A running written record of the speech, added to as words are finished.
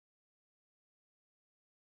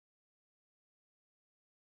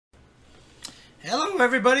Hello,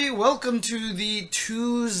 everybody. Welcome to the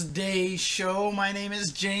Tuesday show. My name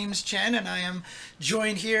is James Chen, and I am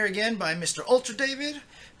joined here again by Mr. Ultra David,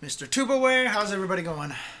 Mr. Tubaware. How's everybody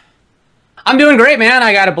going? I'm doing great, man.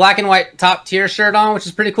 I got a black and white top tier shirt on, which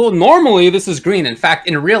is pretty cool. Normally, this is green. In fact,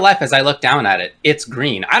 in real life, as I look down at it, it's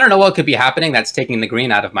green. I don't know what could be happening that's taking the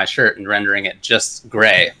green out of my shirt and rendering it just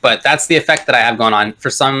gray. But that's the effect that I have going on for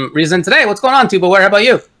some reason today. What's going on, Tubaware? How about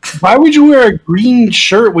you? Why would you wear a green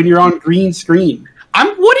shirt when you're on green screen?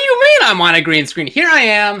 What do you mean I'm on a green screen? Here I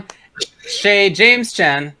am, James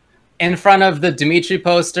Chen, in front of the Dimitri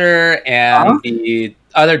poster and the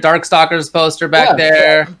other Darkstalkers poster back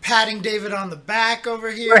there. I'm patting David on the back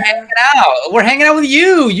over here. We're hanging out with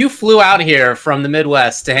you. You flew out here from the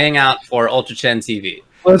Midwest to hang out for Ultra Chen TV.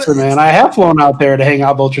 Listen, man, I have flown out there to hang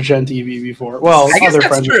out with Ultra Chen TV before. Well, I guess other that's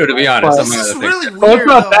friends, true, to be honest. This is really weird. Well, it's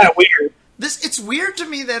not that weird. It's weird to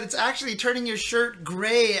me that it's actually turning your shirt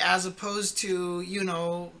gray as opposed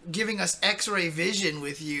to, giving us X-ray vision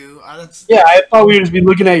with you. Yeah, I thought we'd just be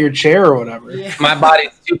looking at your chair or whatever. Yeah. My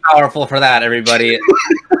body's too powerful for that, everybody.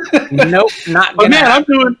 Nope, not But gonna man,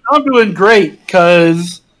 happen. I'm doing great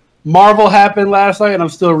because Marvel happened last night, and I'm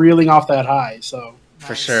still reeling off that high. So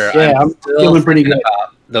For sure. Yeah, I'm still feeling pretty thinking good.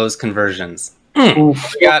 about those conversions.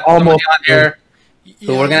 Oof, We got almost somebody on here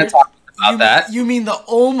who we're going to talk about that. You mean the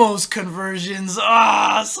almost conversions?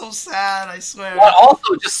 So sad, I swear. But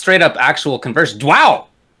also just straight up actual conversions. Wow!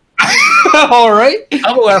 All right.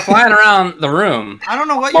 We're flying around the room. I don't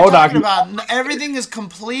know what you're MODOK. talking about. Everything is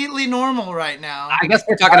completely normal right now. I guess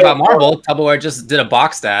we're talking about Marvel. Tupperware just did a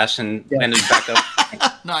box dash and ended back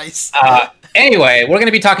up. Nice. Anyway, we're going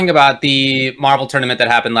to be talking about the Marvel tournament that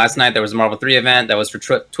happened last night. There was a Marvel 3 event that was for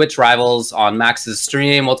Twitch Rivals on Max's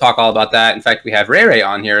stream. We'll talk all about that. In fact, we have Ray Ray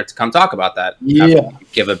on here to come talk about that. Yeah.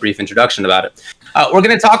 Give a brief introduction about it. We're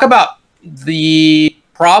going to talk about the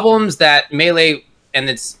problems that Melee and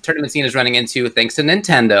its tournament scene is running into thanks to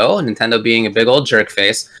Nintendo being a big old jerk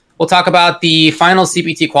face. We'll talk about the final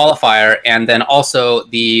CPT qualifier and then also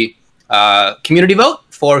the community vote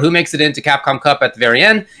for who makes it into Capcom Cup at the very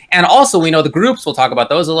end. And also, we know the groups. We'll talk about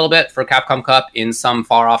those a little bit for Capcom Cup in some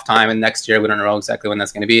far-off time in next year. We don't know exactly when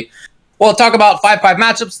that's going to be. We'll talk about 5-5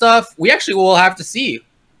 matchup stuff. We actually will have to see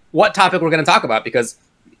what topic we're going to talk about because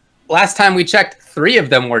last time we checked, 3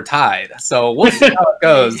 of them were tied. So we'll see how it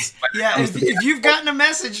goes. Yeah, if you've gotten a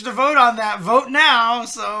message to vote on that, vote now.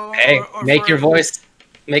 So Hey, make your voice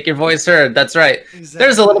heard. That's right. Exactly.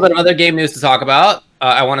 There's a little bit of other game news to talk about.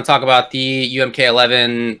 I want to talk about the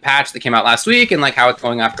UMK11 patch that came out last week and how it's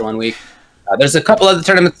going after 1 week. There's a couple other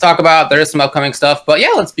tournaments to talk about. There is some upcoming stuff. But yeah,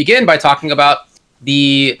 let's begin by talking about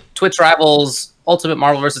the Twitch Rivals Ultimate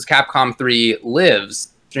Marvel vs. Capcom 3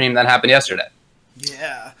 Lives stream that happened yesterday.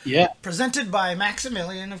 Yeah. Presented by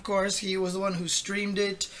Maximilian, of course. He was the one who streamed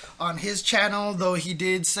it on his channel, though he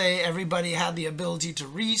did say everybody had the ability to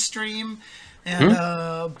restream. And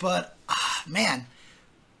but man,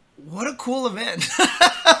 what a cool event.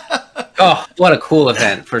 Oh, what a cool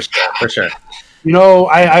event, for sure.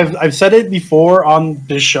 I've said it before on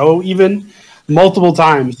this show, even multiple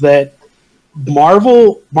times, that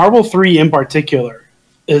Marvel 3 in particular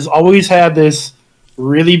has always had this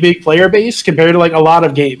really big player base compared to a lot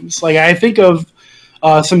of games. I think of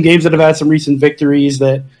some games that have had some recent victories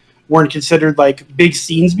that weren't considered big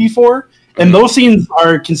scenes before. And those scenes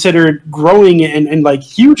are considered growing and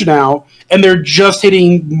huge now, and they're just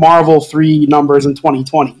hitting Marvel 3 numbers in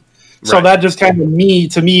 2020. Right. So that just kind of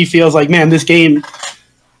to me feels like, man, this game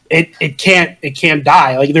it can't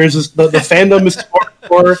die. There's this, the fandom is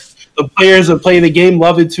for the players that play the game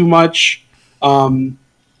love it too much.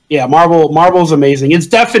 Marvel's amazing. It's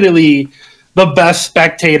definitely the best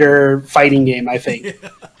spectator fighting game, I think.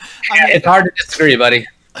 It's hard to disagree, buddy.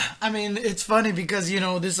 I mean, it's funny because,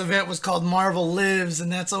 this event was called Marvel Lives, and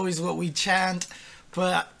that's always what we chant.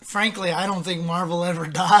 But frankly, I don't think Marvel ever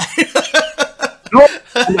died. No,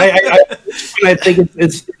 I think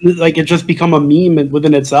it's it just become a meme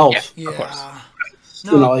within itself. Yeah, of course.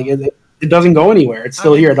 No. It doesn't go anywhere. It's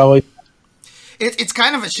still here. It always. It's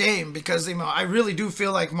kind of a shame because I really do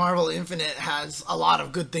feel like Marvel Infinite has a lot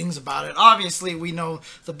of good things about it. Obviously, we know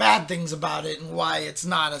the bad things about it and why it's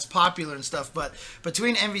not as popular and stuff. But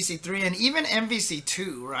between MVC3 and even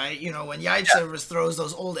MVC2, right? When Yipe Servers throws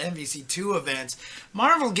those old MVC2 events,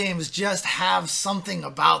 Marvel games just have something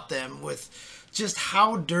about them with just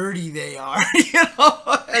how dirty they are.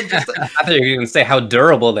 And just, I thought you were going to say how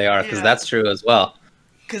durable they are because that's true as well.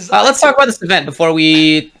 Let's talk about this event before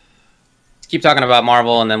we keep talking about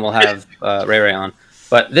Marvel, and then we'll have Ray Ray on.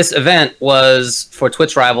 But this event was for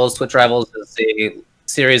Twitch Rivals. Twitch Rivals is a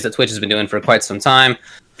series that Twitch has been doing for quite some time.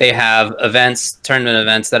 They have events, tournament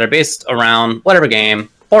events that are based around whatever game,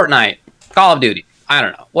 Fortnite, Call of Duty, I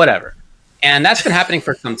don't know, whatever. And that's been happening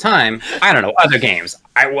for some time. I don't know, other games,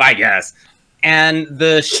 I guess. And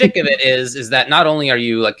the shtick of it is that not only are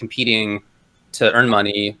you like competing to earn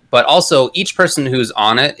money, but also each person who's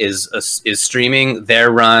on it is streaming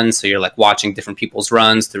their run. So you're like watching different people's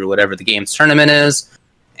runs through whatever the game's tournament is.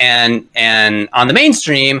 And on the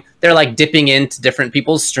mainstream, they're like dipping into different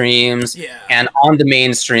people's streams. Yeah. And on the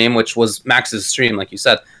main stream, which was Max's stream, like you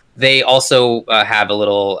said, they also have a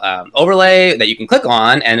little overlay that you can click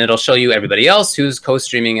on, and it'll show you everybody else who's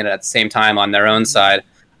co-streaming it at the same time on their own side.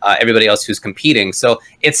 Everybody else who's competing. So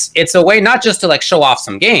it's a way not just to like show off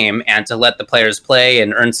some game and to let the players play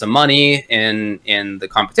and earn some money in the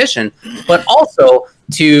competition, but also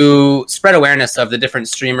to spread awareness of the different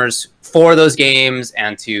streamers for those games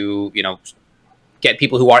and to, you know, get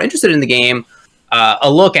people who are interested in the game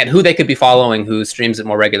a look at who they could be following, who streams it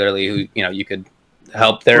more regularly, who, you know, you could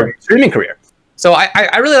help their streaming career. So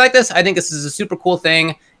I really like this. I think this is a super cool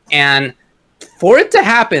thing. And for it to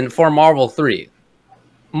happen for Marvel 3,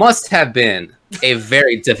 must have been a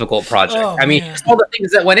very difficult project. Oh, I mean, man. all the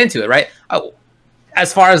things that went into it, right?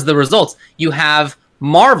 As far as the results, you have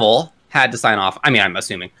Marvel had to sign off. I mean, I'm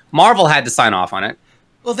assuming Marvel had to sign off on it.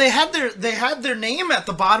 Well, they had their name at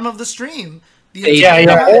the bottom of the stream. Yeah, and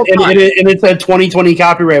it said 2020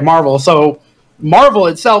 copyright Marvel. So Marvel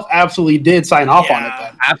itself absolutely did sign off on it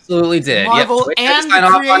then. Absolutely did. Marvel Yep. and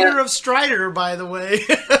the creator of Strider, by the way.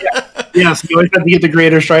 Yes, you always have to get the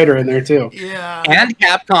creator Strider in there too. Yeah. And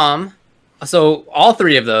Capcom. So all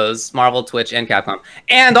three of those, Marvel, Twitch, and Capcom.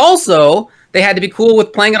 And also, they had to be cool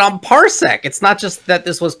with playing it on Parsec. It's not just that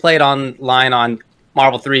this was played online on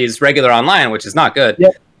Marvel 3's regular online, which is not good.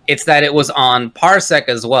 Yep. It's that it was on Parsec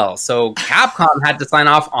as well. So Capcom had to sign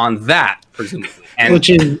off on that, presumably. And Which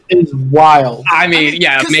is wild. I mean,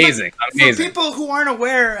 yeah, 'cause amazing. For people who aren't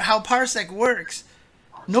aware how Parsec works,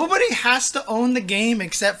 nobody has to own the game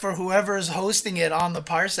except for whoever's hosting it on the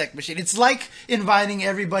Parsec machine. It's like inviting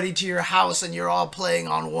everybody to your house and you're all playing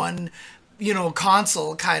on one, you know,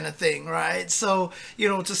 console kind of thing, right? So, you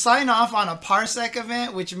know, to sign off on a Parsec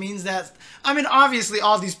event, which means that, I mean, obviously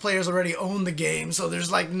all these players already own the game, so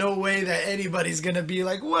there's like no way that anybody's going to be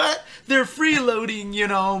like, what? They're freeloading, you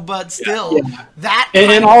know, but still, that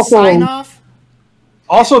kind of sign off.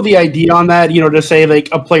 Also, the idea on that, you know, to say like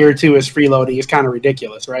a player 2 is freeloading is kind of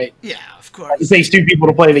ridiculous, right? Yeah, of course. It takes 2 people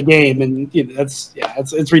to play the game, and you know,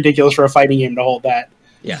 it's ridiculous for a fighting game to hold that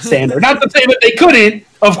standard. Not to say that they couldn't,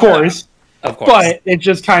 of course. Of course. But it's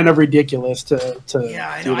just kind of ridiculous to yeah,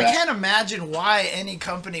 I know. do that. I can't imagine why any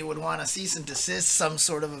company would want to cease and desist some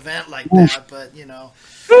sort of event like that, but, you know.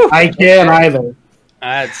 I can't either.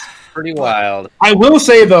 That's pretty wild. I will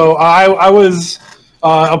say, though, I was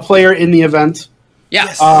a player in the event.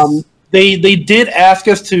 Yes. They did ask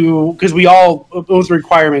us to, because it was a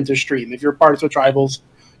requirement to stream. If you're part of Switch Rivals,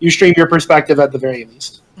 you stream your perspective at the very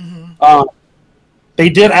least. Mm-hmm. They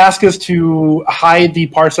did ask us to hide the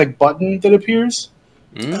Parsec button that appears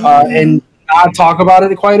and not talk about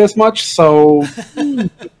it quite as much. So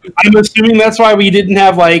I'm assuming that's why we didn't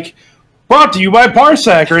have, like, brought to you by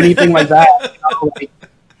Parsec or anything like that.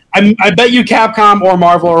 I bet you Capcom or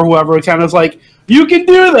Marvel or whoever kind of was like, you can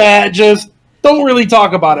do that, just don't really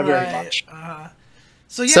talk about it very much.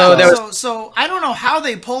 So yeah, so I don't know how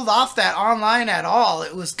they pulled off that online at all.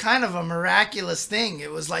 It was kind of a miraculous thing. It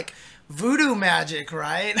was like voodoo magic,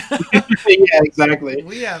 right? Yeah, exactly.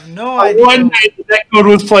 We have no idea. One night that code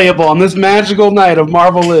was playable on this magical night of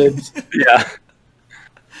Marvel Lives. Yeah.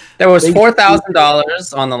 There was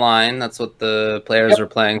 $4,000 on the line. That's what the players were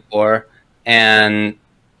playing for. And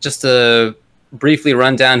just to briefly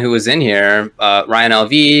run down who was in here, Ryan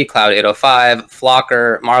LV, Cloud805,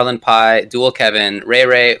 Flocker, Marlon Pie, Dual Kevin,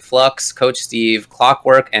 Ray, Flux, Coach Steve,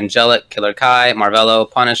 Clockwork, Angelic, Killer Kai,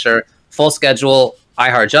 Marvello, Punisher, Full Schedule,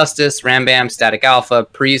 iHeart Justice, Rambam, Static Alpha,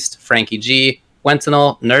 Priest, Frankie G,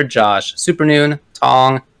 Wentinel, Nerd Josh, Supernoon,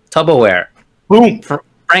 Tong, Tubaware, Boom.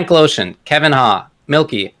 Frank Lotion, Kevin Ha,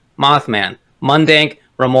 Milky, Mothman, Mundank,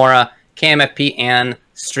 Remora, KMFP, and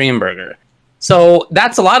Streamburger. So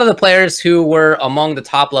that's a lot of the players who were among the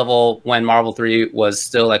top level when Marvel 3 was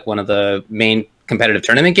still like one of the main competitive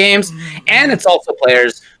tournament games. And it's also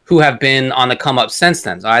players who have been on the come up since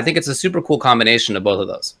then. So I think it's a super cool combination of both of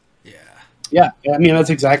those. Yeah, I mean, that's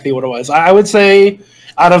exactly what it was. I would say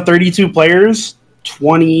out of 32 players,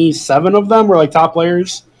 27 of them were like top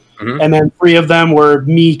players. Mm-hmm. And then 3 of them were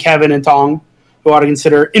me, Kevin, and Tong, who I would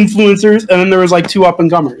consider influencers. And then there was like 2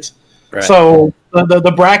 up-and-comers. Right. So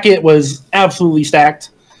the bracket was absolutely stacked.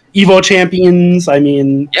 Evo champions, I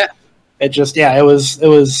mean, it just it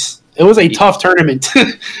was a tough tournament,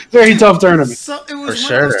 very tough tournament. So it was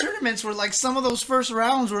one of those tournaments where like some of those first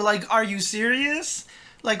rounds were like, "Are you serious?"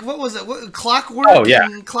 Like what was it? Clockwork? Oh, yeah.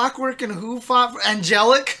 And Clockwork and who fought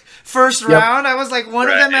Angelic first round? I was like, one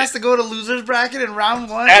of them has to go to losers bracket in round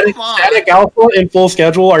one. Static Alpha and Full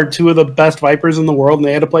Schedule are two of the best Vipers in the world, and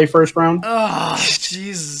they had to play first round. Oh,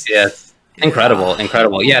 Jesus. Yes. Incredible.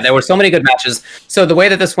 Yeah, there were so many good matches. So the way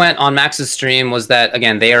that this went on Max's stream was that,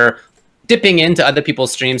 again, they are dipping into other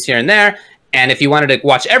people's streams here and there. And if you wanted to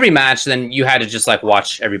watch every match, then you had to just like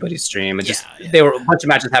watch everybody's stream. And there were a bunch of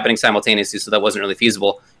matches happening simultaneously, so that wasn't really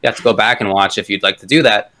feasible. You have to go back and watch if you'd like to do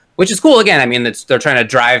that, which is cool. Again, I mean, they're trying to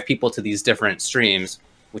drive people to these different streams,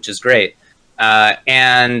 which is great.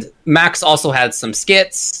 And Max also had some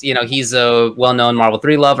skits. You know, he's a well-known Marvel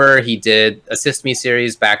 3 lover. He did Assist Me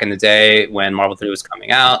series back in the day when Marvel 3 was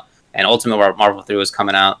coming out, and Ultimate Marvel 3 was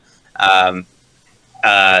coming out.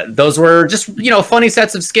 Those were just, you know, funny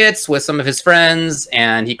sets of skits with some of his friends,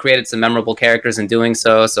 and he created some memorable characters in doing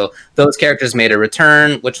so. So those characters made a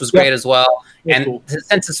return, which was great as well. And cool.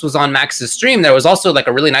 Since this was on Max's stream, there was also like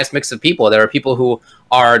a really nice mix of people. There were people who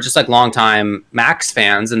are just like longtime Max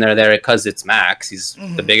fans, and they're there because it's Max. He's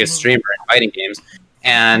the biggest streamer in fighting games.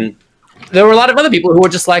 And there were a lot of other people who were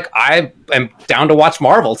just like, I am down to watch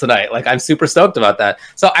Marvel tonight. Like, I'm super stoked about that.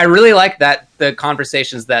 So I really like that the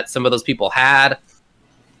conversations that some of those people had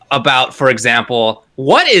about, for example,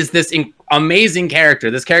 what is this amazing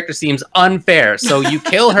character? This character seems unfair. So you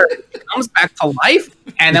kill her, she comes back to life,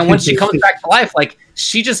 and then when she comes back to life, like,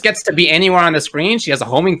 she just gets to be anywhere on the screen. She has a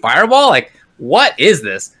homing fireball. Like, what is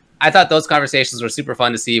this? I thought those conversations were super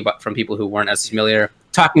fun to see from people who weren't as familiar,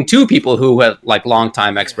 talking to people who have like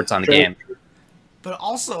longtime experts on the game. But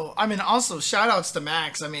also, shout outs to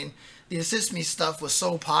Max. I mean, the Assist Me stuff was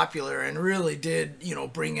so popular and really did, you know,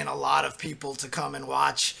 bring in a lot of people to come and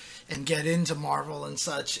watch and get into Marvel and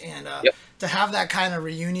such. And to have that kind of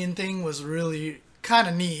reunion thing was really kind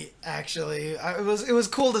of neat, actually. It was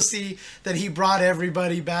cool to see that he brought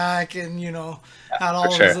everybody back and, you know, had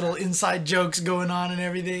all of his little inside jokes going on and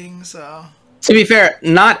everything. So, to be fair,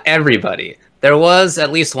 not everybody. There was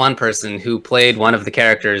at least one person who played one of the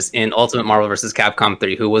characters in Ultimate Marvel vs. Capcom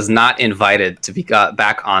 3 who was not invited to be got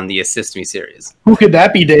back on the Assist Me series. Who could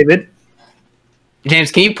that be, David?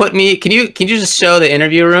 James, can you just show the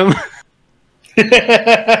interview room?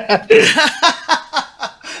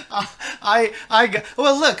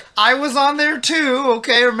 Well, look, I was on there too.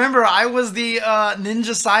 Okay, remember I was the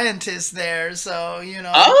ninja scientist there, so you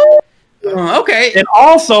know. Oh. Okay. And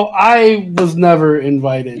also, I was never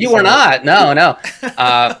invited. You were not. No.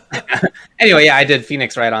 Anyway, yeah, I did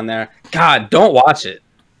Phoenix right on there. God, don't watch it.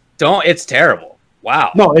 Don't. It's terrible.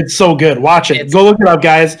 Wow. No, it's so good. Watch it. Go look it up,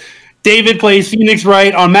 guys. David plays Phoenix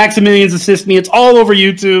Wright on Maximilian's Assist Me. It's all over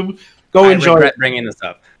YouTube. Go enjoy. I regret bringing this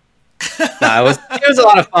up. No, it was a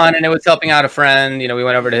lot of fun, and it was helping out a friend. You know, we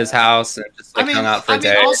went over to his house and just hung out for a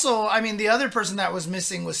day. Also, the other person that was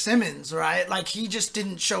missing was Simmons, right? Like, he just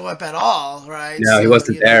didn't show up at all, right? No, he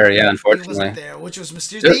wasn't there. Yeah, unfortunately, he wasn't there, which was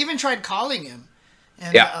mysterious. They even tried calling him,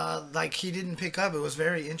 and he didn't pick up. It was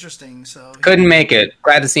very interesting. So couldn't make it.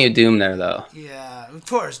 Glad to see Doom there, though. Yeah, of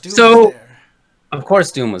course. Doom was there. Of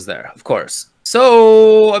course, Doom was there. Of course.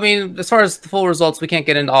 So, as far as the full results, we can't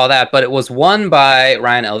get into all that, but it was won by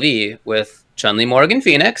Ryan LV with Chun-Li, Morgan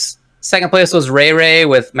Phoenix. Second place was Ray Ray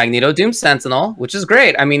with Magneto, Doom Sentinel, which is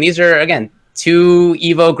great. These are, again, 2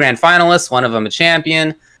 EVO grand finalists, one of them a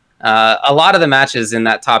champion. A lot of the matches in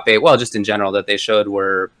that top 8, well, just in general, that they showed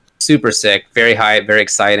were super sick, very hype, very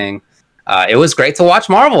exciting. It was great to watch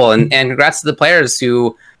Marvel, and congrats to the players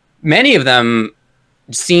who, many of them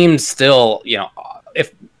seemed still,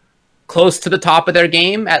 if close to the top of their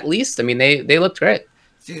game, at least. They looked great.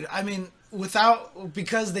 Dude,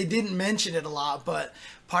 because they didn't mention it a lot, but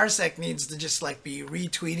Parsec needs to just be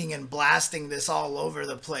retweeting and blasting this all over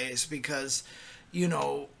the place, because,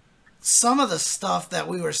 some of the stuff that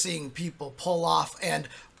we were seeing people pull off and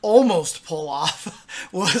almost pull off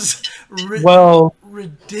was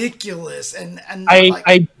ridiculous. And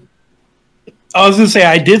I was gonna say,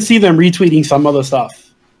 I did see them retweeting some of the stuff.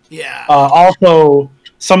 Yeah. Also,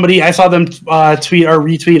 I saw them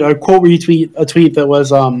retweet a tweet that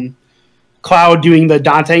was Cloud doing the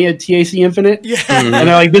Dante at TAC Infinite. Yeah. And they're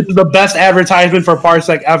like, this is the best advertisement for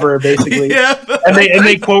Parsec ever, basically. Yeah. And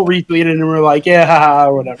they quote retweeted and were like, yeah,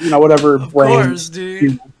 haha, whatever. Whatever. Of course,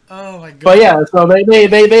 dude. Oh my god. But yeah, so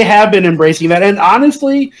they have been embracing that. And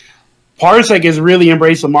honestly, Parsec has really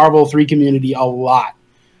embraced the Marvel 3 community a lot.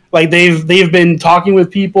 They've been talking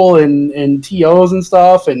with people and TOs and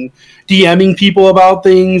stuff and DMing people about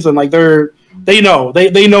things, and they're they know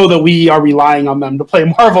that we are relying on them to play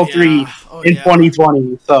Marvel 3 in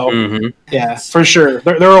 2020. So yeah, for sure,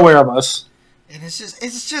 they're aware of us. And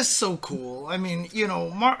it's just so cool. I mean, you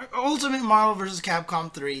know, Ultimate Marvel vs.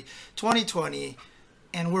 Capcom 3, 2020,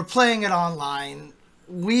 and we're playing it online.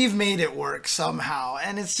 We've made it work somehow,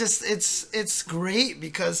 and it's great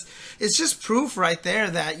because it's just proof right there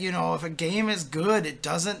that, you know, if a game is good, it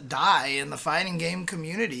doesn't die in the fighting game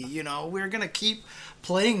community. You know, we're gonna keep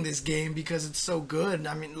playing this game because it's so good.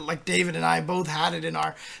 I mean, like David and I both had it in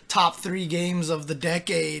our top 3 games of the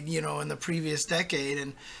decade, you know, in the previous decade,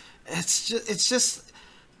 and it's just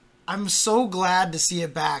I'm so glad to see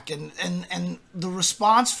it back, and the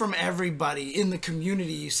response from everybody in the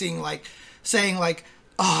community, saying like,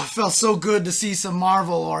 oh, it felt so good to see some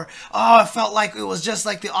Marvel, or oh, it felt like it was just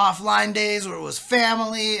like the offline days where it was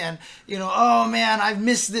family, and, you know, oh man, I've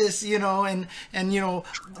missed this, you know, and you know,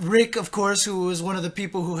 Rick, of course, who was one of the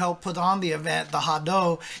people who helped put on the event, the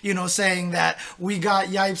Hado, you know, saying that we got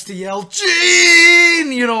Yipes to yell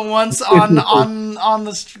Gene, you know, once on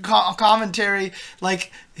the commentary,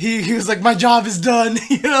 like he was like, my job is done,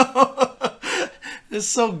 you know. It's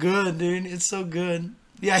so good, dude. It's so good.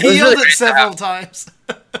 Yeah, he yelled it several times.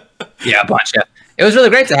 Yeah, a bunch. Yeah, it was really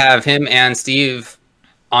great to have him and Steve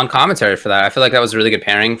on commentary for that. I feel like that was a really good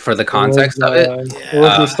pairing for the context of it. It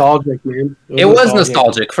was nostalgic, man. It was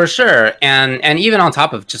nostalgic for sure, and even on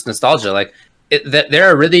top of just nostalgia, like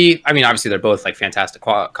they're really. I mean, obviously they're both like fantastic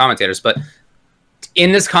commentators, but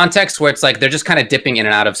in this context where it's like they're just kind of dipping in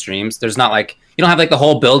and out of streams, there's not like you don't have like the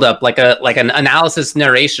whole build up, like an analysis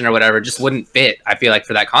narration or whatever, just wouldn't fit. I feel like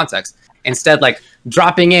for that context. Instead, like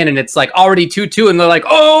dropping in and it's like already 2-2 and they're like,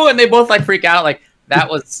 oh, and they both like freak out. Like that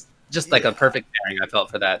was just like a perfect pairing, I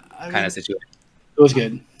felt, for that kind of situation. It was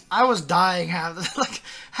good. I was dying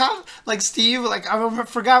like Steve, like I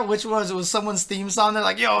forgot which was. It was someone's theme song. They're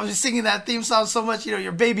like, yo, I'm just singing that theme song so much, you know,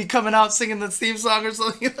 your baby coming out singing the theme song or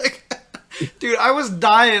something. Like, dude, I was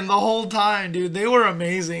dying the whole time, dude. They were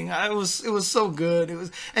amazing. It was so good.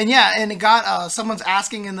 And it got someone's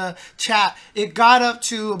asking in the chat. It got up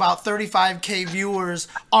to about 35K viewers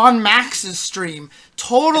on Max's stream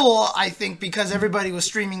total. I think because everybody was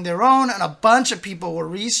streaming their own, and a bunch of people were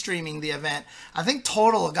restreaming the event. I think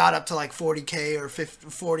total it got up to like 40K or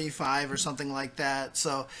 45 or something like that.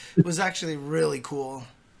 So it was actually really cool.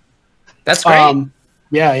 That's great.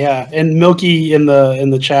 Yeah, and Milky in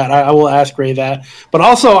the chat. I will ask Ray that. But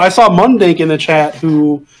also, I saw Mundink in the chat,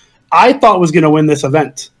 who I thought was going to win this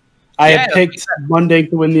event. I had picked Mundink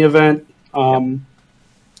to win the event.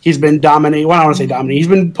 He's been dominating. Well, I don't want to say dominating. He's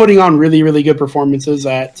been putting on really, really good performances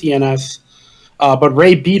at TNS. But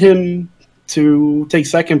Ray beat him to take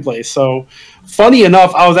second place. So, funny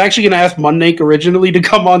enough, I was actually going to ask Mundink originally to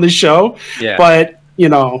come on the show. Yeah. But, you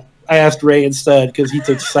know, I asked Ray instead because he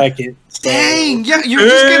took second. So. Dang, yeah, you're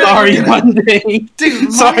just gonna. Sorry, Monday.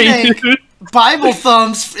 Dude, sorry, Monday. Dude. Bible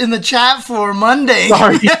thumbs in the chat for Monday.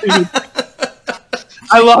 Sorry, dude.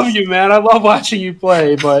 I love you, man. I love watching you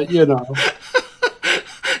play, but you know.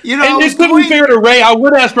 And this couldn't be fair to Ray. I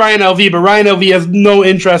would ask Ryan LV, but Ryan LV has no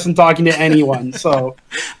interest in talking to anyone. So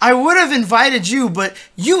I would have invited you, but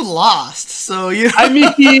you lost. So you. I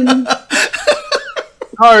mean.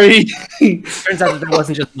 Sorry. Turns out that there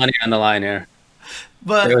wasn't just money on the line here.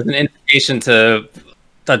 But it was an invitation to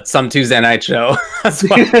some Tuesday night show.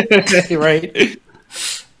 Right.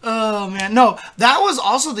 Oh man, no, that was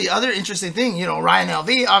also the other interesting thing. You know, Ryan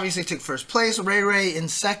LV obviously took first place. Ray in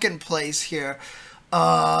second place here.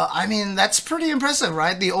 I mean, that's pretty impressive,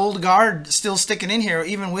 right? The old guard still sticking in here,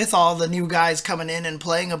 even with all the new guys coming in and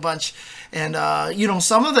playing a bunch. And you know,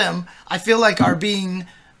 some of them I feel like are being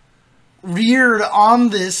reared on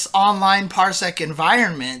this online Parsec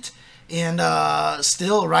environment. And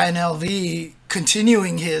still, Ryan LV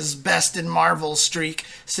continuing his best in Marvel streak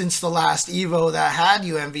since the last Evo that had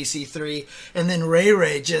UMVC3. And then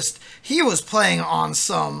Ray just, he was playing on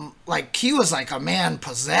some, like, he was like a man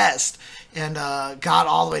possessed and got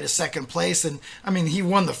all the way to second place. And, I mean, he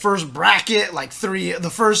won the first bracket, like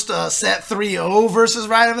the first set 3-0 versus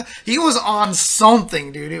Ryan LV. He was on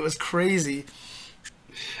something, dude. It was crazy.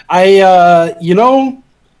 You know,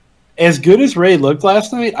 as good as Ray looked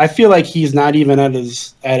last night, I feel like he's not even at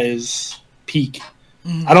his peak.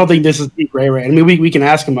 Mm-hmm. I don't think this is peak Ray. I mean, we can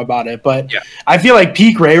ask him about it, but I feel like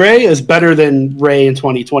peak Ray is better than Ray in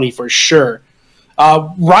 2020 for sure.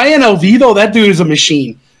 Ryan LV, though, that dude is a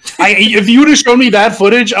machine. If you would have shown me that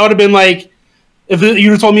footage, I would have been like, if you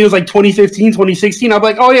would have told me it was like 2015, 2016, I'd be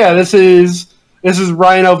like, oh yeah, this is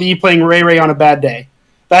Ryan LV playing Ray on a bad day.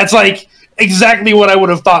 That's like exactly what I would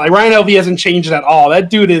have thought. Like, Ryan LV hasn't changed at all. That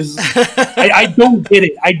dude is. I don't get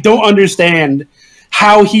it. I don't understand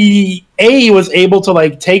how he was able to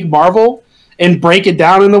like take Marvel and break it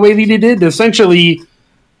down in the way that he did, essentially,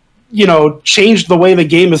 changed the way the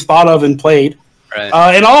game is thought of and played. Right.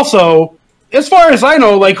 And also, as far as I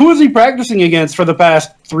know, like, who is he practicing against for the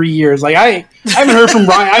past 3 years? Like, I haven't heard from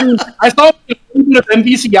Ryan. I mean, I saw him at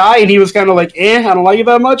MVCI, and he was kind of like, I don't like it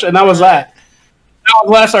that much, and that was that. That was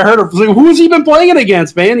the last I heard of. Like, who's he been playing it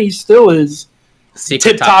against, man? He still is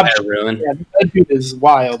Secret top Ruin. Yeah, that dude is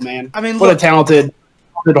wild, man. I mean, what look, a talented,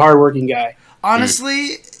 hardworking guy.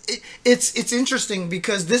 Honestly, it's interesting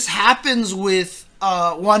because this happens with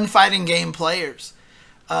one fighting game players.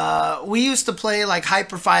 We used to play like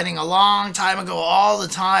hyper fighting a long time ago, all the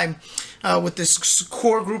time, with this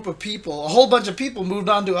core group of people. A whole bunch of people moved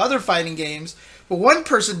on to other fighting games, but one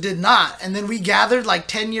person did not. And then we gathered like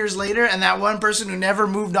 10 years later, and that one person who never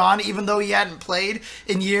moved on, even though he hadn't played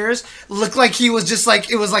in years, looked like he was just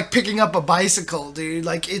like, it was like picking up a bicycle, dude.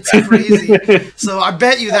 Like, it's crazy. So I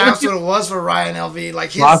bet you that's what it was for Ryan LV.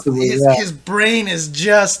 Like, his brain is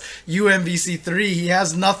just UMVC3. He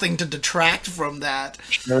has nothing to detract from that.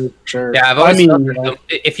 Sure. Yeah, I've always felt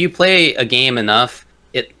if you play a game enough,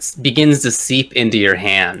 it begins to seep into your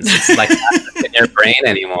hands. It's like not in your brain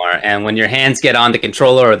anymore. And when your hands get on the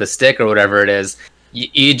controller or the stick or whatever it is,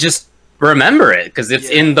 you just remember it because it's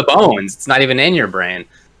in the bones. It's not even in your brain.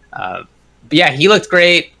 But yeah, he looked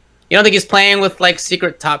great. You don't think he's playing with like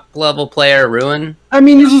secret top level player Ruin? I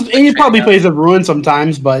mean, he probably plays with Ruin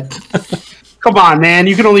sometimes, but come on, man!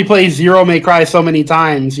 You can only play Zero May Cry so many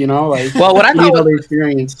times, Like, well, what I thought the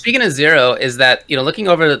experience. Speaking of Zero, is that looking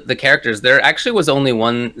over the characters, there actually was only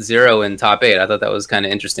one Zero in top 8. I thought that was kind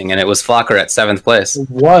of interesting, and it was Flocker at 7th place. It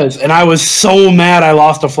was, and I was so mad I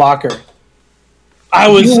lost to Flocker.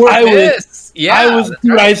 I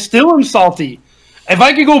still am salty. If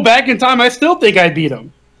I could go back in time, I still think I'd beat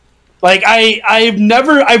him. Like I've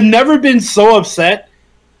never been so upset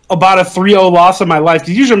about a 3-0 loss in my life.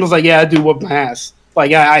 Because usually I'm just like, yeah, I do whoop my ass.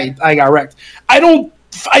 Like I got wrecked. I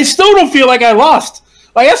still don't feel like I lost.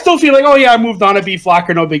 Like I still feel like, oh yeah, I moved on to beat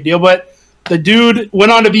Flocker, no big deal. But the dude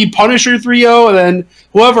went on to beat Punisher 3-0, and then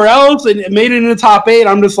whoever else, and made it in the top 8.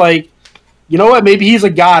 I'm just like, you know what? Maybe he's a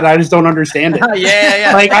god. I just don't understand it.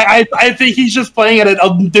 yeah. Like I think he's just playing at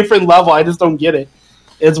a different level. I just don't get it.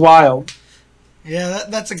 It's wild. Yeah,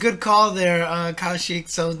 that's a good call there, Kaushik.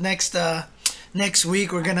 So next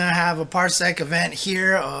week we're gonna have a Parsec event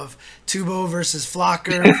here of Tubo versus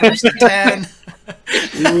Flocker, first to 10.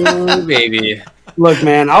 Ooh, baby. Look,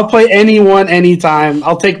 man, I'll play anyone, anytime.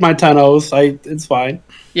 I'll take my 10-0s. It's fine.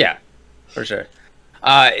 Yeah, for sure.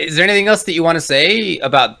 Is there anything else that you want to say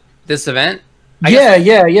about this event? Yeah.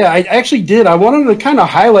 I actually did. I wanted to kind of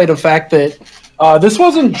highlight the fact that this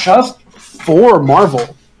wasn't just for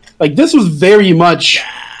Marvel. Like, this was very much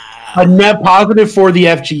a net positive for the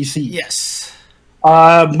FGC. Yes.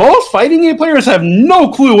 Most fighting game players have no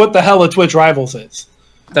clue what the hell a Twitch Rivals is.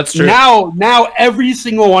 That's true. Now every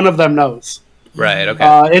single one of them knows. Right.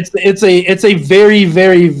 Okay. It's a very,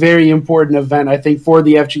 very, very important event, I think, for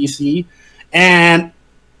the FGC, and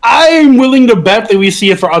I'm willing to bet that we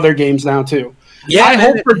see it for other games now too. Yeah, I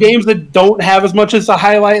hope for games that don't have as much as a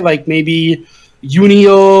highlight, like maybe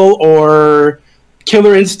Unial or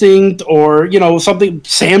Killer Instinct, or something,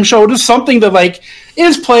 Sam Show, just something that like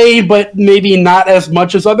is played but maybe not as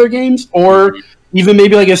much as other games, or even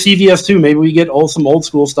maybe like a CVS2. Maybe we get some old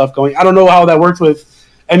school stuff going. I don't know how that works with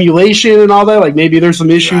emulation and all that. Like maybe there's some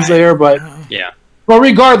issues there, but yeah. But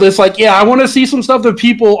regardless, like I want to see some stuff that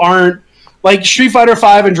people aren't, like Street Fighter V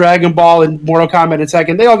and Dragon Ball and Mortal Kombat and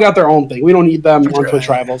Tekken. They all got their own thing. We don't need them on Twitch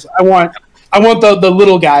Rivals. I want the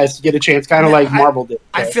little guys to get a chance, kind of like Marvel did.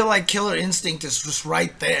 I feel like Killer Instinct is just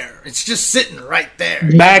right there. It's just sitting right there.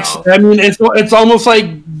 Max, I mean, it's almost like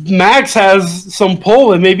Max has some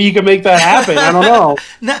pull, and maybe he can make that happen. I don't know.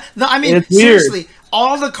 No, I mean, seriously,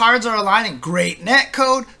 all the cards are aligning. Great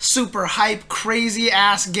netcode, super hype, crazy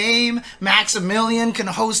ass game. Maximilian can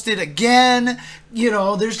host it again.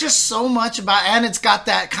 There's just so much about, and it's got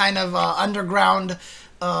that kind of underground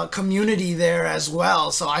community there as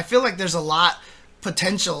well. So I feel like there's a lot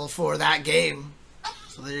potential for that game.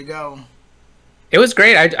 So there you go. It was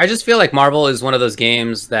great. I just feel like Marvel is one of those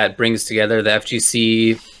games that brings together the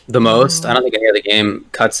FGC the most. I don't think any other game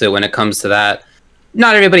cuts it when it comes to that.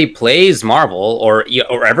 Not everybody plays Marvel or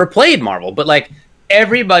ever played Marvel, but like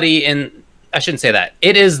everybody I shouldn't say that.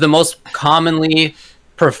 It is the most commonly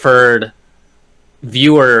preferred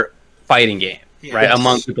viewer fighting game, right?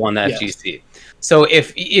 Among people on the FGC. So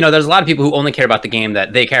if, there's a lot of people who only care about the game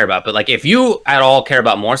that they care about, but like if you at all care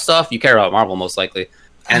about more stuff, you care about Marvel most likely.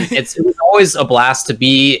 And it was always a blast to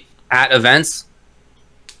be at events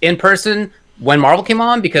in person when Marvel came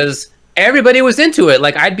on, because everybody was into it.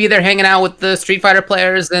 Like I'd be there hanging out with the Street Fighter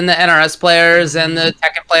players and the NRS players and the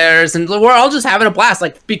Tekken players, and we're all just having a blast,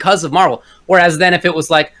 like because of Marvel. Whereas then if it was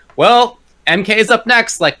like, well, MK's up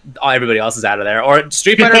next, like everybody else is out of there, or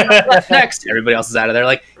Street Fighter next, everybody else is out of there.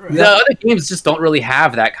 Like the other games just don't really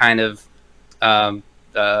have that kind of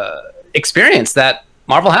experience that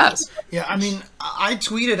Marvel has. Yeah, I mean, I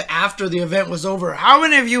tweeted after the event was over, how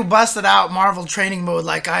many of you busted out Marvel Training Mode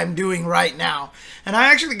like I'm doing right now? And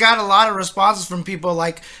I actually got a lot of responses from people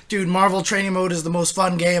like, dude, Marvel Training Mode is the most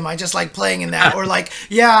fun game. I just like playing in that. Or like,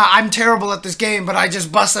 yeah, I'm terrible at this game, but I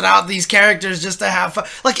just busted out these characters just to have fun.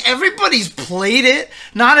 Like, everybody's played it.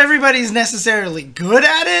 Not everybody's necessarily good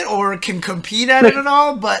at it or can compete at it at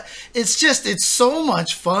all, but it's so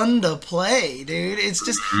much fun to play, dude. It's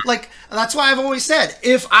just, like, that's why I've always said,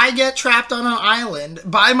 if I get trapped on an island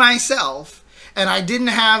by myself, and I didn't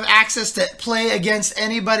have access to play against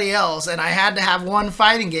anybody else, and I had to have one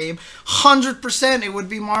fighting game, 100% it would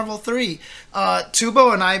be Marvel 3.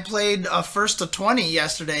 Tubo and I played first to 20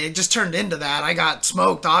 yesterday. It just turned into that. I got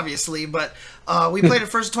smoked, obviously, but we played it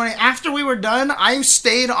first to 20. After we were done, I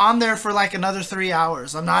stayed on there for like another 3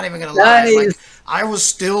 hours. I'm not even going to lie. Like, I was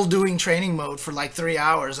still doing training mode for like 3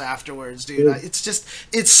 hours afterwards, dude.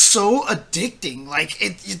 It's so addicting. Like,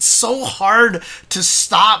 it's so hard to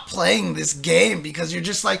stop playing this game because you're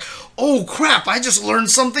just like, oh crap, I just learned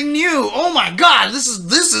something new. Oh my god, this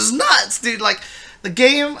is nuts, dude. Like, the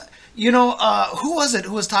game, you know, who was it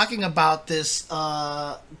who was talking about this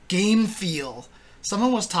game feel?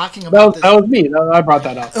 Someone was talking about this. That was me. I brought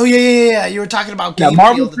that up. Oh, yeah. You were talking about game feel.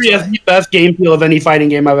 Marvel 3 has the best game feel of any fighting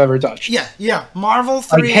game I've ever touched. Yeah. Marvel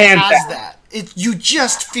 3 has that. You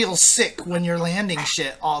just feel sick when you're landing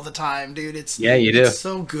shit all the time, dude. You do. It's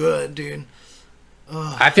so good, dude.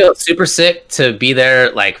 Ugh. I feel super sick to be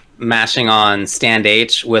there, like, mashing on Stand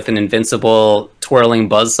H with an invincible twirling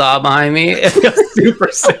buzzsaw behind me. It feels super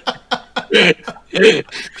sick.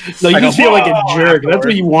 No, you just feel like a jerk. That's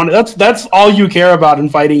what you want. That's all you care about in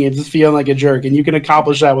fighting games, is feeling like a jerk, and you can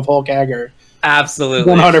accomplish that with Hulk Hager.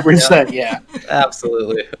 Absolutely, 100%. Yeah,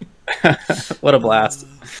 absolutely. What a blast!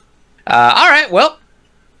 All right, well,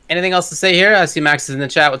 anything else to say here? I see Max is in the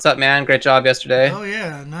chat. What's up, man? Great job yesterday. Oh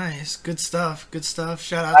yeah, nice, good stuff. Shout out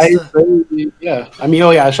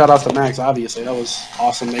shout out to Max. Obviously, that was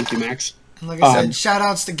awesome. Thank you, Max. And like I said, shout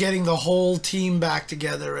outs to getting the whole team back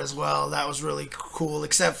together as well. That was really cool,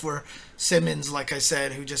 except for Simmons, like I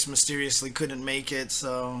said, who just mysteriously couldn't make it.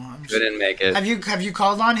 So couldn't make it. Have you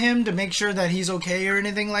called on him to make sure that he's okay or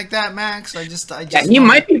anything like that, Max? Yeah, he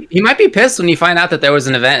might be pissed when you find out that there was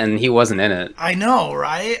an event and he wasn't in it. I know,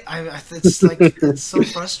 right? It's like it's so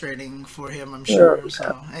frustrating for him, I'm sure.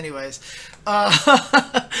 So, anyways, all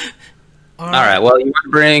right. Well, you want to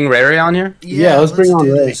bring Ray on here? Yeah, let's bring on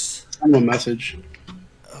Ray. Send him a message.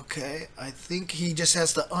 Okay, I think he just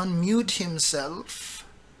has to unmute himself.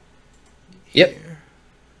 Yep. Here.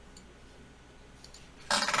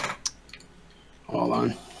 Hold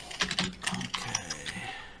on.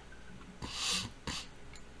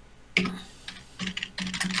 Okay.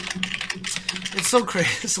 It's so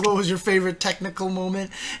crazy. So what was your favorite technical moment?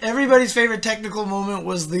 Everybody's favorite technical moment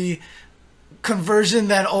was the conversion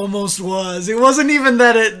that almost was. It wasn't even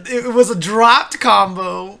that it was a dropped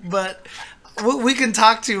combo, but we can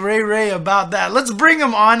talk to Ray about that. Let's bring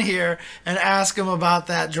him on here and ask him about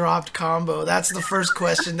that dropped combo. That's the first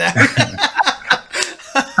question that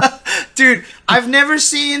dude, I've never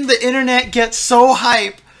seen the internet get so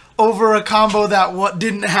hype over a combo that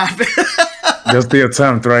didn't happen. Just the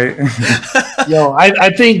attempt, right? Yo,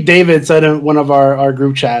 I think David said in one of our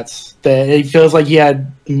group chats that he feels like he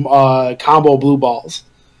had combo blue balls.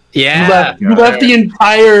 Yeah. You left the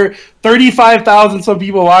entire 35,000 some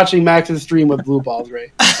people watching Max's stream with blue balls,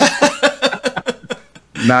 right?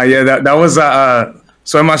 Nah, yeah, that was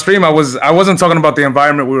so in my stream I wasn't talking about the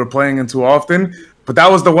environment we were playing in too often, but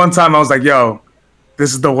that was the one time I was like, yo,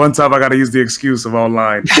 this is the one time I gotta use the excuse of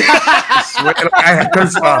online. When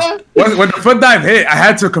the foot dive hit, I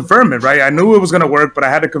had to confirm it, right? I knew it was gonna work, but I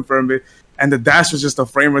had to confirm it. And the dash was just a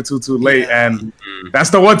frame or two too late. Yeah. And that's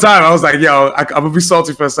the one time I was like, yo, I'm gonna be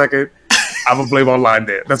salty for a second. I'm gonna blame online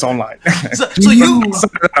there. That's online. So you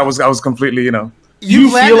I was completely, you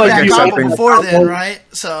feel like that combo before then, right?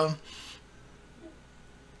 So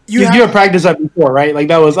you had practiced that before, right? Like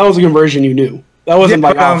that was a conversion you knew. That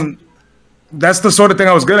wasn't that's the sort of thing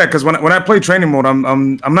I was good at, because when I play training mode,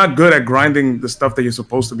 I'm not good at grinding the stuff that you're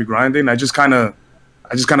supposed to be grinding. I just kind of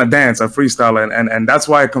dance, I freestyle, and that's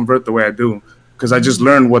why I convert the way I do, because I just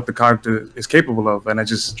learn what the character is capable of, and I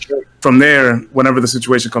just from there, whenever the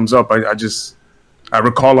situation comes up, I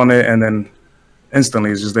recall on it, and then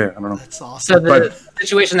instantly. It's just there. I don't know. That's awesome. So the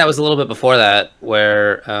situation that was a little bit before that,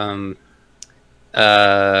 where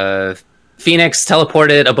Phoenix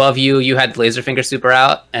teleported above you, you had Laserfinger super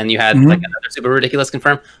out, and you had like another super ridiculous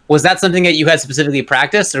confirm. Was that something that you had specifically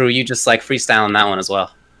practiced, or were you just like freestyling that one as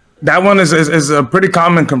well? That one is a pretty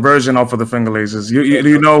common conversion off of the finger lasers.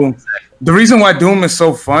 You know, the reason why Doom is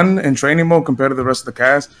so fun in training mode compared to the rest of the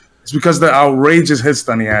cast is because the outrageous hit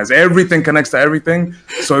stun he has. Everything connects to everything.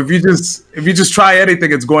 So if you just try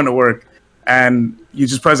anything, it's going to work. And you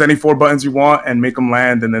just press any 4 buttons you want and make them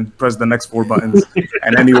land, and then press the next 4 buttons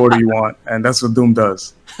in any order you want. And that's what Doom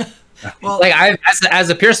does. Well, like as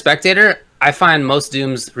a pure spectator, I find most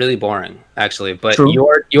Dooms really boring, actually. But True.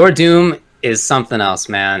 your Doom is something else,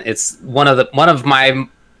 man. It's one of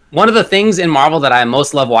the things in Marvel that I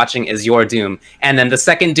most love watching is your Doom, and then the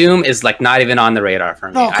second Doom is like not even on the radar for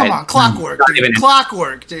me. No, come on, Clockwork, dude.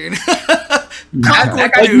 Clockwork, dude.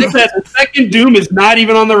 Clockwork, I think that the second Doom is not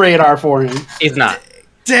even on the radar for him. He's not.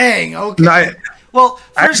 Dang. Okay. No, Well,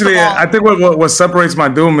 first actually, of all, I think what separates my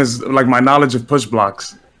Doom is like my knowledge of push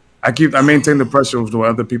blocks. I maintain the pressure where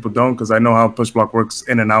other people don't, because I know how push block works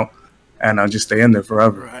in and out, and I just stay in there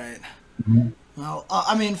forever. right. Well,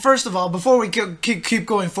 I mean, first of all, before we keep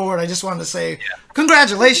going forward, I just wanted to say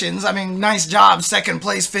congratulations. I mean, nice job, second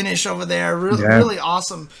place finish over there. Really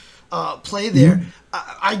awesome play there.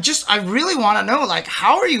 I really want to know, like,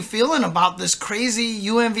 how are you feeling about this crazy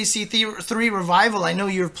UMVC 3 revival? I know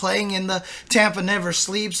you're playing in the Tampa Never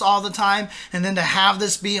Sleeps all the time, and then to have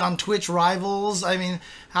this be on Twitch Rivals, I mean,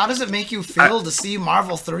 how does it make you feel to see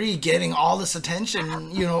Marvel 3 getting all this attention,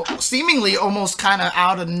 you know, seemingly almost kind of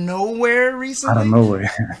out of nowhere recently? Out of nowhere.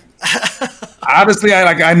 Honestly,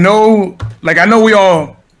 I know we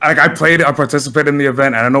all, like, I played it, I participated in the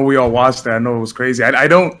event, and I know we all watched it. I know it was crazy.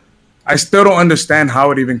 I still don't understand how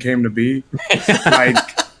it even came to be. Like,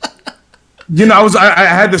 you know, I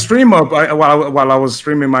had the stream up while I was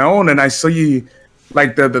streaming my own, and I see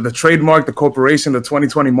like the trademark, the corporation, the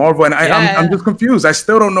 2020 Marvel, and I'm just confused. I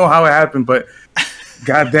still don't know how it happened, but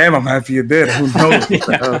goddamn, I'm happy it did. Who knows?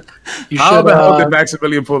 How the hell did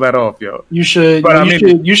Maximilian pull that off, yo? You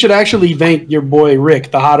should actually thank your boy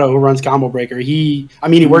Rick, the Hotto, who runs Combo Breaker. He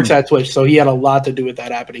works at Twitch, so he had a lot to do with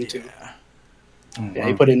that happening too. Yeah,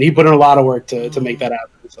 he put in a lot of work to make that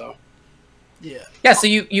happen. So yeah. So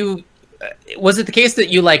you was it the case that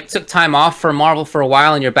you like took time off for Marvel for a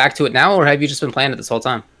while and you're back to it now, or have you just been playing it this whole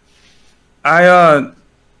time?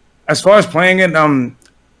 As far as playing it,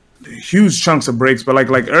 huge chunks of breaks, but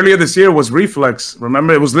like earlier this year was Reflex.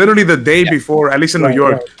 Remember, it was literally the day before, at least in New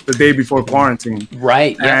York, the day before quarantine.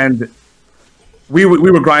 Right. Yeah. And we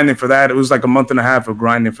were grinding for that. It was like a month and a half of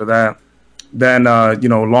grinding for that. Then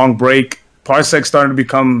long break. Parsec started to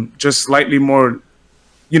become just slightly more,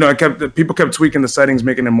 people kept tweaking the settings,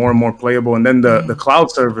 making it more and more playable. And then the cloud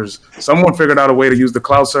servers, someone figured out a way to use the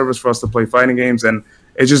cloud servers for us to play fighting games. And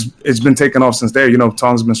it's been taking off since there.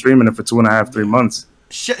 Tong's been streaming it for 2.5, 3 months.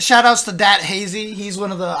 Shout outs to Dat Hazy. He's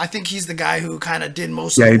I think he's the guy who kind of did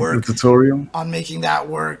most of the work. The tutorial on making that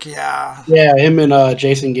work. Yeah. Yeah, him and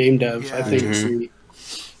Jason Game Dev. Yeah, I think he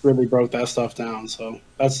really broke that stuff down. So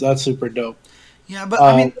that's super dope. Yeah, but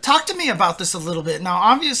I mean, talk to me about this a little bit. Now,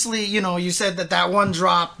 obviously, you said that one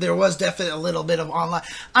drop, there was definitely a little bit of online.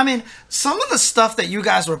 I mean, some of the stuff that you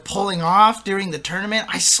guys were pulling off during the tournament,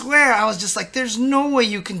 I swear, I was just like, there's no way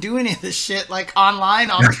you can do any of this shit, like,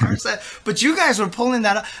 online on the first set. But you guys were pulling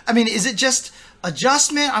that up. I mean, is it just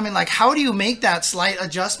adjustment? I mean, like, how do you make that slight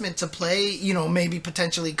adjustment to play, maybe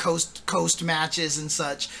potentially coast matches and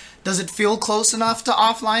such? Does it feel close enough to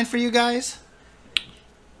offline for you guys?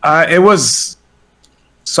 It was...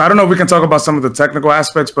 So I don't know if we can talk about some of the technical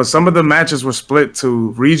aspects, but some of the matches were split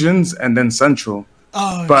to regions and then central.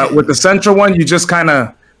 Oh, okay. But with the central one, you just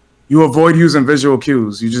you avoid using visual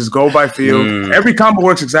cues. You just go by feel. Every combo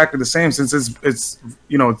works exactly the same since it's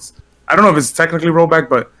I don't know if it's technically rollback,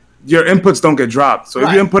 but your inputs don't get dropped. So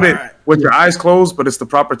if you input it with your eyes closed, but it's the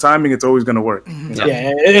proper timing, it's always going to work. Mm-hmm.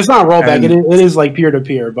 Yeah, it's not rollback. It is like peer to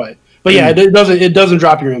peer, but yeah, it doesn't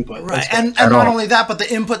drop your input. Right, and not only that, but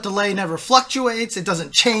the input delay never fluctuates. It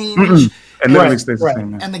doesn't change. It literally stays the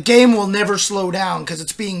same. And the game will never slow down because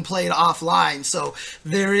it's being played offline. So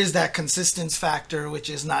there is that consistency factor, which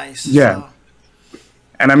is nice. Yeah. So.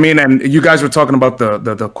 And I mean, and you guys were talking about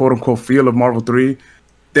the quote unquote feel of Marvel 3.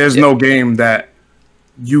 There's no game that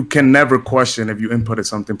you can never question if you inputted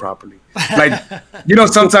something properly. Like,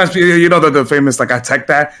 sometimes, the famous, like, I tech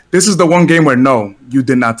that. This is the one game where, no, you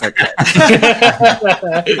did not tech that.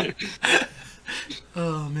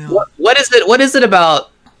 Oh, man. What is it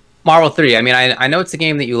about Marvel 3? I mean, I know it's a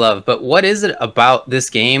game that you love, but what is it about this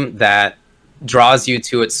game that draws you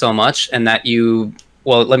to it so much, and that you,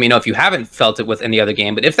 well, let me know if you haven't felt it with any other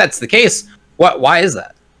game, but if that's the case, why is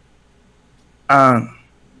that?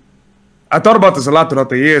 I thought about this a lot throughout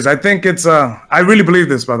the years. I think it's I really believe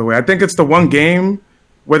this, by the way. I think it's the one game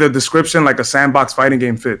where the description, like a sandbox fighting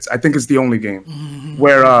game, fits. I think it's the only game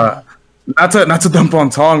where not to dump on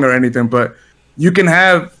Tong or anything, but you can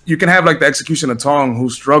have like the execution of Tong who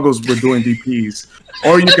struggles with doing DPs,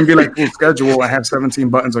 or you can be like full schedule and have 17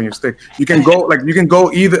 buttons on your stick. You can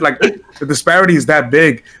go either, like the disparity is that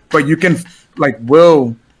big, but you can like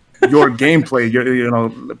will your gameplay. You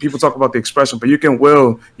know, people talk about the expression, but you can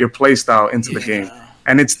will your play style into the game,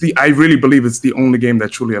 and I really believe it's the only game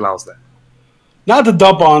that truly allows that. Not to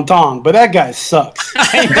dump on Tong, but that guy sucks.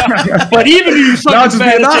 But even if you suck as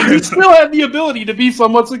bad as him, you still have the ability to be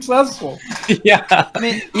somewhat successful. Yeah, I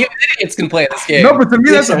mean, even idiots can play this game. No, but to me,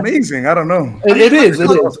 that's amazing. I don't know. It is.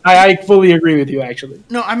 I fully agree with you, actually.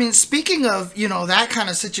 No, I mean, speaking of, that kind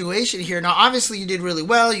of situation here, now, obviously, you did really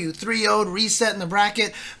well. You 3-0'd, reset in the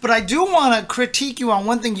bracket. But I do want to critique you on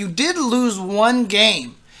one thing. You did lose one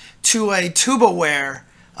game to a Tubaware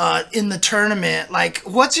in the tournament. Like,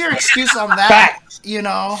 what's your excuse on that? Facts.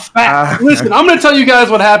 Facts. Listen, I'm going to tell you guys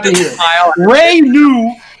what happened here. Ray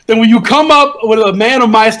knew that when you come up with a man of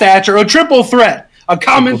my stature, a triple threat, a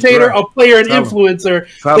commentator, a player, an influencer,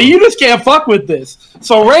 that you just can't fuck with this.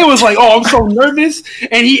 So Ray was like, "Oh, I'm so nervous,"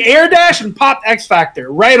 and he air dashed and popped X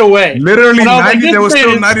Factor right away. Literally, there was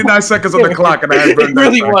still 99 seconds on the clock, and I had burned. It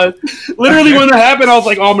really was. Literally, when that happened, I was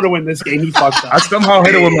like, "Oh, I'm gonna win this game." He fucked up. I somehow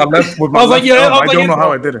hit it with my left. I don't know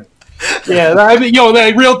how I did it. Yeah, I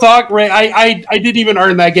mean, real talk, Ray. I didn't even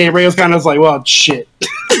earn that game. Ray was kind of like, "Well, shit."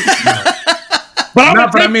 But I'm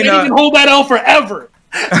gonna even hold that L forever.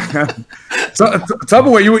 So,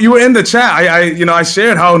 Tupperware, you were in the chat. I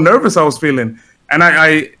shared how nervous I was feeling, and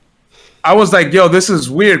I was like, "Yo, this is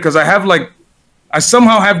weird," because I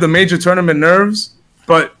somehow have the major tournament nerves,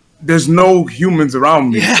 but there's no humans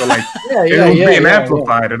around me, so it was being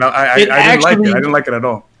amplified, and I didn't like it. I didn't like it at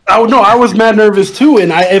all. I was mad nervous too,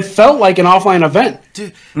 and it felt like an offline event.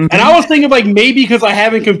 Dude. And I was thinking maybe because I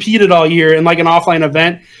haven't competed all year in like an offline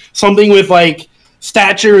event, something with like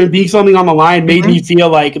stature and being something on the line made me feel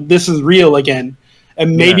like this is real again,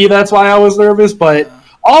 and maybe that's why I was nervous. But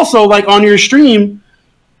also, like on your stream,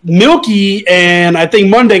 Milky and I think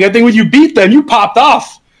Monday, when you beat them, you popped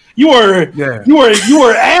off. You were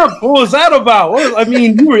amped. What was that about? I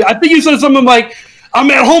think you said something like,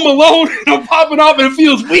 "I'm at home alone and I'm popping off and it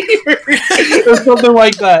feels weird," or something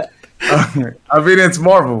like that. I mean, it's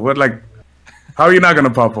Marvel. What how are you not gonna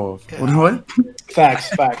pop off? What?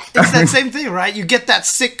 Facts. It's that same thing, right? You get that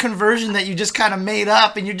sick conversion that you just kind of made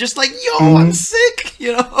up, and you're just like, "Yo, I'm sick,"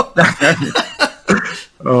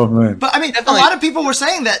 Oh man! But I mean, a lot of people were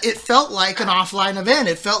saying that it felt like an offline event.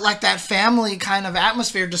 It felt like that family kind of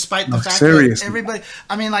atmosphere, despite the fact that everybody.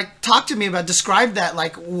 I mean, talk to me about, describe that.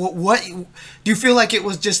 Like, what do you feel like it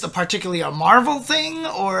was just particularly a Marvel thing,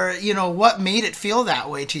 or what made it feel that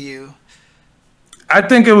way to you? I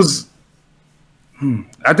think it was.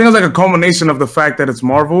 I think it's like a culmination of the fact that it's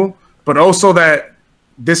Marvel, but also that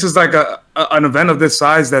this is like an event of this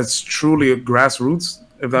size that's truly grassroots,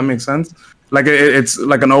 if that makes sense. Like it's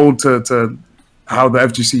like an ode to how the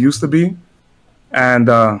FGC used to be, and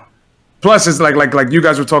plus it's like you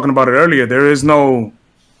guys were talking about it earlier. There's no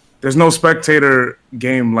spectator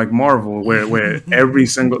game like Marvel where every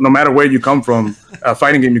single, no matter where you come from, a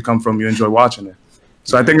fighting game you come from, you enjoy watching it.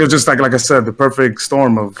 So I think it was just like I said, the perfect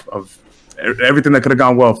storm of everything that could have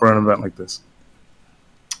gone well for an event like this.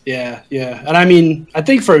 Yeah. And I mean, I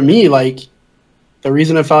think for me, the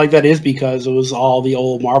reason it felt like that is because it was all the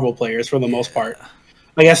old Marvel players for the most part.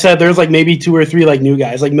 Like I said, there's maybe 2 or 3 new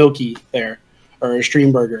guys, like Milky there, or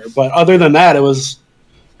Streamburger. But other than that, it was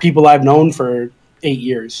people I've known for 8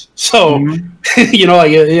 years. So,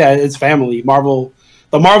 it's family. Marvel,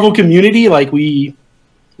 the Marvel community, we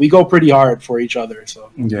go pretty hard for each other. So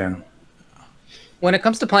yeah. When it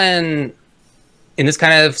comes to playing in this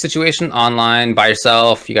kind of situation online by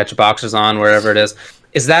yourself, you got your boxers on, wherever it is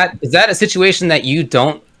that a situation that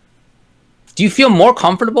do you feel more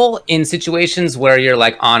comfortable in situations where you're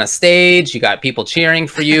on a stage, you got people cheering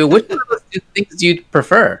for you? Which of those things do you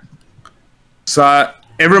prefer? So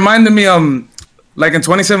it reminded me, in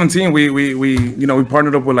 2017, we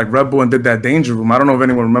partnered up with Red Bull and did that Danger Room. I don't know if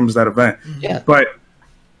anyone remembers that event. Yeah. But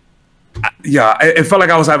it felt like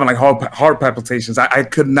I was having heart palpitations. I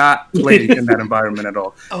could not play in that environment at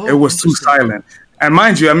all. It was too silent. And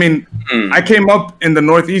mind you, I came up in the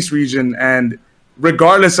Northeast region, and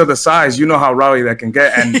regardless of the size, you know how rowdy that can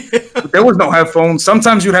get. And there was no headphones.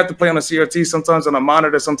 Sometimes you'd have to play on a CRT, sometimes on a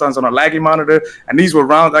monitor, sometimes on a laggy monitor. And these were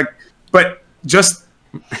round, but just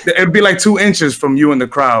it'd be like 2 inches from you in the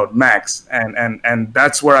crowd max, and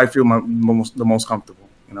that's where I feel the most comfortable.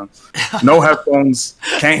 You know, no headphones,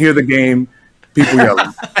 can't hear the game, people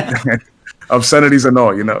yelling, obscenities and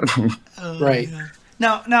all. You know, Right. Yeah.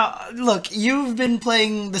 Now, look, you've been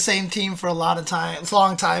playing the same team for a long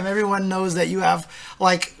time. Everyone knows that you have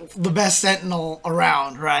like the best Sentinel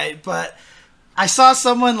around, right? But I saw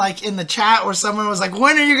someone like in the chat where someone was like,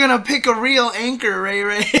 "When are you gonna pick a real anchor, Ray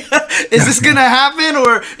Ray? Is this gonna happen,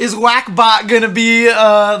 or is Whackbot gonna be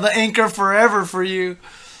the anchor forever for you?"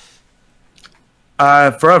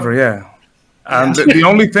 Forever, yeah. The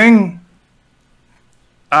only thing.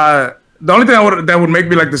 The only thing that would make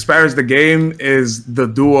me like disparage the game is the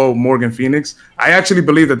duo Morgan Phoenix. I actually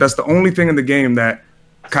believe that that's the only thing in the game that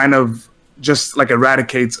kind of just like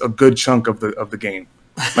eradicates a good chunk of the game,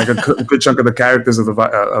 like a good chunk of the characters of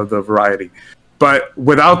the variety. But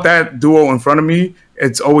without that duo in front of me,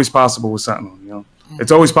 it's always possible with Sentinel. You know,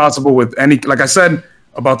 it's always possible with any. Like I said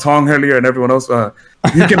about Tong earlier and everyone else,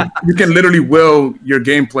 you can literally will your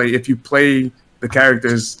gameplay if you play the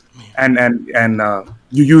characters and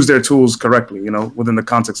you use their tools correctly, you know, within the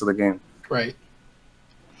context of the game. Right.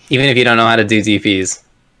 Even if you don't know how to do DPs.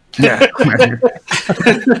 Yeah.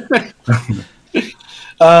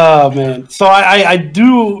 Oh man. So I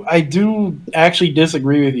do actually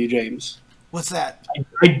disagree with you, James. What's that?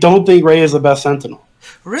 I don't think Ray is the best Sentinel.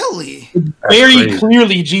 Really? Very crazy.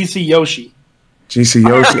 clearly GC Yoshi. GC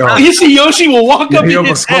Yoshi. Oh. GC Yoshi will walk up He in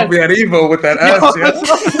almost his smoked me at Evo with that ass.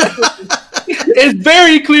 Yeah. It's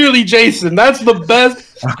very clearly Jason. That's the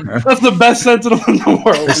best. That's the best Sentinel in the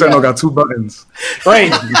world. This Sentinel got 2 buttons.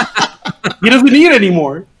 Right. He doesn't need it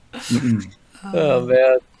anymore. Oh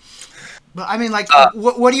man. But I mean, like,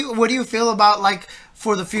 what do you feel about like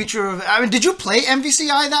for the future of? I mean, did you play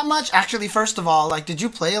MVCI that much? Actually, first of all, like, did you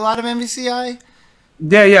play a lot of MVCI?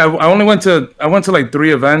 Yeah. I went to like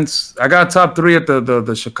 3 events. I got top 3 at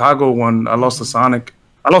the Chicago one. I lost to Sonic.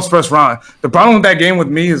 I lost first round. The problem with that game with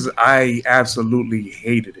me is I absolutely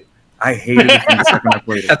hated it. I hated it from the second I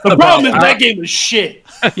played it. The problem is that game was shit.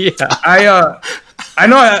 Yeah. I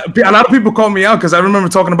know a lot of people call me out because I remember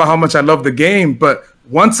talking about how much I loved the game, but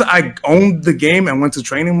once I owned the game and went to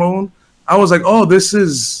training mode, I was like, oh, this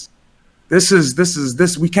is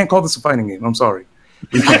we can't call this a fighting game. I'm sorry.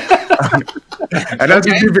 We can't. And that's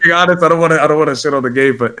just me being honest. I don't want to shit on the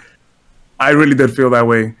game, but I really did feel that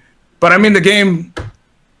way. But I mean, the game,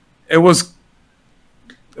 it was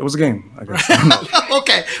a game, I guess.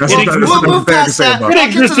 Okay, We'll move past that. It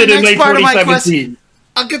existed in late 2017.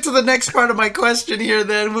 I'll get to the next part of my question here.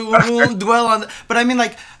 Then we won't dwell on. But I mean,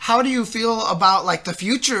 like, how do you feel about like the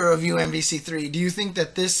future of UMVC3? Do you think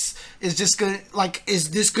that this is just gonna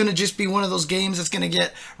is this gonna just be one of those games that's gonna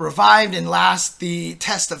get revived and last the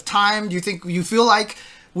test of time? Do you feel like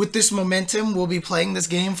with this momentum we'll be playing this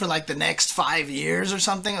game for like the next 5 years or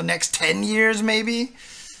something, or next 10 years maybe?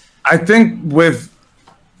 I think with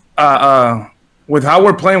how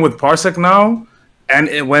we're playing with Parsec now,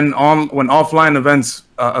 and when offline events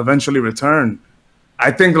eventually return,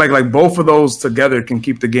 I think like both of those together can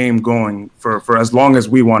keep the game going for as long as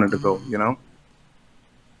we want it to go. You know?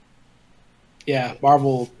 Yeah,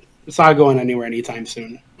 Marvel. It's not going anywhere anytime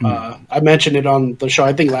soon. I mentioned it on the show,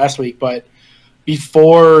 I think last week, but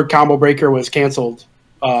before Combo Breaker was canceled,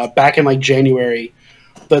 back in like January,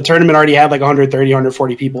 the tournament already had like 130,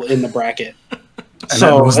 140 people in the bracket.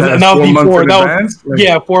 So and that was before that was,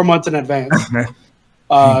 yeah, 4 months in advance.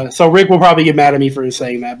 So Rick will probably get mad at me for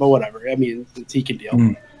saying that, but whatever. I mean, he can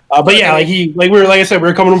deal. But yeah, like I said, we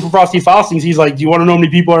were coming home from Frosty Faustings. He's like, "Do you want to know how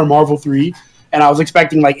many people are in Marvel 3?" And I was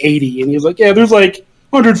expecting like 80, and he was like, "Yeah, there's like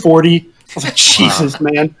 140." I was like, "Jesus,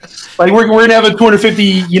 man! Like we're gonna have a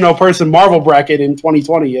 250 person Marvel bracket in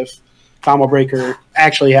 2020 if Combo Breaker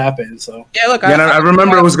actually happens." So Yeah, look, I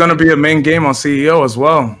remember it was going to be a main game on CEO as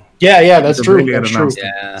well. yeah, that's true. That's true.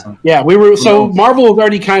 Yeah, we were Marvel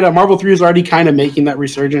 3 is already kind of making that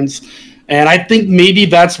resurgence, and I think maybe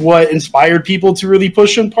that's what inspired people to really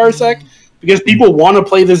push in Parsec, because people want to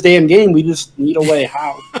play this damn game. We just need a way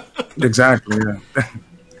how. Exactly. Yeah.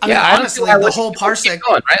 I mean, honestly, the whole Parsec,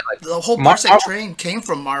 going, right? Like, the whole Parsec train came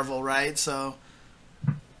from Marvel, right? So,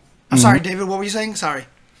 I'm sorry, David. What were you saying? Sorry.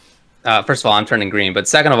 First of all, I'm turning green, but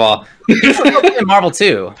second of all, people are still playing Marvel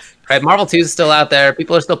 2, right? Marvel 2 is still out there.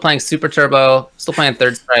 People are still playing Super Turbo, still playing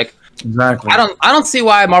Third Strike. Exactly. I don't see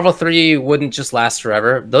why Marvel 3 wouldn't just last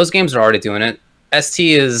forever. Those games are already doing it.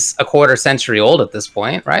 ST is a quarter century old at this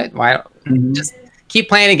point, right? Why just keep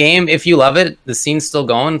playing a game if you love it? The scene's still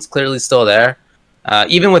going. It's clearly still there.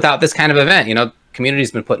 Even without this kind of event, community's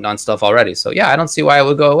been putting on stuff already. So yeah, I don't see why it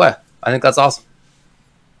would go away. I think that's awesome.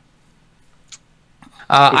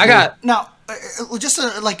 I got now. just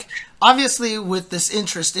like obviously with this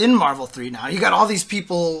interest in Marvel 3 now, you got all these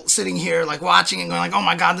people sitting here like watching and going like, oh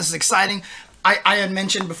my god, this is exciting. I had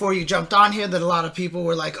mentioned before you jumped on here that a lot of people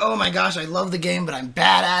were like, oh my gosh, I love the game, but I'm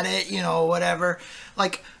bad at it, you know, whatever.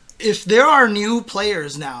 Like, if there are new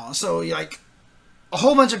players now, so like a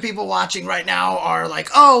whole bunch of people watching right now are like,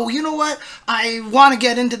 oh, you know what, I want to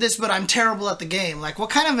get into this, but I'm terrible at the game. Like,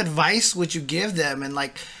 what kind of advice would you give them? And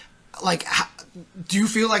like do you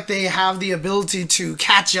feel like they have the ability to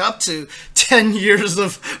catch up to 10 years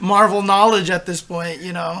of Marvel knowledge at this point,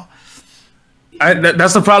 you know?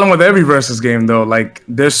 That's the problem with every versus game, though. Like,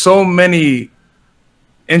 there's so many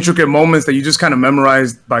intricate moments that you just kind of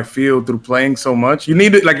memorize by feel through playing so much. You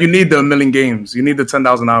need it, like you need the 1 million games. You need the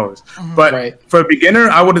 10,000 hours. But for a beginner,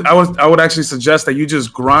 I would actually suggest that you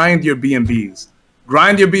just grind your B&Bs.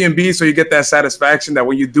 Grind your B&Bs so you get that satisfaction that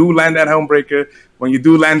when you do land that Helmbreaker, when you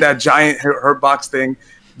do land that giant hurt box thing,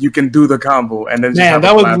 you can do the combo. And then man,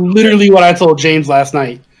 that was literally what I told James last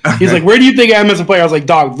night. He's like, where do you think I am as a player? I was like,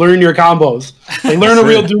 dog, learn your combos. Like, learn a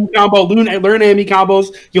real Doom combo, learn Amy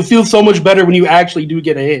combos. You'll feel so much better when you actually do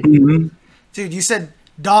get a hit. Mm-hmm. Dude, you said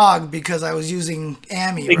dog because I was using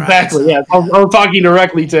Amy, exactly, right? yeah. I was talking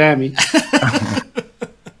directly to Amy.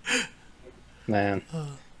 Man.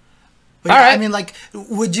 But yeah, I mean, like,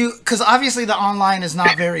 would you, because obviously the online is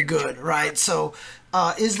not very good, right? So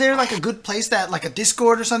is there like a good place that, like a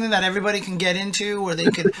Discord or something that everybody can get into where they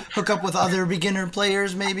could hook up with other beginner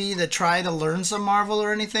players maybe that try to learn some Marvel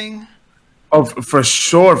or anything? Oh, for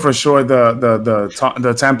sure.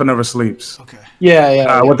 The Tampa Never Sleeps. Okay.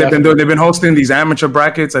 Yeah. What they've been doing, they've been hosting these amateur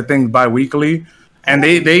brackets, I think, bi-weekly, and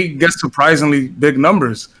they get surprisingly big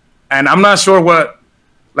numbers. And I'm not sure what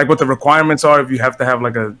the requirements are, if you have to have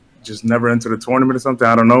like a just never enter the tournament or something.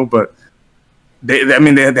 I don't know, but they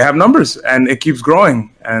have numbers and it keeps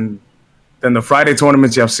growing. And then the Friday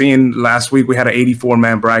tournaments you have seen last week, we had an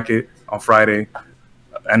 84-man bracket on Friday,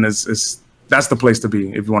 and that's the place to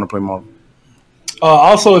be if you want to play Marvel.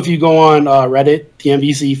 Also, if you go on Reddit, the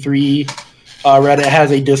MVC3 Reddit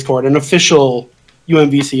has a Discord, an official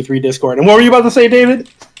UMVC3 Discord. And what were you about to say,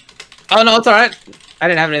 David? Oh no, it's all right. I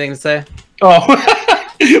didn't have anything to say. Oh.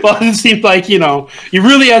 Well, it seemed like, you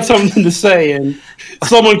really had something to say, and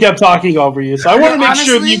someone kept talking over you. So I want to make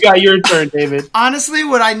sure that you got your turn, David. Honestly,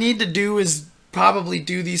 what I need to do is probably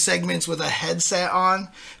do these segments with a headset on,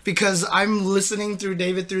 because I'm listening through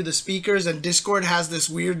David through the speakers, and Discord has this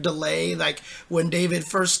weird delay. Like, when David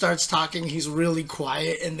first starts talking, he's really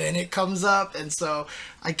quiet, and then it comes up, and so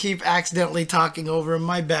I keep accidentally talking over him.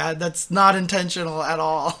 My bad. That's not intentional at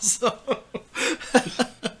all. So...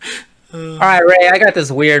 All right, Ray, I got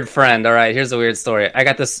this weird friend. All right, here's a weird story. I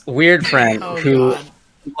got this weird friend who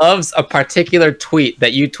loves a particular tweet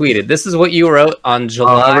that you tweeted. This is what you wrote on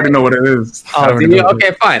July. I already know what it is. Oh, do you?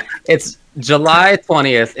 Okay, fine. It's July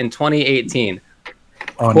 20th in 2018.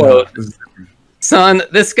 Oh, quote, no. son,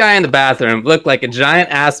 this guy in the bathroom looked like a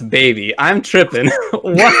giant-ass baby. I'm tripping.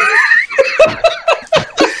 What?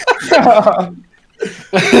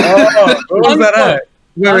 Where was that at?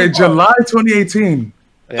 Wait, July 2018.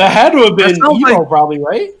 Yeah. That had to have been Evo, probably,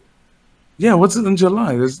 right? Yeah, what's it in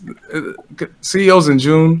July? CEO's in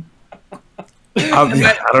June. I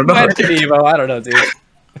don't know. Evo, I don't know, dude.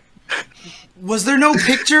 Was there no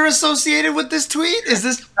picture associated with this tweet? Is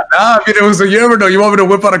this? I mean, it was a year ago. You want me to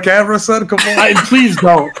whip out a camera, son? Come on. Please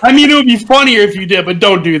don't. I mean, it would be funnier if you did, but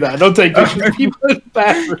don't do that. Don't take pictures.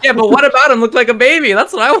 Yeah, but what about him? Looked like a baby.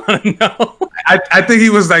 That's what I want to know. I think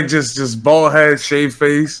he was like just bald head, shaved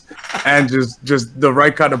face, and just the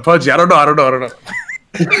right kind of pudgy. I don't know.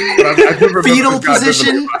 Fetal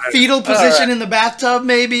position in the bathtub,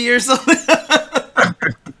 maybe, or something.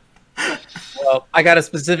 Well, I got a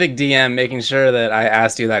specific DM making sure that I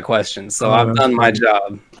asked you that question, so I've done my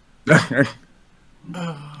job. Yeah.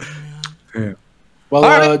 Well,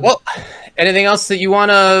 all right. Well, anything else that you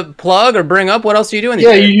want to plug or bring up? What else are you doing?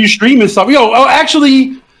 Yeah, you stream and stuff.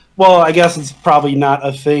 Actually, well, I guess it's probably not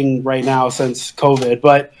a thing right now since COVID,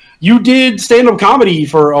 but you did stand-up comedy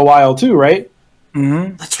for a while too, right?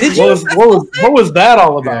 Mm-hmm. What was that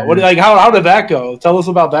all about? How did that go? Tell us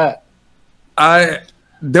about that.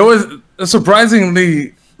 There was a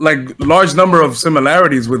surprisingly large number of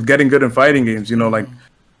similarities with getting good in fighting games. Like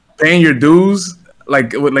paying your dues.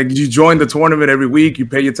 Like you join the tournament every week, you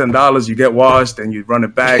pay your $10, you get washed, and you run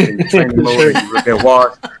it back, and you train mode, and you get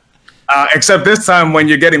washed. Except this time, when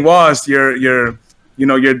you're getting washed, you're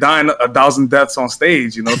dying 1,000 deaths on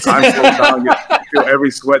stage. Time slows down. You feel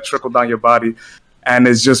every sweat trickle down your body, and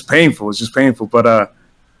it's just painful. But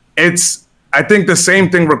I think the same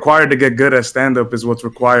thing required to get good at stand-up is what's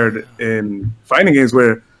required in fighting games,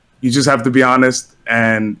 where you just have to be honest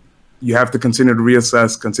and you have to continue to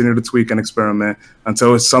reassess, continue to tweak and experiment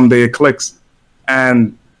until someday it clicks.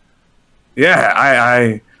 And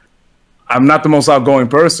yeah, I'm not the most outgoing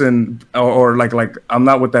person, or like I'm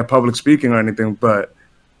not with that public speaking or anything, but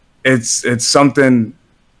it's something.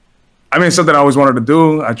 I mean, it's something I always wanted to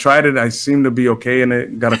do. I tried it. I seem to be okay in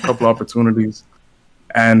it. Got a couple opportunities.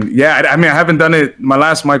 And yeah, I mean, I haven't done it. My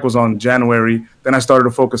last mic was on January. Then I started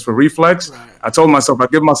to focus for Reflex. Right. I told myself I'll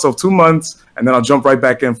give myself 2 months and then I'll jump right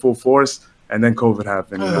back in full force. And then COVID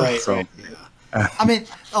happened. Right. I mean,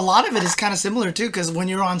 a lot of it is kind of similar too, because when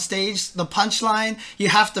you're on stage, the punchline, you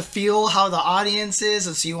have to feel how the audience is,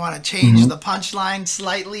 and so you want to change the punchline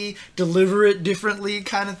slightly, deliver it differently,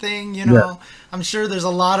 kind of thing. You know, Yeah. I'm sure there's a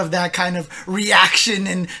lot of that kind of reaction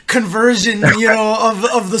and conversion, you know,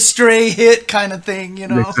 of the stray hit kind of thing. You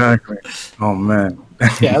know, Exactly. Oh man.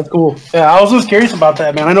 Yeah, that's cool. Yeah, I was just curious about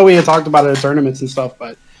that, man. I know we had talked about it at tournaments and stuff,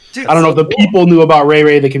 but Dude, I don't know if the people knew about Ray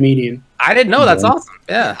Ray the comedian. I didn't know. That's awesome.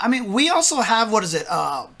 Yeah. I mean, we also have, what is it?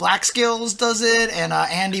 Black Skills does it, and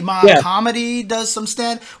Andy Ma Comedy does some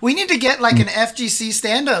stand. We need to get like an FGC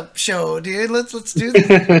stand-up show, dude. Let's do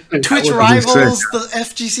this. Twitch rivals the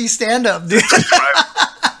FGC stand-up, dude.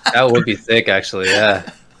 That would be sick, actually.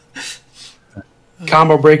 Yeah.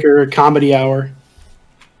 Combo Breaker Comedy Hour.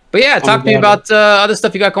 But yeah, talk to me about other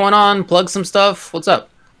stuff you got going on. Plug some stuff. What's up?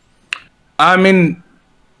 I mean,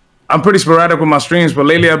 I'm pretty sporadic with my streams, but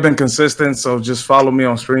lately I've been consistent. So just follow me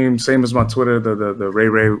on stream. Same as my Twitter, the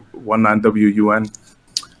RayRay19WUN.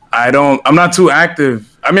 I'm not too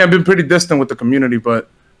active. I mean, I've been pretty distant with the community, but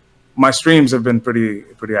my streams have been pretty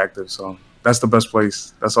active. So that's the best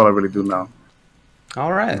place. That's all I really do now.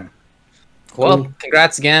 All right. Well,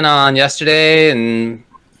 congrats again on yesterday, and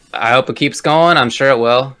I hope it keeps going. I'm sure it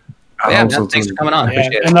will. Yeah, man, thanks for coming on. Yeah.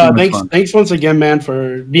 Appreciate And it. thanks once again, man,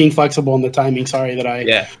 for being flexible in the timing. Sorry that I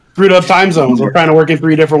Yeah. screwed up time zones. We're trying to work in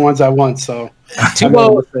 3 different ones at once, so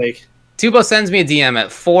Tubo sends me a DM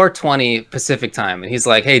at 4:20 Pacific time, and he's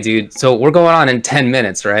like, "Hey, dude, so we're going on in 10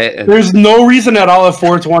 minutes, right?" And there's no reason at all at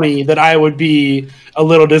 4:20 that I would be a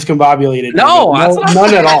little discombobulated. no,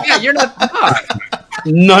 none at all. Yeah, you're not.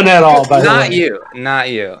 None at all. By the Not way. you. Not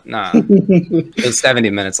you. Nah. It was 70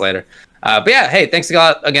 minutes later. But yeah, hey, thanks a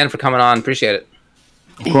lot again for coming on. Appreciate it.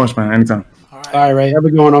 Of course, man. Anytime. All right, Ray. Have a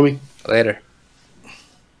good one, homie. Later.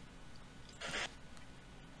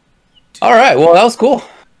 All right. Well, that was cool.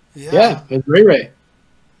 Yeah, it's Ray Ray.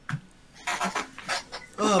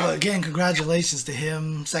 Oh, but again, congratulations to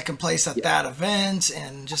him. Second place at that event.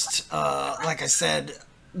 And just, like I said,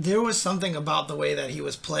 there was something about the way that he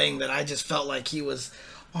was playing that I just felt like he was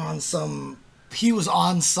on some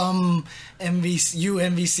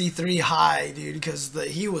MVC3 high, dude, because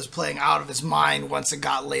he was playing out of his mind once it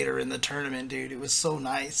got later in the tournament, dude. It was so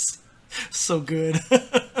nice. So good.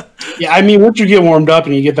 Yeah, I mean, once you get warmed up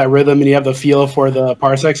and you get that rhythm and you have the feel for the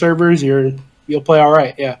Parsec servers, you'll play all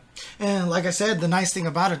right, yeah. And like I said, the nice thing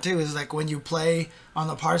about it too is like when you play on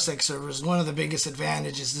the Parsec servers, one of the biggest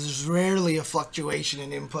advantages is there's rarely a fluctuation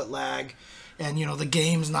in input lag. And, you know, the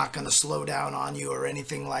game's not going to slow down on you or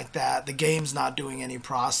anything like that. The game's not doing any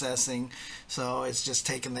processing. So it's just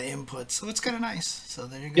taking the input. So it's kind of nice. So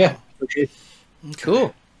there you go. Yeah. Okay.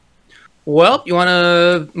 Cool. Well, you want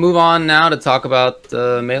to move on now to talk about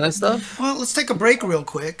the Melee stuff? Well, let's take a break real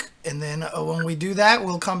quick. And then when we do that,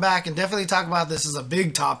 we'll come back and definitely talk about this as a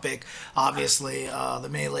big topic. Obviously, the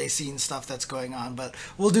Melee scene stuff that's going on. But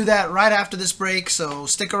we'll do that right after this break. So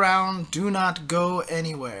stick around. Do not go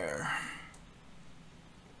anywhere.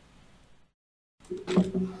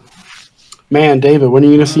 Man, David, when are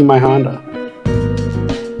you going to see my Honda?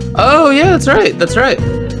 Oh, yeah, that's right. That's right.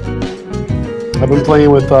 I've been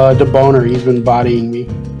playing with DeBoner. He's been bodying me.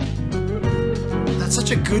 That's such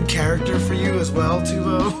a good character for you as well,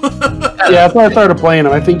 Tubo. Yeah, that's why I started playing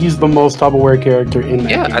him. I think he's the most Tupperware character in that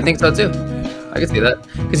Yeah, game. I think so too. I can see that.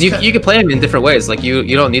 Because you can play him in different ways. Like, you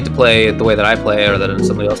don't need to play it the way that I play or that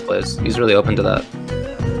somebody else plays. He's really open to that.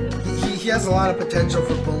 He has a lot of potential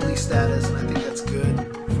for bully status, and I think that's good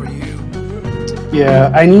for you.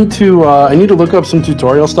 Yeah, I need to look up some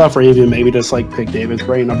tutorial stuff, or even maybe just like pick David's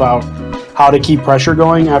brain about how to keep pressure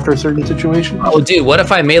going after a certain situation. Oh, dude, what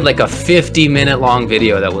if I made like a 50-minute long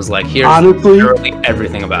video that was like, here's Honestly? literally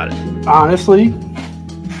everything about it? Honestly,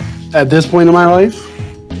 at this point in my life,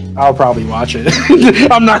 I'll probably watch it.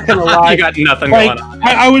 I'm not gonna lie. You got nothing Like, going on.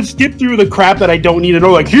 I would skip through the crap that I don't need to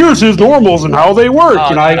know. Like, here's his normals and how they work.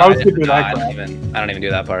 Oh, I would skip through that I crap. don't even do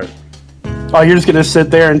that part. Oh, you're just gonna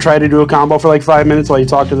sit there and try to do a combo for like 5 minutes while you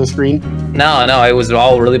talk to the screen? No, it was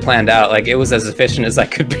all really planned out. Like, it was as efficient as I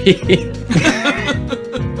could be.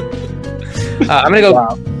 I'm gonna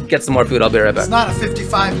go get some more food. I'll be right back. It's not a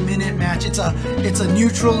 55-minute match. It's a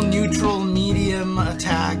neutral medium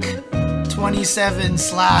attack. 27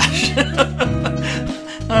 slash.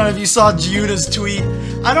 I don't know if you saw Giuna's tweet.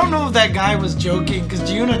 I don't know if that guy was joking, because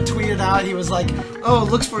Giuna tweeted out, he was like, oh,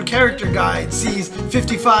 looks for character guide, sees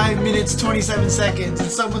 55 minutes, 27 seconds, and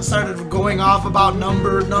someone started going off about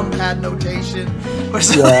numpad notation or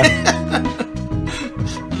something. Yeah.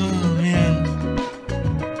 Oh, man.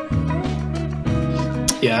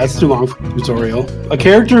 Yeah, that's too long for a tutorial. A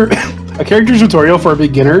character tutorial for a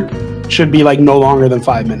beginner should be like no longer than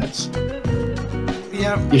 5 minutes.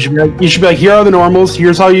 Yeah. You should be like, here are the normals.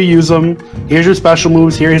 Here's how you use them. Here's your special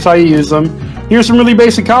moves. Here's how you use them. Here's some really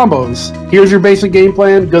basic combos. Here's your basic game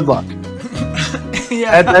plan. Good luck.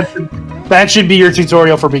 Yeah. That should be your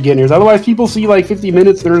tutorial for beginners. Otherwise, people see like 50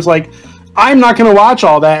 minutes and there's like, I'm not going to watch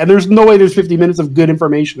all that. And there's no way there's 50 minutes of good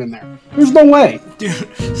information in there. There's no way. Dude,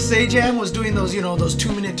 Sajam was doing those, those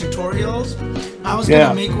 2-minute tutorials. I was going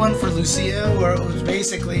to make one for Lucia where it was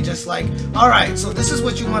basically just like, all right, so this is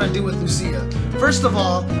what you want to do with Lucia. First of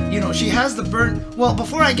all, she has the burn. Well,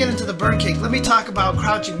 before I get into the burn kick, let me talk about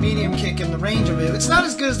crouching medium kick and the range of it. It's not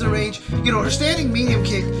as good as the range. Her standing medium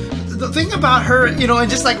kick, the thing about her, and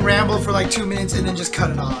just like ramble for like 2 minutes and then just cut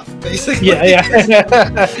it off, basically.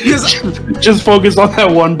 Yeah. Just focus on that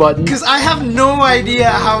one button. Because I have no idea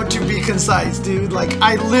how to be concise, dude. Like,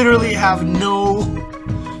 I literally have no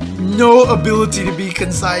ability to be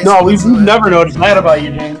concise. No, we've never noticed that about you,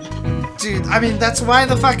 James. Dude, I mean, that's why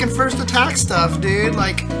the fucking first attack stuff, dude.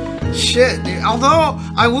 Like, shit, dude. Although,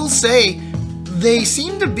 I will say, they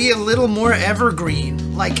seem to be a little more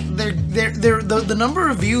evergreen. Like, the number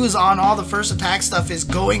of views on all the first attack stuff is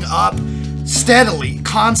going up steadily,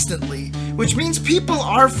 constantly, which means people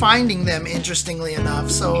are finding them, interestingly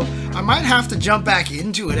enough. So I might have to jump back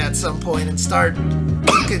into it at some point and start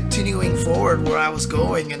continuing forward where I was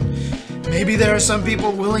going. And maybe there are some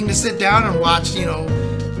people willing to sit down and watch,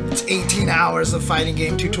 it's 18 hours of fighting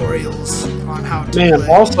game tutorials on how to play.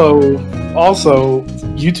 Also,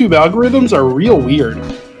 YouTube algorithms are real weird.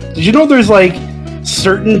 Did you know there's like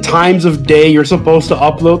certain times of day you're supposed to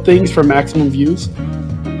upload things for maximum views?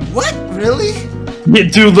 What? Really? Yeah,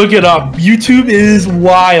 dude, look it up. YouTube is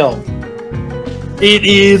wild. It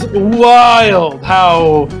is wild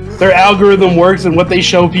how their algorithm works and what they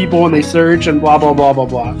show people when they search and blah, blah, blah, blah,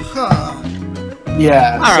 blah. Huh.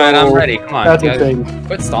 Yeah. All right, I'm ready. Come on. That's the thing.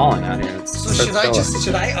 Quit stalling out here. So should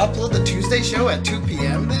I upload the Tuesday show at 2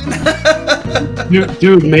 p.m. then?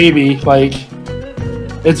 dude, maybe. Like,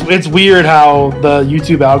 it's weird how the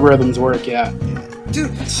YouTube algorithms work, yeah.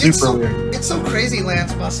 Dude, it's so crazy,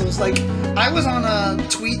 Lance Muscles. Like, I was on a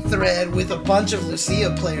tweet thread with a bunch of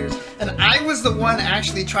Lucia players, and I was the one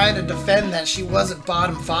actually trying to defend that she wasn't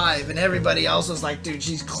bottom 5, and everybody else was like, dude,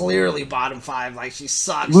 she's clearly bottom 5, like, she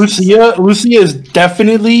sucks. Lucia is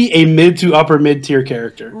definitely a mid to upper mid tier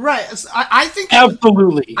character. Right. I think...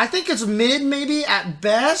 Absolutely. I think it's mid, maybe, at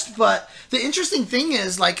best, but the interesting thing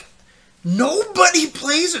is, like, nobody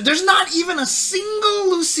plays her. There's not even a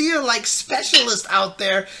single Lucia like specialist out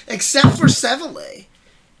there except for Sevele.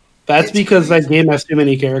 That's because that game has too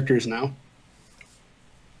many characters now.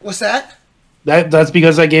 What's that? That's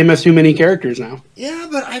because that game has too many characters now. Yeah,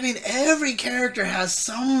 but I mean, every character has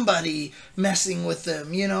somebody messing with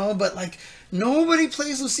them, but like, nobody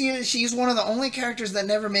plays Lucia. She's one of the only characters that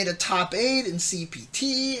never made a top 8 in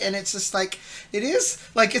CPT, and it's just like, it is,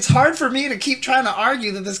 like, it's hard for me to keep trying to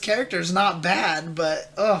argue that this character is not bad,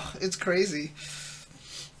 but, it's crazy.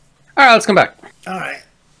 All right, let's come back. All right,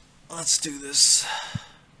 let's do this.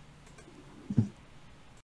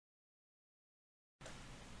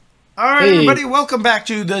 All right, everybody, welcome back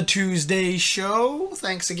to the Tuesday show.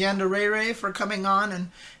 Thanks again to Ray for coming on and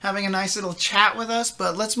having a nice little chat with us.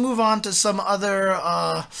 But let's move on to some other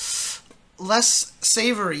less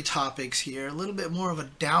savory topics here. A little bit more of a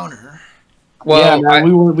downer. Well, yeah,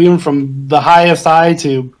 we went from the highest high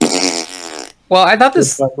to... Well, I thought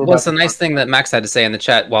this was a nice thing that Max had to say in the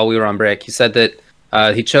chat while we were on break. He said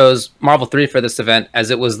that he chose Marvel 3 for this event as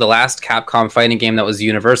it was the last Capcom fighting game that was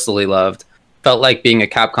universally loved. Felt like being a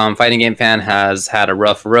Capcom fighting game fan has had a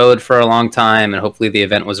rough road for a long time, and hopefully the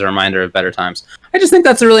event was a reminder of better times. I just think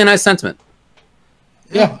that's a really nice sentiment.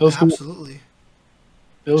 Yeah, it was absolutely.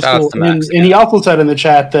 Cool. It was cool. And he also said in the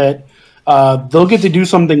chat that they'll get to do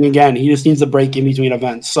something again. He just needs a break in between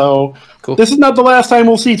events. So cool. This is not the last time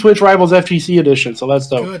we'll see Twitch Rivals FGC edition, so that's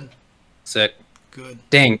dope. Good. Sick. Good.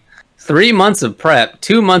 Dang. 3 months of prep,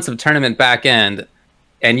 2 months of tournament back end,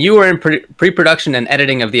 and you were in pre-production and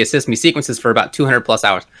editing of the Assist Me sequences for about 200 plus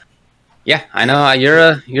hours. Yeah, I know.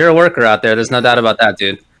 You're a worker out there. There's no doubt about that,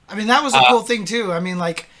 dude. I mean, that was a cool thing, too. I mean,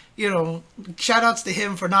 like, shout outs to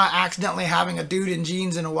him for not accidentally having a dude in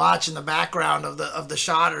jeans and a watch in the background of the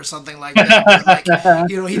shot or something like that. But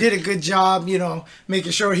he did a good job,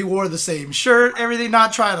 making sure he wore the same shirt, everything,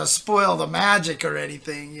 not trying to spoil the magic or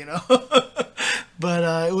anything,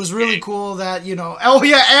 But it was really cool that, oh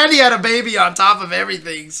yeah, and he had a baby on top of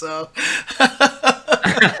everything, so.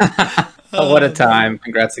 Oh, what a time.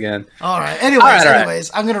 Congrats again. All right.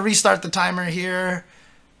 Anyways, I'm going to restart the timer here.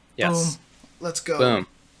 Yes. Boom. Let's go. Boom.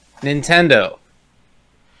 Nintendo.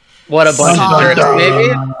 What a bunch of jerks, baby.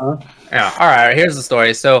 Yeah. All right. Here's the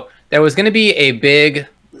story. So there was going to be a big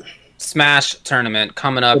Smash tournament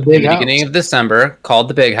coming up in the beginning of December called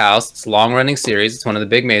the Big House. It's a long-running series. It's one of the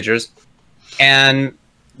big majors. And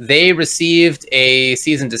they received a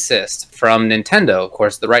cease and desist from Nintendo, of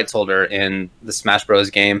course, the rights holder in the Smash Bros.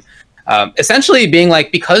 Game. Essentially being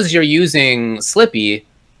like, because you're using Slippy,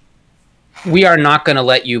 we are not going to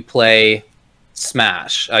let you play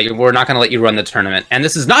Smash. We're not going to let you run the tournament. And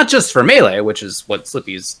this is not just for Melee, which is what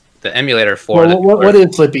Slippy's the emulator for. Well, what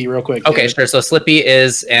is Slippy, real quick? Okay, sure. So Slippy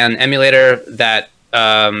is an emulator that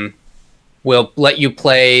will let you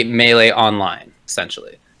play Melee online,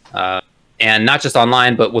 essentially. And not just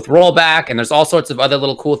online, but with rollback. And there's all sorts of other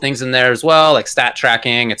little cool things in there as well, like stat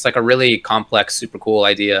tracking. It's like a really complex, super cool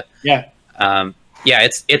idea. Yeah.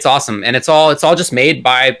 It's awesome. And it's all just made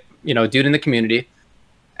by, dude in the community.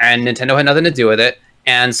 And Nintendo had nothing to do with it.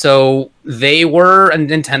 And so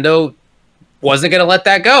Nintendo wasn't going to let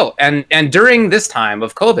that go. And during this time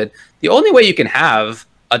of COVID, the only way you can have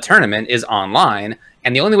a tournament is online.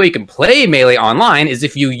 And the only way you can play Melee online is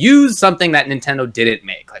if you use something that Nintendo didn't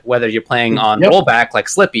make, like whether you're playing on rollback like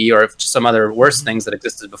Slippy or some other worse things that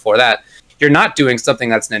existed before that. You're not doing something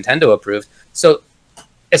that's Nintendo approved. So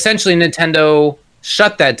essentially Nintendo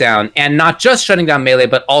shut that down, and not just shutting down Melee,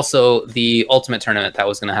 but also the Ultimate Tournament that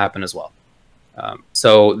was going to happen as well.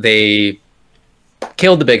 So they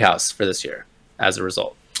killed the Big House for this year as a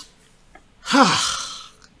result.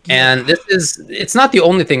 And it's not the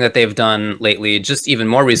only thing that they've done lately. Just even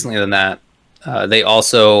more recently than that, they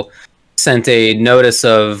also sent a notice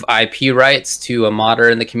of IP rights to a modder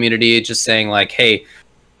in the community, just saying like, hey,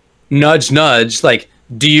 nudge, nudge, like,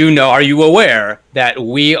 are you aware that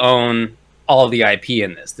we own all of the IP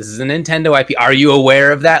in this? This is a Nintendo IP. Are you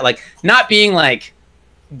aware of that? Like, not being like,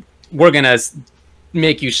 we're going to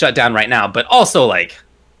make you shut down right now, but also like,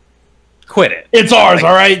 quit it. It's ours,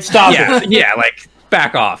 all right? Stop it. Yeah, like,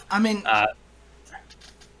 back off. I mean,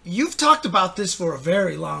 you've talked about this for a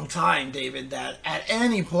very long time, David, that at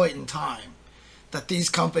any point in time that these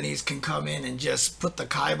companies can come in and just put the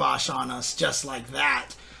kibosh on us just like that.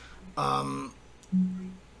 I'm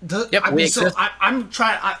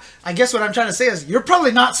trying. I guess what I'm trying to say is you're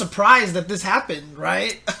probably not surprised that this happened,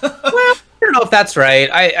 right? Well, I don't know if that's right.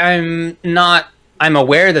 I'm not. I'm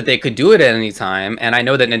aware that they could do it at any time, and I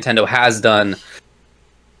know that Nintendo has done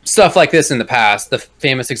stuff like this in the past. The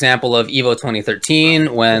famous example of EVO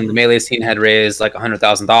 2013, when the Melee scene had raised like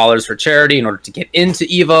 $100,000 for charity in order to get into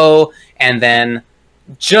EVO, and then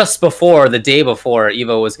just before, the day before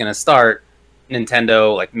EVO was going to start,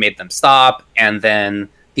 Nintendo like made them stop, and then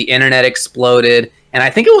the internet exploded. And I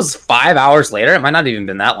think it was 5 hours later. It might not even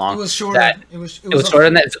been that long. It was shorter. It was shorter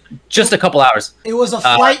than that. Just a couple hours. It was a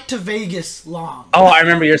flight to Vegas long. Oh, I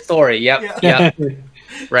remember your story. Yep. Yeah.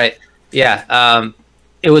 Right. Yeah.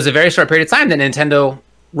 It was a very short period of time that Nintendo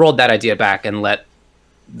rolled that idea back and let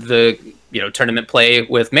the tournament play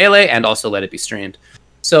with Melee and also let it be streamed.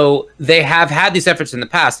 So they have had these efforts in the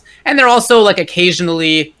past, and they're also like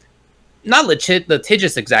occasionally not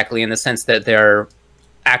litigious exactly in the sense that they're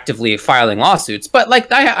actively filing lawsuits, but like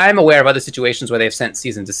I'm aware of other situations where they've sent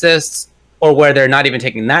cease and desists, or where they're not even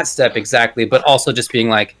taking that step exactly, but also just being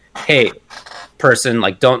like, hey, person,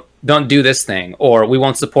 like don't do this thing, or we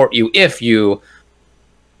won't support you if you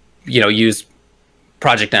use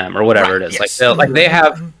Project M or whatever it is. Yes.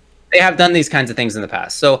 They have done these kinds of things in the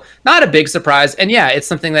past. So not a big surprise. And yeah, it's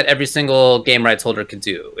something that every single game rights holder could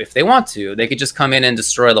do. If they want to, they could just come in and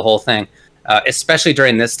destroy the whole thing. Especially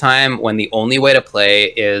during this time when the only way to play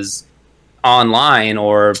is online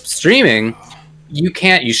or streaming. You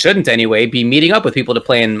shouldn't anyway, be meeting up with people to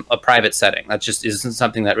play in a private setting. That just isn't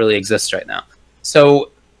something that really exists right now.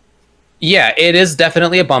 So yeah, it is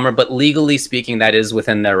definitely a bummer, but legally speaking, that is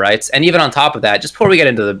within their rights. And even on top of that, just before we get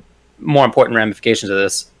into the more important ramifications of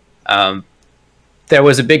this, there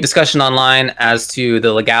was a big discussion online as to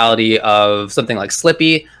the legality of something like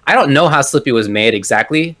Slippy. I don't know how Slippy was made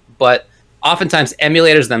exactly, but oftentimes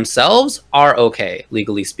emulators themselves are okay,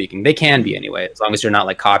 legally speaking. They can be anyway, as long as you're not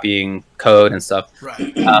like copying code and stuff.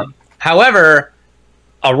 Right. However,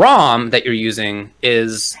 a ROM that you're using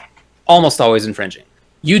is almost always infringing.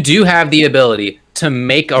 you do have the ability to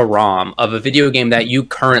make a ROM of a video game that you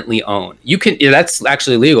currently own. You can. That's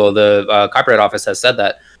actually legal. The Copyright Office has said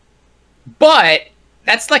that. But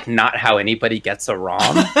that's like not how anybody gets a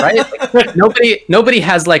ROM, right? Like, nobody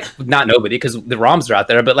has like, not nobody, because the ROMs are out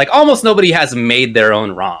there, but like almost nobody has made their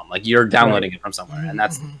own ROM. Like you're downloading it from somewhere, and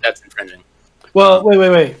that's infringing. Well,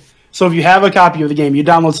 wait. So if you have a copy of the game, you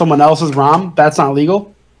download someone else's ROM, that's not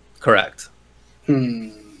legal? Correct.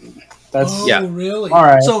 That's Yeah. Really? All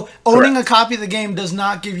right. So owning a copy of the game does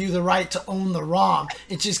not give you the right to own the ROM.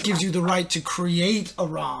 It just gives you the right to create a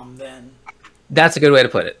ROM then. That's a good way to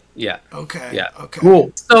put it. Yeah. Okay. Yeah. Okay.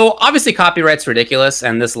 cool. So obviously copyright's ridiculous,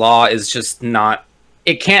 and this law is just not.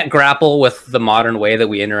 It can't grapple with the modern way that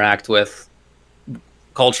we interact with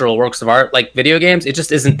cultural works of art, like video games. It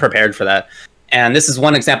just isn't prepared for that. And this is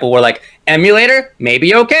one example where, like, emulator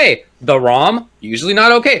maybe okay, the ROM usually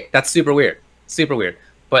not okay. That's super weird. Super weird.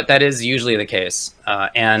 But that is usually the case.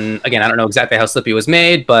 And again, I don't know exactly how Slippy was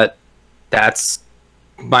made, but that's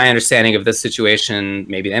my understanding of this situation.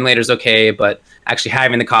 Maybe the emulator's okay, but actually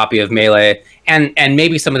having the copy of Melee and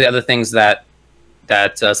maybe some of the other things that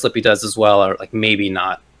Slippy does as well are like maybe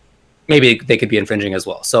not. Maybe they could be infringing as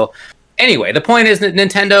well. So anyway, the point is that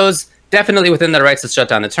Nintendo's definitely within their rights to shut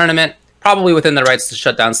down the tournament. Probably within their rights to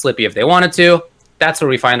shut down Slippy if they wanted to. That's where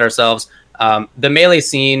we find ourselves. The Melee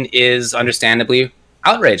scene is understandably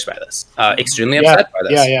outraged by this, extremely upset by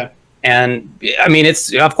this. Yeah. And I mean,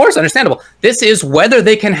 it's of course understandable. This is whether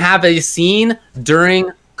they can have a scene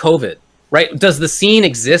during COVID, right? Does the scene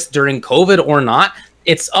exist during COVID or not?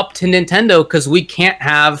 It's up to Nintendo because we can't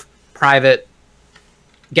have private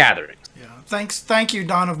gatherings. Yeah. Thank you,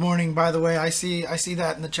 Dawn of Morning. By the way, I see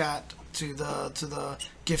that in the chat to the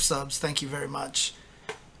gift subs. Thank you very much.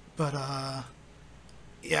 But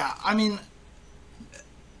yeah, I mean,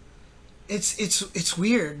 it's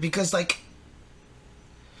weird because, like,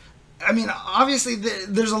 I mean, obviously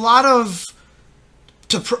there's a lot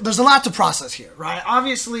to process here, right?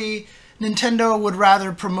 Obviously, Nintendo would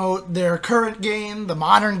rather promote their current game, the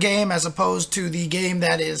modern game, as opposed to the game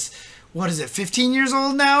that is, what is it, 15 years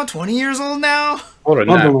old now, 20 years old now? Older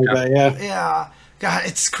Something than like that. that, yeah. Yeah. God,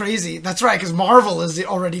 it's crazy. That's right, because Marvel is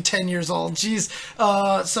already 10 years old. Jeez.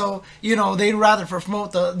 So, you know, they'd rather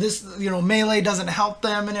promote Melee doesn't help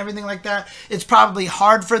them and everything like that. It's probably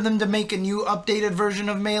hard for them to make a new updated version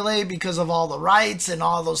of Melee because of all the rights and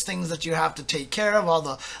all those things that you have to take care of, all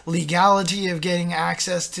the legality of getting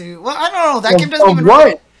access to. Well, I don't know. That game doesn't even.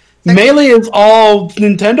 What? Melee is all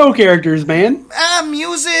Nintendo characters, man.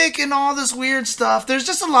 Music and all this weird stuff. There's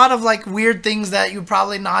just a lot of like weird things that you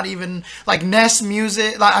probably not even like NES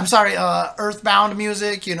music. Earthbound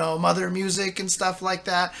music. You know, Mother music and stuff like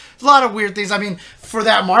that. A lot of weird things. I mean, for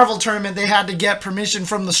that Marvel tournament, they had to get permission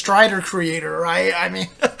from the Strider creator, right? I mean,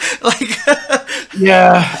 like.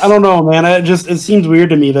 Yeah, I don't know, man. It seems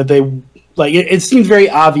weird to me that they like. It seems very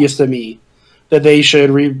obvious to me that they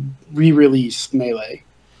should re-release Melee.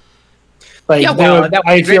 Like, Yeah, well,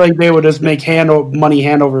 I feel like they would just make money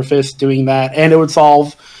hand over fist doing that, and it would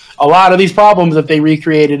solve a lot of these problems if they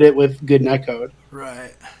recreated it with good netcode.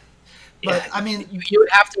 Right. But I mean, you would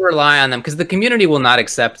have to rely on them because the community will not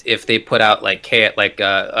accept if they put out like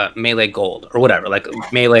Melee Gold or whatever, like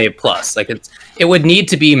Melee Plus. Like it would need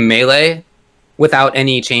to be Melee without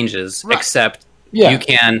any changes, Right. except Yeah. you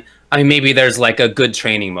can. I mean, maybe there's like a good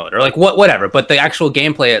training mode or like whatever, but the actual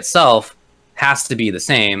gameplay itself has to be the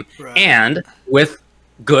same, Right. and with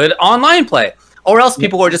good online play, or else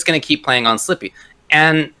people are just going to keep playing on Slippy,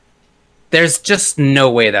 and there's just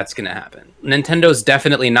no way that's going to happen. Nintendo's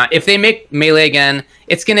definitely not. If they make Melee again,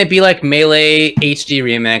 it's going to be like Melee HD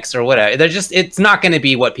Remix or whatever. It's not going to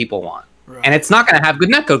be what people want, Right. and it's not going to have good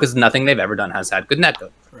netcode because nothing they've ever done has had good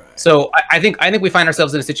netcode. Right. So I think we find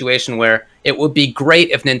ourselves in a situation where it would be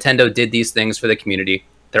great if Nintendo did these things for the community.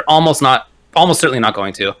 They're almost certainly not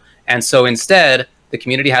going to. And so instead, the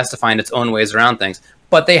community has to find its own ways around things.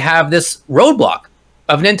 But they have this roadblock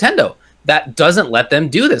of Nintendo that doesn't let them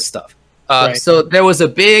do this stuff. Right. So there was a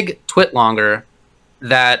big twitlonger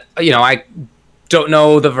that, I don't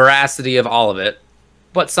know the veracity of all of it,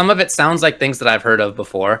 but some of it sounds like things that I've heard of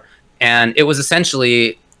before. And it was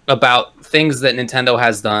essentially about things that Nintendo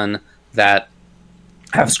has done that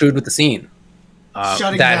have screwed with the scene.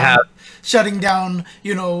 Shutting down,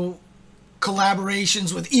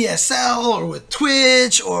 collaborations with ESL or with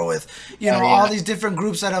Twitch or with all these different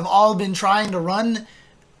groups that have all been trying to run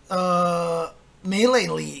Melee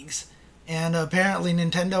leagues, and apparently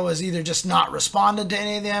Nintendo has either just not responded to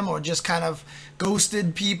any of them or just kind of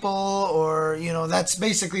ghosted people, or that's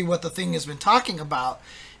basically what the thing has been talking about.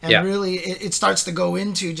 And Yeah. really, it starts to go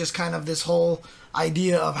into just kind of this whole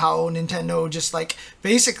idea of how Nintendo just like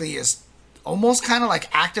basically is almost kind of like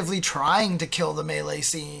actively trying to kill the Melee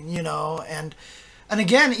scene, you know, and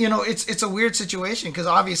again, you know, it's a weird situation because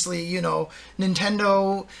obviously, you know,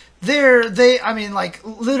 Nintendo, I mean, like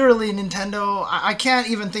literally Nintendo, I can't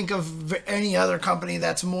even think of any other company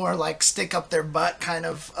that's more like stick up their butt kind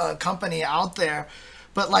of company out there.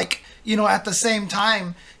 But like, you know, at the same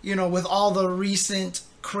time, you know, with all the recent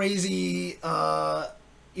crazy,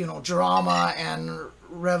 you know, drama and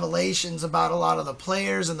revelations about a lot of the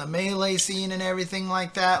players and the Melee scene and everything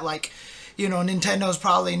like that, like, you know, Nintendo's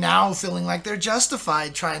probably now feeling like they're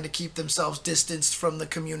justified trying to keep themselves distanced from the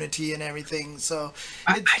community and everything. So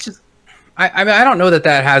I mean, I don't know that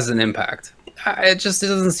has an impact. It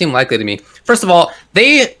doesn't seem likely to me. First of all,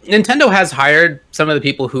 Nintendo has hired some of the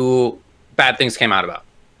people who bad things came out about.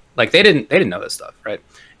 Like they didn't know this stuff, right?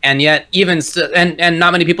 And yet, and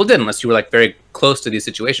not many people did, unless you were like very close to these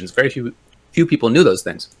situations. Very few people knew those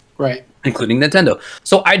things. Right. Including Nintendo.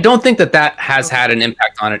 So I don't think that has had an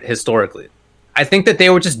impact on it historically. I think that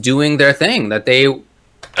they were just doing their thing, that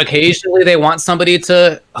occasionally they want somebody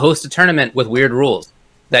to host a tournament with weird rules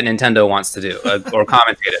that Nintendo wants to do or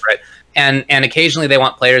commentate it, right? And occasionally they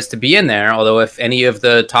want players to be in there, although if any of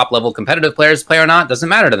the top level competitive players play or not, doesn't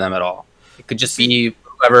matter to them at all. It could just be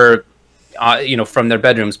whoever, you know, from their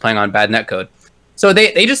bedrooms playing on bad netcode. So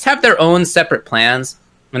they just have their own separate plans.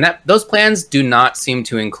 And those plans do not seem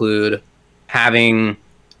to include having,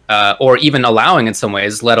 or even allowing in some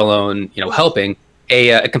ways, let alone helping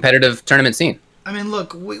a competitive tournament scene. I mean,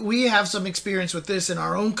 look, we have some experience with this in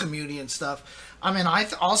our own community and stuff. I mean, I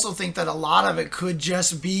also think that a lot of it could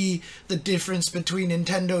just be the difference between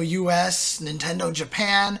Nintendo US, Nintendo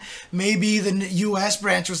Japan. Maybe the US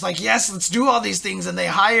branch was like, yes, let's do all these things. And they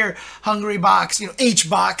hire Hungrybox,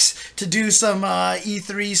 HBox, to do some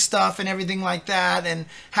E3 stuff and everything like that and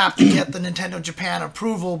have to get the Nintendo Japan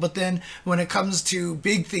approval. But then when it comes to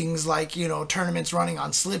big things like, tournaments running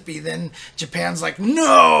on Slippy, then Japan's like,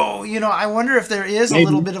 no! I wonder if there is a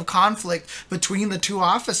little bit of conflict between the two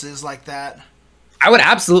offices like that. I would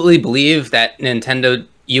absolutely believe that Nintendo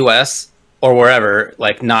US or wherever,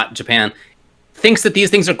 like not Japan, thinks that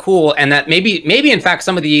these things are cool, and that maybe in fact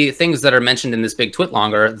some of the things that are mentioned in this big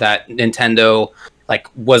twitlonger that Nintendo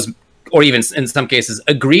was, or even in some cases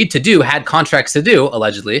agreed to do, had contracts to do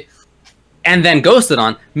allegedly, and then ghosted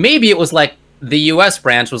on. Maybe it was like the US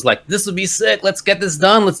branch was like, this would be sick, let's get this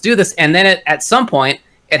done, let's do this, and then at some point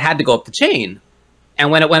it had to go up the chain,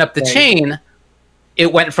 and when it went up the chain,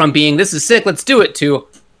 it went from being, this is sick, let's do it, to,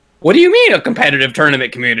 what do you mean a competitive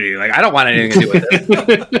tournament community? Like, I don't want anything to do with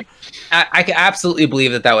it. I can absolutely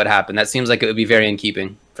believe that would happen. That seems like it would be very in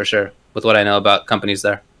keeping, for sure, with what I know about companies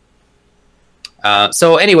there.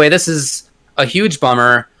 So anyway, this is a huge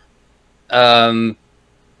bummer. It's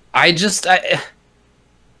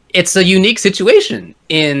a unique situation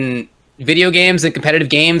in video games and competitive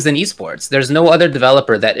games and esports. There's no other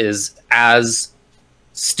developer that is as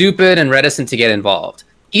stupid and reticent to get involved.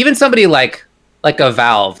 Even somebody like a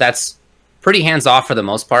Valve that's pretty hands off for the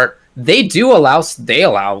most part, they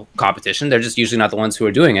allow competition. They're just usually not the ones who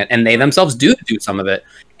are doing it, and they themselves do some of it.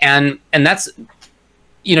 And that's,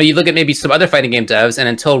 you look at maybe some other fighting game devs, and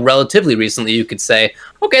until relatively recently you could say,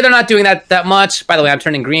 okay, they're not doing that much. By the way, I'm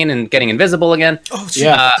turning green and getting invisible again. Oh, shit.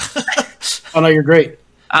 Yeah. Oh no, you're great.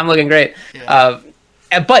 I'm looking great. Yeah.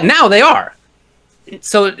 But now they are.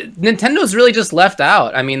 So Nintendo's really just left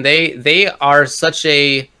out. I mean, they are such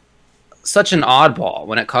an oddball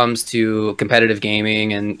when it comes to competitive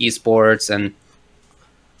gaming and esports, and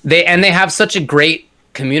they have such a great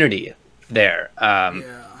community there. I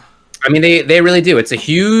mean, they really do. It's a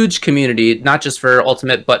huge community, not just for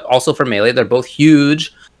Ultimate, but also for Melee. They're both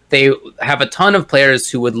huge. They have a ton of players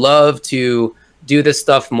who would love to do this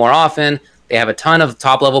stuff more often. They have a ton of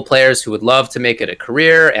top-level players who would love to make it a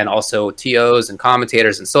career, and also TOs and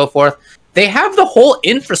commentators and so forth. They have the whole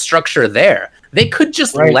infrastructure there. They could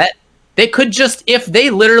just if they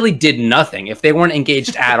literally did nothing, if they weren't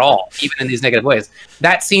engaged at all, even in these negative ways,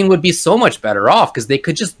 that scene would be so much better off, because they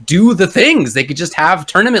could just do the things. They could just have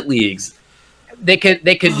tournament leagues. They could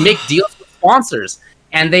make deals with sponsors,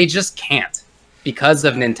 and they just can't because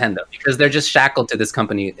of Nintendo, because they're just shackled to this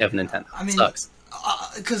company of Nintendo. I mean, it sucks.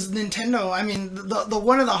 Because Nintendo, I mean, the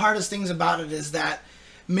one of the hardest things about it is that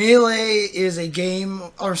Melee is a game,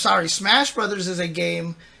 Smash Brothers is a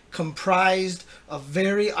game comprised of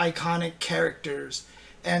very iconic characters,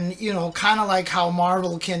 And, you know, kind of like how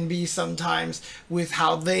Marvel can be sometimes with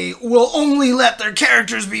how they will only let their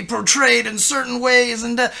characters be portrayed in certain ways.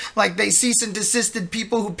 And like they cease and desisted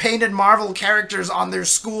people who painted Marvel characters on their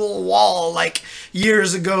school wall like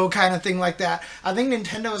years ago, kind of thing like that. I think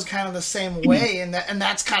Nintendo is kind of the same way. And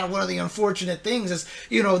that's kind of one of the unfortunate things is,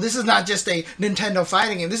 you know, this is not just a Nintendo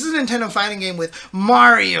fighting game. This is a Nintendo fighting game with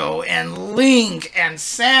Mario and Link and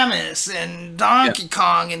Samus and Donkey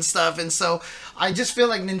Kong and stuff. And so I just feel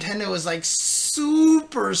like Nintendo is like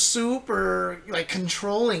super like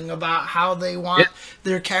controlling about how they want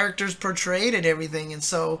their characters portrayed and everything. And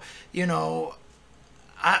so, you know,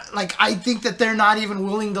 I think that they're not even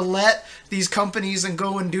willing to let these companies and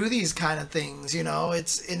go and do these kind of things, you know.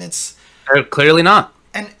 They're clearly not.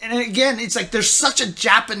 And again, it's like there's such a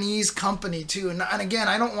Japanese company too, and again,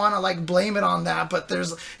 I don't want to like blame it on that, but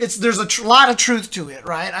there's a lot of truth to it,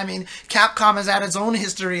 right? I mean, Capcom has had its own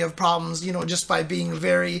history of problems, you know, just by being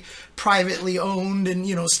very privately owned and,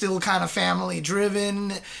 you know, still kind of family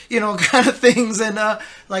driven, you know, kind of things, and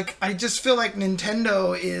like I just feel like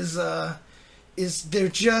Nintendo is they're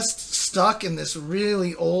just stuck in this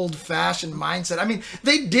really old-fashioned mindset. I mean,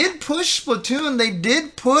 they did push Splatoon, they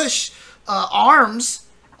did push ARMS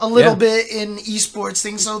a little bit in esports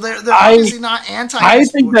things, so they're obviously not anti-esports. I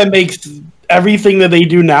think that makes everything that they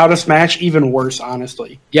do now to Smash even worse,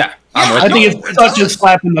 honestly. Yeah, I think it's such a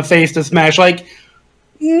slap in the face to Smash. Like,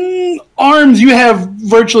 ARMS, you have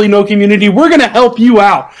virtually no community. We're going to help you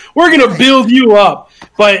out. We're going to build you up.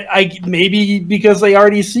 But maybe because they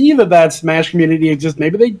already see that Smash community exists,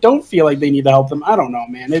 maybe they don't feel like they need to help them. I don't know,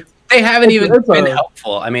 man. They haven't even been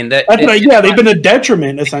helpful. I mean, they've been a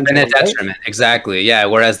detriment, essentially. Been a detriment, exactly. Yeah,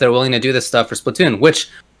 whereas they're willing to do this stuff for Splatoon, which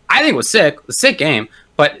I think was sick. A sick game,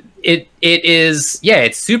 but it is,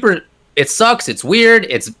 it's super. It sucks. It's weird.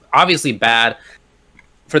 It's obviously bad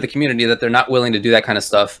for the community that they're not willing to do that kind of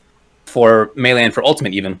stuff for Melee and for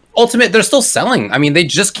Ultimate. Even Ultimate, they're still selling. I mean, they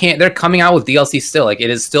just can't. They're coming out with DLC still. Like, it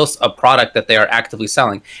is still a product that they are actively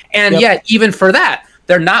selling, and yet even for that,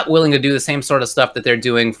 they're not willing to do the same sort of stuff that they're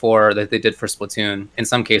doing that they did for Splatoon, in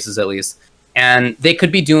some cases at least. And they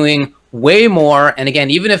could be doing way more. And again,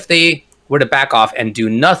 even if they were to back off and do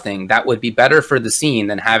nothing, that would be better for the scene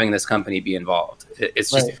than having this company be involved.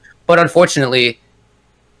 It's just, but unfortunately,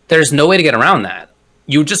 there's no way to get around that.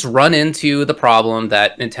 You just run into the problem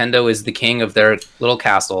that Nintendo is the king of their little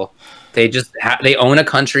castle. They just they own a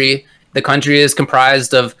country. The country is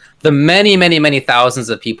comprised of the many, many, many thousands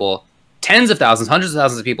of people, tens of thousands, hundreds of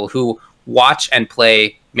thousands of people who watch and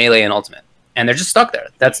play Melee and Ultimate. And they're just stuck there.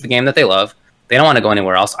 That's the game that they love. They don't want to go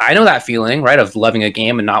anywhere else. I know that feeling, right, of loving a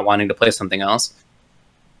game and not wanting to play something else.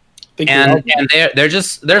 And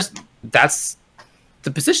that's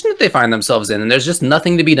the position that they find themselves in, and there's just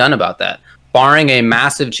nothing to be done about that. Barring a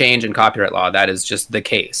massive change in copyright law, that is just the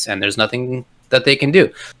case, and there's nothing that they can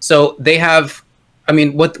do. So they have, I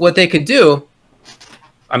mean, what they could do,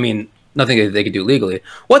 I mean, nothing that they could do legally.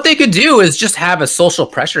 What they could do is just have a social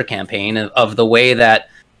pressure campaign of the way that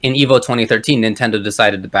in EVO 2013 Nintendo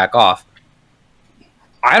decided to back off.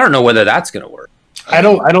 I don't know whether that's going to work. I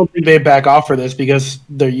don't think they back off for this because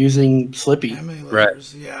they're using Slippy. Right.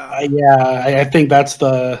 I think that's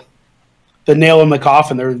the nail in the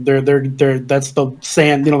coffin. They're that's the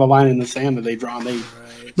sand, the line in the sand that they draw.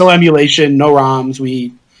 No emulation, no ROMs.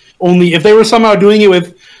 If they were somehow doing it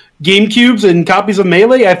with GameCubes and copies of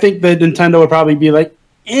Melee, I think that Nintendo would probably be like,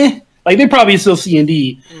 like they'd probably still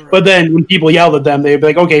C&D. Right. But then when people yelled at them, they'd be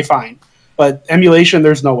like, okay, fine. But emulation,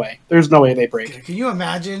 there's no way. There's no way they break. Can you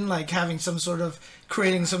imagine like creating some sort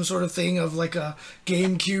of thing of like a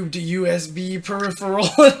GameCube to USB peripheral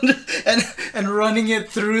and running it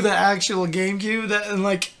through the actual GameCube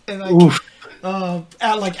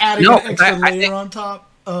adding an extra layer on top?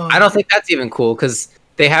 I don't think that's even cool because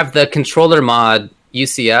they have the controller mod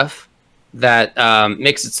UCF that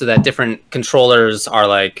makes it so that different controllers are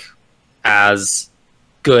like as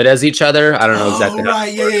good as each other. I don't know exactly.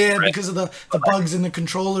 Right, yeah, because of the bugs in the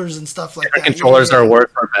controllers and stuff like that. Controllers are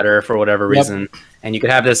worse or better for whatever reason, and you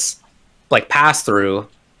could have this like pass through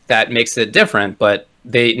that makes it different, but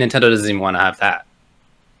Nintendo doesn't even want to have that.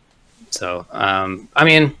 So, I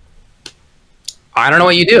mean, I don't know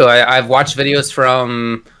what you do. I've watched videos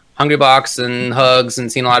from Hungrybox and Hugs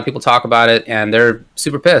and seen a lot of people talk about it, and they're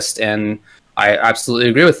super pissed, and I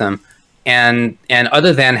absolutely agree with them. And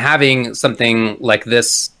other than having something like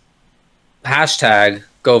this hashtag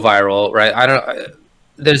go viral, right?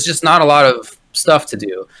 There's just not a lot of stuff to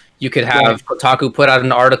do. You could have Kotaku put out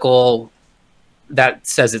an article that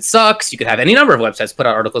says it sucks. You could have any number of websites put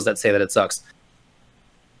out articles that say that it sucks.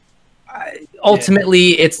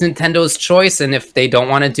 ultimately it's Nintendo's choice, and if they don't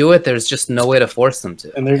want to do it, there's just no way to force them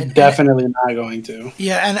to. And they're definitely not going to.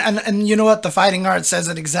 Yeah, and you know what? The Fighting Art says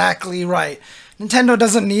it exactly right. Nintendo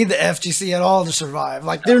doesn't need the FGC at all to survive.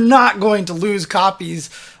 Like, they're not going to lose copies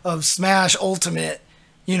of Smash Ultimate,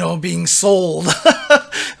 being sold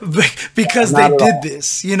because they did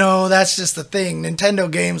this. That's just the thing. Nintendo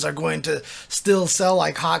games are going to still sell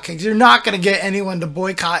like hotcakes. You're not going to get anyone to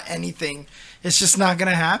boycott anything. It's just not going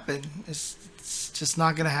to happen. It's just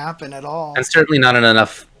not going to happen at all. And certainly not at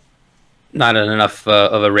enough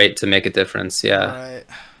of a rate to make a difference. Yeah, Right.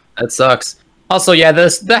 That sucks. Also, yeah, the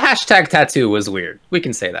hashtag tattoo was weird. We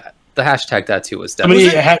can say that. The hashtag tattoo was definitely...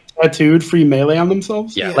 Somebody had tattooed free Melee on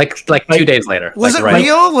themselves? Yeah, like 2 days later. Was it right?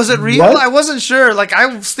 real? Was it real? What? I wasn't sure. Like, I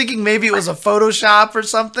was thinking maybe it was a Photoshop or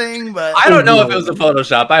something, but I don't know if it was a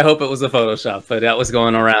Photoshop. I hope it was a Photoshop, but that was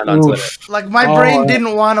going around on Twitter. like my brain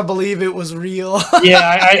didn't want to believe it was real.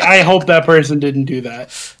 Yeah, I hope that person didn't do that.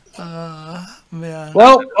 Man.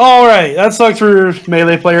 Well, all right. That sucks for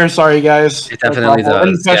Melee players. Sorry, guys. It definitely does.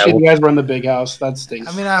 And especially Yeah, if you guys run the big house. That stinks.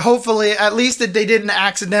 I mean, hopefully, at least that they didn't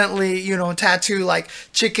accidentally, tattoo like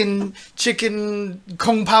chicken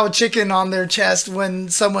Kung Pao chicken on their chest when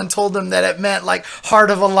someone told them that it meant like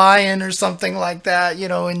heart of a lion or something like that,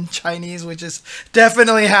 in Chinese, which has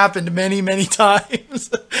definitely happened many, many times.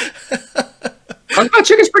 Kung Pao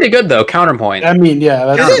Chicken's pretty good, though. Counterpoint. I mean, yeah.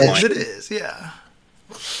 That's It is, yeah.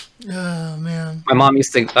 Oh, man. My mom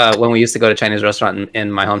used to, when we used to go to a Chinese restaurant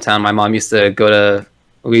in my hometown, my mom used to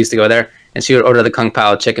we used to go there, and she would order the Kung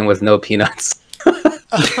Pao chicken with no peanuts.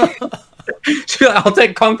 I'll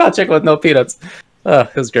take Kung Pao chicken with no peanuts.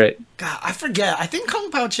 It was great. God, I forget. I think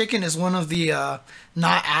Kung Pao chicken is one of the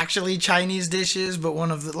not actually Chinese dishes, but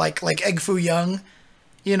one of the like egg foo young.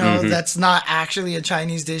 That's not actually a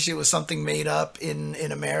Chinese dish. It was something made up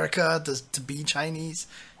in America to be Chinese.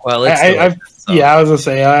 Well, it's yeah, I was gonna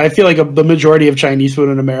say. I feel like the majority of Chinese food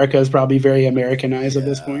in America is probably very Americanized at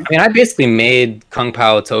this point. I mean, I basically made Kung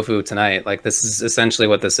Pao tofu tonight. Like, this is essentially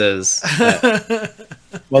what this is.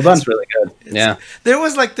 Well done. It's really good. Yeah. There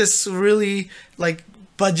was like this really like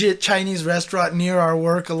budget Chinese restaurant near our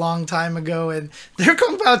work a long time ago, and their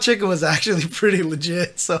Kung Pao chicken was actually pretty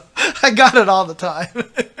legit. So I got it all the time.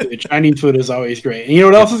 Chinese food is always great. And you know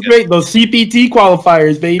what else is great? Those CPT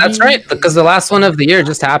qualifiers, baby. That's right, because the last one of the year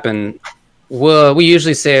just happened. We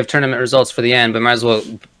usually save tournament results for the end, but might as well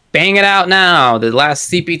bang it out now. The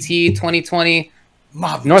last CPT 2020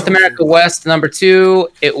 North America West #2.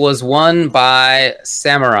 It was won by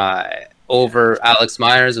Samurai over Alex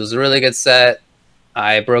Myers. It was a really good set.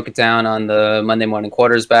 I broke it down on the Monday morning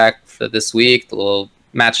quarters back for this week, the little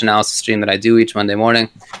match analysis stream that I do each Monday morning.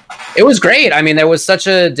 It was great. I mean, there was such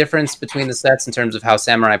a difference between the sets in terms of how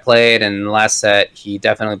Samurai played, and in the last set, he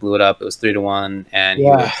definitely blew it up. It was 3-1, and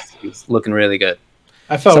he was looking really good.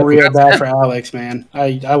 I felt real bad for Alex, man.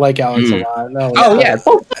 I like Alex a lot. Yeah,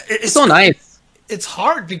 it's so nice. It's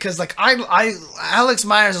hard because like Alex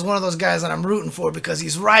Myers is one of those guys that I'm rooting for because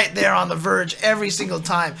he's right there on the verge every single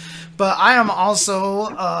time. But I am also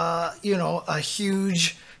a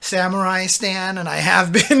huge Samurai stan, and I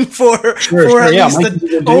have been for at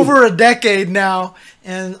least over a decade now,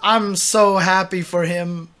 and I'm so happy for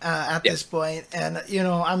him at this point. And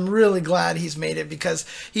I'm really glad he's made it because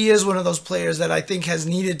he is one of those players that I think has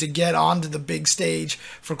needed to get onto the big stage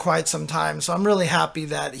for quite some time. So I'm really happy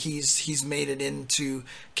that he's made it into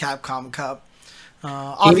Capcom Cup.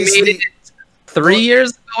 Obviously, he made it 3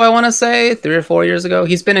 years ago, I want to say 3 or 4 years ago.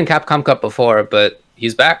 He's been in Capcom Cup before, but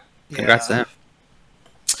he's back. Congrats to him.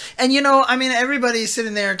 And I mean, everybody's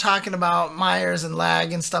sitting there talking about Myers and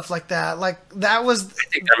lag and stuff like that. Like that was, I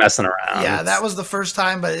think they're messing around. Yeah, that was the first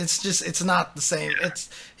time, but it's not the same.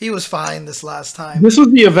 He was fine this last time. This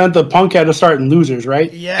was the event that Punk had to start in losers,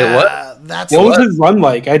 right? Yeah, what was his run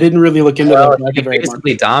like? I didn't really look into that. He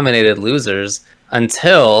basically dominated losers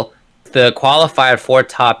until the qualifier for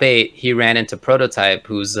top 8. He ran into Prototype,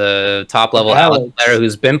 who's a top level Alex player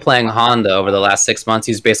who's been playing Honda over the last 6 months.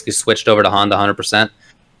 He's basically switched over to Honda 100%.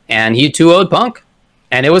 And he 2-0'd Punk.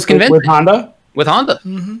 And it was convincing. With Honda? With Honda.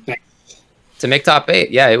 Mm-hmm. To make top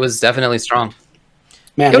 8. Yeah, it was definitely strong.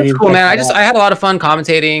 Man, it was cool, man. I had a lot of fun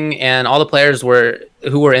commentating, and all the players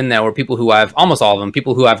who were in there were people who almost all of them,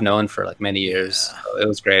 people who I've known for like many years. Yeah. So it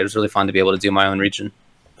was great. It was really fun to be able to do my own region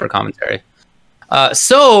for commentary.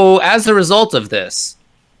 So as a result of this,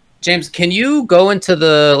 James, can you go into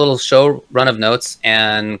the little show run of notes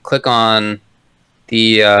and click on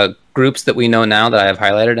the groups that we know now that I have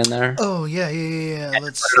highlighted in there? Oh, yeah.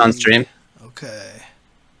 Let's put it on stream. Okay.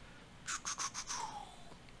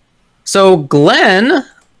 So Glenn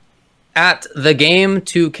at the game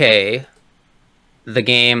 2K the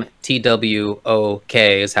game, TWOK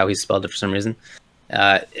is how he spelled it for some reason.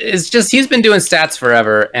 It's just he's been doing stats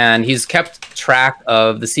forever, and he's kept track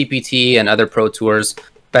of the CPT and other pro tours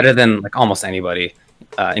better than like almost anybody,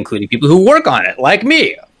 including people who work on it, like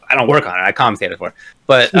me. I don't work on it; I commentate it for,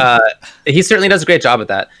 but he certainly does a great job at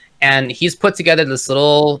that. And he's put together this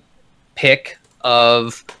little pick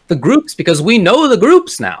of the groups because we know the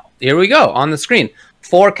groups now. Here we go on the screen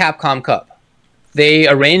for Capcom Cup. They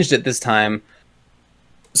arranged it this time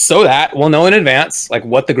so that we'll know in advance like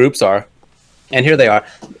what the groups are. And here they are.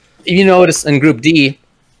 You notice in Group D,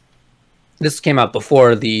 this came out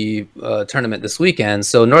before the tournament this weekend.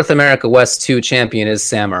 So North America West 2 champion is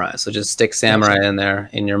Samurai. So just stick Samurai in there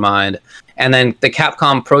in your mind. And then the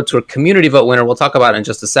Capcom Pro Tour community vote winner, we'll talk about in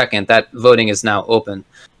just a second. That voting is now open.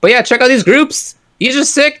 But yeah, check out these groups. These are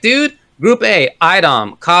sick, dude. Group A,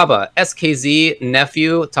 Idom, Kaba, SKZ,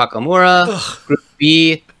 Nephew, Takamura. Ugh. Group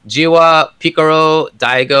B, Jiwa, Picaro,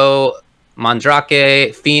 Daigo,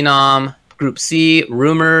 Mandrake, Phenom. Group C,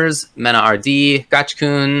 Rumors, Mena RD,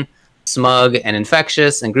 Gachikun, Smug, and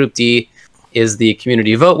Infectious. And Group D is the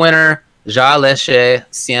community vote winner, Ja Leshe,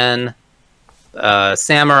 Sien,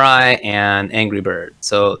 Samurai, and Angry Bird.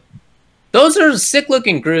 So those are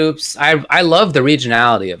sick-looking groups. I love the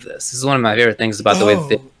regionality of this. This is one of my favorite things about the way that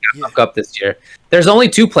they got up this year. There's only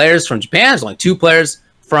 2 players from Japan. There's only 2 players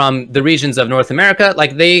from the regions of North America.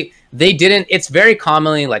 Like they didn't. It's very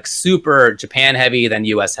commonly like super Japan heavy, then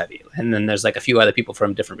US heavy, and then there's like a few other people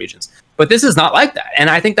from different regions. But this is not like that, and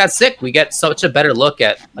I think that's sick. We get such a better look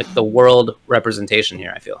at like the world representation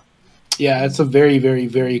here. I feel. Yeah, it's a very, very,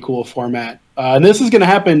 very cool format. And this is going to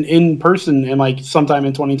happen in person in like sometime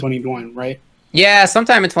in 2021, right? Yeah,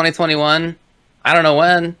 sometime in 2021. I don't know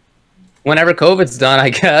when. Whenever COVID's done,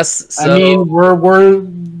 I guess. So. I mean, we're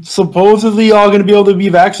supposedly all going to be able to be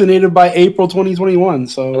vaccinated by April 2021.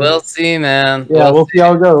 So we'll see, man. Yeah, we'll see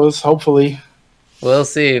how it goes. Hopefully, we'll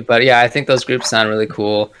see. But yeah, I think those groups sound really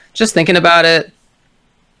cool. Just thinking about it,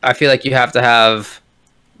 I feel like you have to have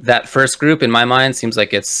that first group. In my mind, seems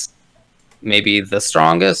like it's maybe the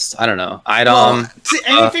strongest. I don't know. Idom.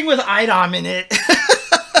 Anything with Idom in it.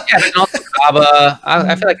 Yeah, and also Kaba.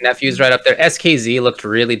 I feel like Nephew's right up there. SKZ looked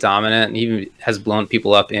really dominant and even has blown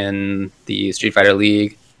people up in the Street Fighter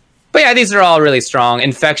League. But yeah, these are all really strong.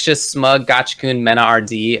 Infectious, Smug, Gachikun, Mena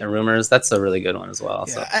RD, and Rumors. That's a really good one as well.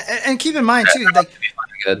 Yeah. So. And keep in mind, too, like,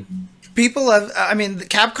 good. People have, I mean, the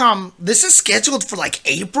Capcom, this is scheduled for like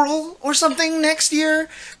April or something next year.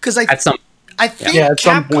 Because I think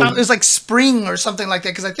Capcom, it was like spring or something like that.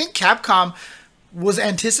 Because I think Capcom was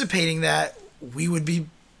anticipating that we would be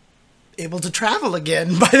able to travel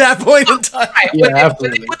again by that point in time. Yeah,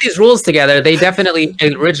 when they put these rules together, they definitely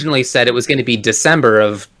originally said it was going to be December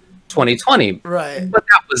of 2020. Right. But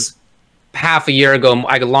that was half a year ago,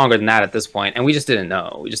 longer than that at this point, and we just didn't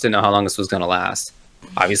know. We just didn't know how long this was going to last.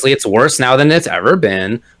 Obviously, it's worse now than it's ever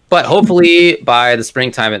been, but hopefully by the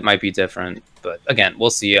springtime it might be different. But again,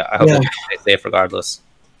 we'll see. I hope they stay safe regardless.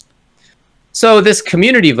 So this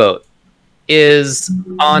community vote is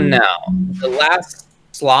on now. The last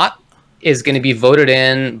slot is going to be voted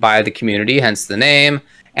in by the community, hence the name.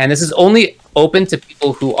 And this is only open to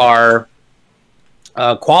people who are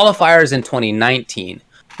qualifiers in 2019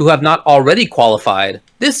 who have not already qualified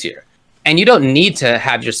this year. And you don't need to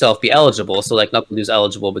have yourself be eligible. So like Knuckle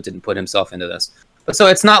eligible but didn't put himself into this. But so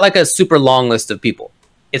it's not like a super long list of people.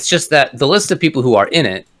 It's just that the list of people who are in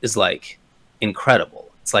it is like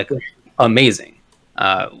incredible. It's like amazing.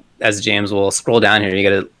 As James will scroll down here, you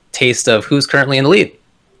get a taste of who's currently in the lead.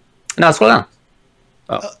 No, scroll down.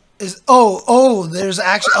 There's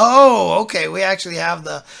actually okay. We actually have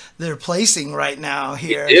their placing right now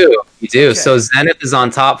here. You do. Okay. So Zenith is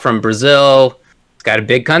on top from Brazil. It's got a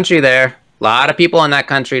big country there. A lot of people in that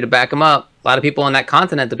country to back him up. A lot of people on that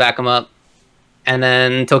continent to back him up. And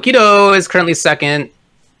then Tokido is currently second.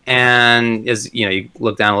 And you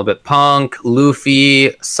look down a little bit. Punk,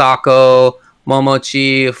 Luffy, Sako,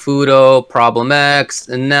 Momochi, Fudo, Problem X,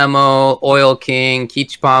 Nemo, Oil King,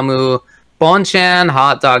 Kichipamu, Bonchan,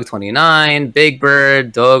 Hot Dog 29, Big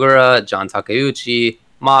Bird, Dogura, John Takeuchi,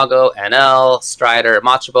 Mago, NL, Strider,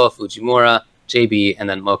 Machobo, Fujimura, JB, and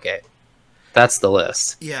then Moke. That's the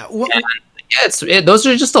list. Yeah. Those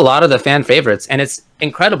are just a lot of the fan favorites. And it's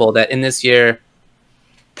incredible that in this year,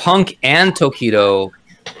 Punk and Tokido,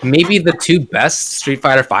 maybe the 2 best Street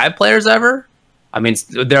Fighter V players ever. I mean,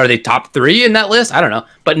 are they top 3 in that list? I don't know.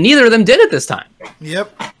 But neither of them did it this time.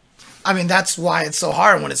 Yep. I mean, that's why it's so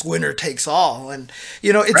hard when it's winner takes all. And,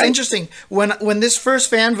 it's Right. interesting. When this first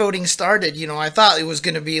fan voting started, I thought it was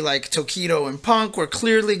going to be like Tokido and Punk were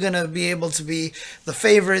clearly going to be able to be the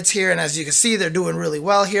favorites here. And as you can see, they're doing really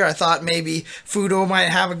well here. I thought maybe Fudo might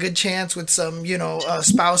have a good chance with some,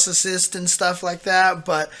 spouse assist and stuff like that.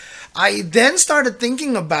 But I then started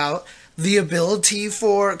thinking about the ability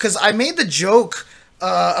because I made the joke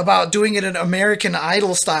about doing it in American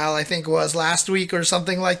Idol style, I think it was last week or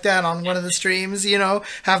something like that on one of the streams,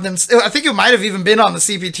 have them, I think it might have even been on the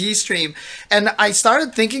CPT stream. And I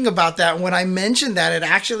started thinking about that when I mentioned that, it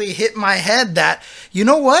actually hit my head that, you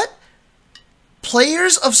know what?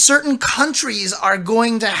 Players of certain countries are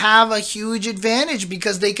going to have a huge advantage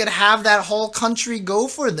because they could have that whole country go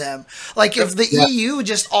for them. Like if the EU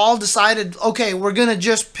just all decided, okay, we're going to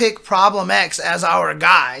just pick Problem X as our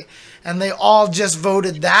guy, and they all just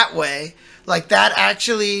voted that way, like that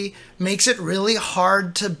actually makes it really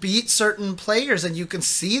hard to beat certain players. And you can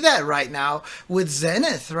see that right now with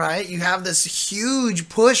Zenith, right? You have this huge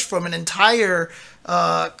push from an entire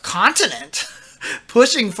continent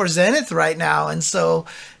pushing for Zenith right now. And so,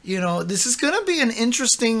 this is going to be an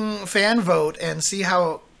interesting fan vote and see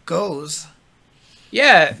how it goes.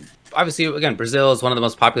 Yeah. Obviously, again, Brazil is one of the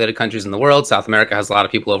most populated countries in the world. South America has a lot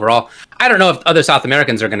of people overall. I don't know if other South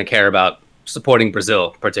Americans are going to care about supporting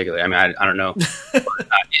Brazil particularly. I mean, I don't know.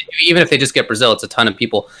 Even if they just get Brazil, it's a ton of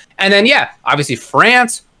people. And then, obviously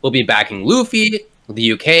France will be backing Luffy.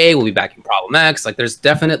 The UK will be backing Problem X. Like, there's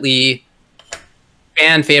definitely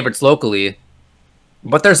fan favorites locally.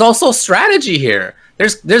 But there's also strategy here.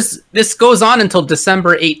 This goes on until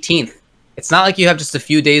December 18th. It's not like you have just a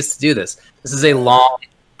few days to do this. This is a long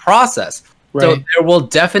process. Right. So there will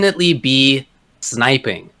definitely be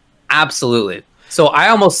sniping. Absolutely. So I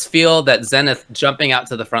almost feel that Zenith jumping out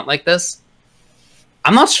to the front like this,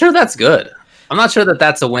 I'm not sure that's good. I'm not sure that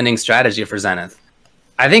that's a winning strategy for Zenith.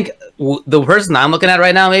 I think the person I'm looking at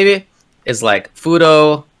right now maybe is like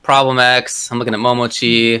Fudo, Problem X. I'm looking at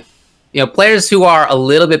Momochi. Players who are a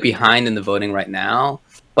little bit behind in the voting right now,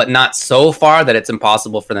 but not so far that it's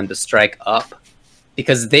impossible for them to strike up.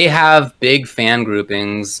 Because they have big fan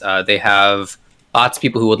groupings. They have lots of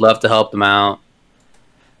people who would love to help them out.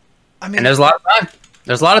 I mean, and there's a lot of time.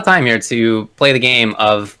 There's a lot of time here to play the game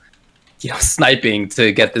of, sniping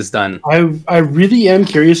to get this done. I really am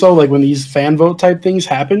curious though, like when these fan vote type things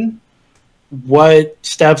happen, what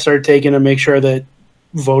steps are taken to make sure that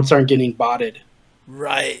votes aren't getting botted?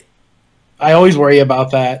 Right. I always worry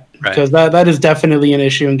about that because that is definitely an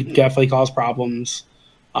issue and can definitely cause problems.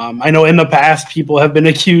 I know in the past people have been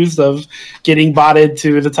accused of getting botted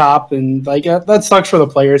to the top, and that sucks for the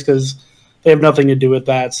players because they have nothing to do with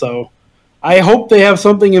that. So I hope they have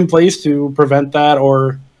something in place to prevent that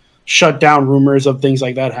or shut down rumors of things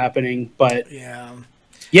like that happening. But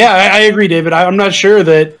I agree, David. I'm not sure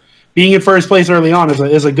that being in first place early on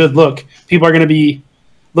is a good look. People are going to be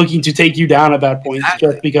looking to take you down at that point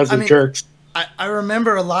just because of jerks. I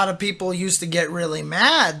remember a lot of people used to get really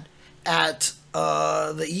mad at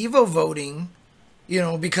the Evo voting,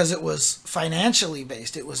 because it was financially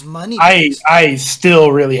based. It was money based. I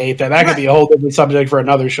still really hate that. That could be a whole different subject for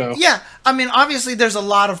another show. Yeah. I mean, obviously there's a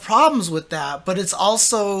lot of problems with that, but it's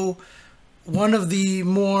also one of the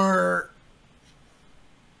more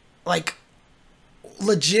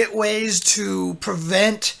legit ways to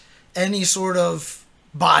prevent any sort of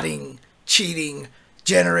botting, cheating,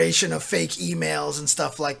 generation of fake emails and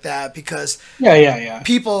stuff like that, because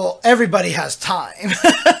everybody has time.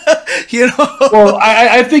 Well,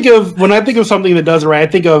 I think of when I think of something that does it right,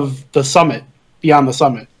 I think of the Summit, Beyond the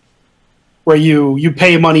Summit, where you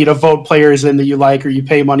pay money to vote players in that you like, or you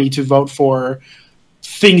pay money to vote for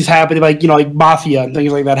things happening, like Mafia and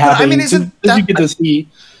things like that happening. I mean, you get to see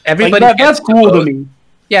everybody. That's cool to me.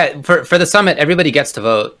 Yeah, for the Summit, everybody gets to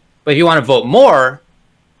vote, but if you want to vote more,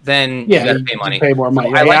 then you got to pay money. Pay more money.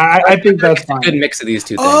 So I think that's fine. A good mix of these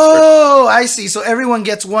two things. Oh, I see. So everyone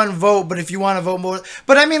gets one vote, but if you want to vote more,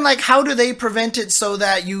 but I mean, how do they prevent it so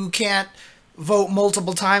that you can't vote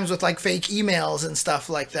multiple times with fake emails and stuff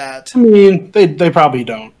like that? I mean, they probably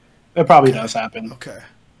don't. It probably does happen. Okay.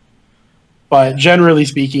 But generally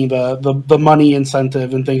speaking, the money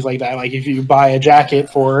incentive and things like that, like if you buy a jacket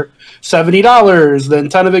for $70, then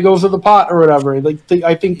 10 of it goes to the pot or whatever.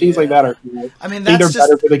 I think things like that are cool. I mean, they're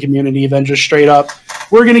better for the community than just straight up,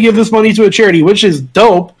 we're going to give this money to a charity, which is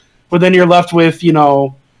dope. But then you're left with,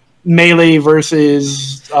 Melee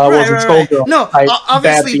versus was it Skullgirl? No, type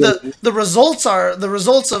obviously bad feelings. the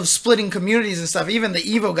results of splitting communities and stuff. Even the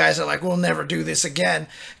Evo guys are like, "We'll never do this again,"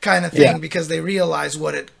 kind of thing, Yeah. because they realize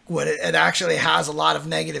what it actually has a lot of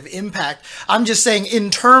negative impact. I'm just saying,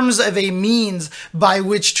 in terms of a means by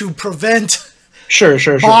which to prevent Sure.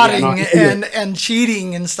 botting Yeah, no, and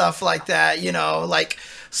cheating and stuff like that, like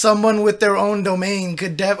someone with their own domain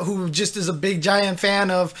who just is a big giant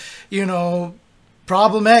fan of,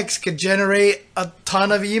 Problem X could generate a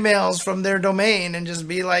ton of emails from their domain and just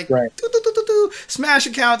be like, Right. smash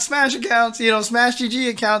accounts, smash GG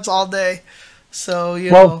accounts all day. So,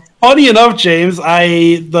 Well, funny enough, James,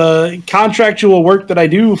 the contractual work that I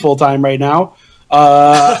do full time right now,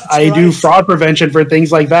 I do right. fraud prevention for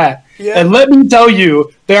things like that. Yeah. And let me tell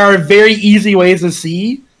you, there are very easy ways to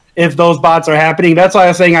see if those bots are happening. That's why I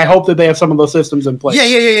was saying I hope that they have some of those systems in place.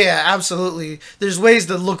 Yeah, absolutely. There's ways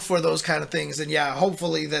to look for those kind of things, and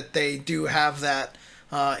hopefully that they do have that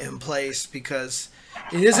in place, because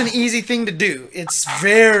it is an easy thing to do. It's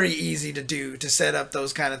very easy to do, to set up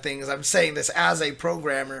those kind of things. I'm saying this as a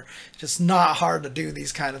programmer. It's just not hard to do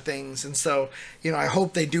these kind of things, and so I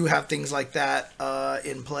hope they do have things like that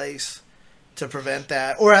in place to prevent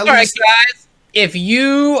that, or at least. All right, guys. If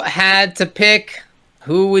you had to pick,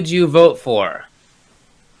 who would you vote for?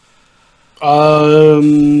 Out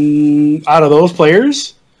of those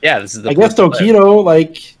players, Yeah, this is the. I guess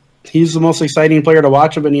Tokido, he's the most exciting player to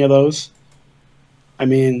watch of any of those. I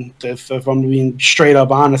mean, if I'm being straight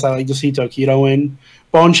up honest, I like to see Tokido win.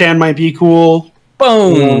 Bone-chan might be cool.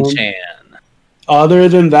 Bone-chan. Other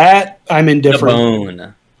than that, I'm indifferent. The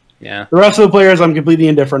Bone. Yeah. The rest of the players, I'm completely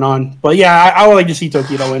indifferent on. But yeah, I would like to see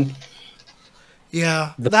Tokido win.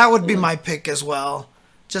 Yeah, that would be my pick as well.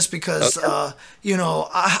 Just because, I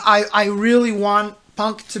really want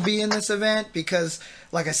Punk to be in this event because,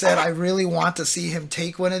 like I said, I really want to see him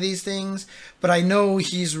take one of these things. But I know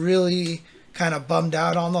he's really kind of bummed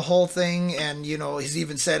out on the whole thing, and he's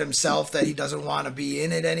even said himself that he doesn't want to be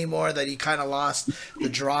in it anymore, that he kind of lost the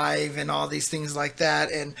drive and all these things like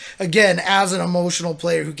that. And again, as an emotional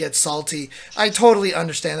player who gets salty, I totally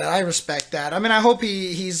understand that. I respect that. I mean, I hope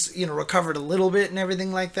he's recovered a little bit and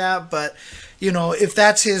everything like that, but if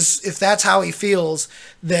that's how he feels,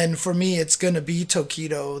 then for me it's going to be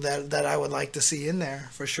Tokido that I would like to see in there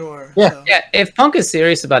for sure. Yeah. So. Yeah, if Punk is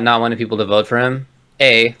serious about not wanting people to vote for him,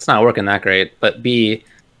 A, it's not working that great, but B,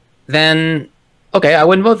 then, okay, I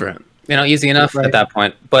wouldn't vote for him. Easy enough at that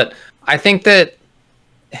point. But I think that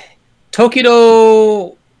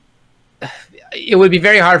Tokido, it would be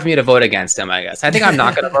very hard for me to vote against him, I guess. I think I'm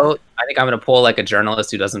not going to vote. I think I'm going to pull like a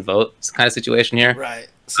journalist who doesn't vote kind of situation here. Right.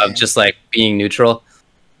 Of just like being neutral.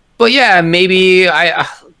 But yeah, maybe I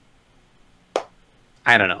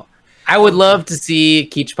don't know. I would love to see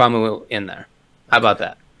Kichipamu in there. How about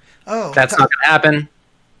that? Oh, That's not going to happen.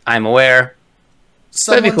 I'm aware.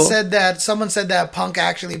 Someone cool. said that Punk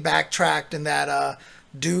actually backtracked and that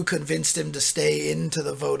Do convinced him to stay into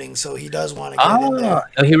the voting, so he does want to get in there.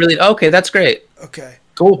 Oh, he really? Okay, that's great. Okay.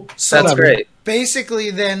 Cool. So That's great.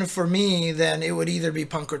 Basically, then for me, then it would either be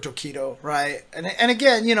Punk or Tokido, right? And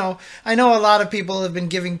again, I know a lot of people have been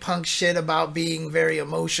giving Punk shit about being very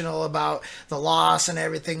emotional about the loss and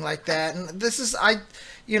everything like that. And this is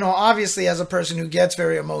obviously as a person who gets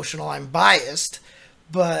very emotional, I'm biased.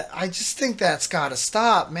 But I just think that's got to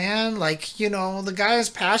stop, man. The guy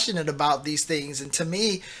is passionate about these things. And to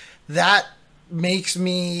me, that makes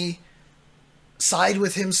me side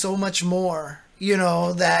with him so much more.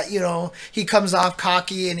 That, he comes off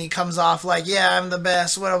cocky and he comes off like, yeah, I'm the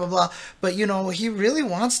best, blah, blah, blah. But, he really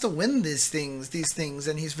wants to win these things.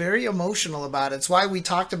 And he's very emotional about it. It's why we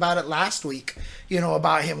talked about it last week,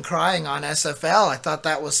 about him crying on SFL. I thought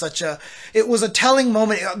that was it was a telling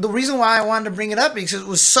moment. The reason why I wanted to bring it up is because it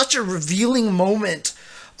was such a revealing moment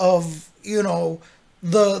of,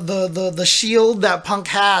 the shield that Punk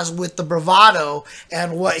has with the bravado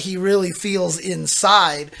and what he really feels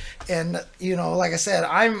inside. And, like I said,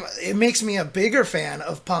 it makes me a bigger fan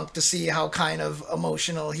of Punk to see how kind of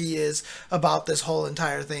emotional he is about this whole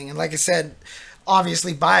entire thing. And like I said,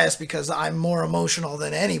 obviously biased because I'm more emotional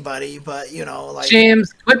than anybody, but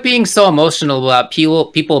James, quit being so emotional about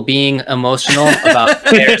people being emotional about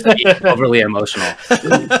players being overly emotional.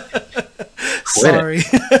 Sorry.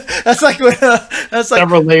 That's like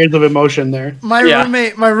several layers of emotion there. My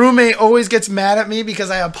roommate always gets mad at me because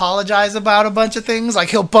I apologize about a bunch of things. Like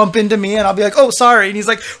he'll bump into me and I'll be like, "Oh, sorry," and he's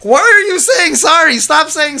like, "Why are you saying sorry? Stop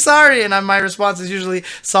saying sorry." And my response is usually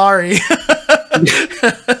sorry.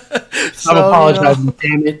 I'm apologizing.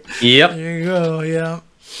 Damn it. Yep. There you go. Yeah.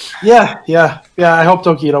 Yeah. I hope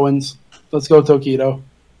Tokido wins. Let's go Tokido.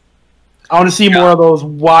 I want to see more of those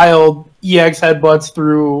wild EX headbutts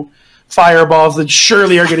through fireballs that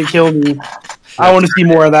surely are going to kill me. I want to see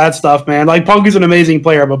more of that stuff, man. Like, Punk is an amazing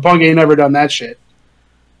player, but Punk ain't never done that shit.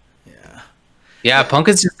 Yeah, Punk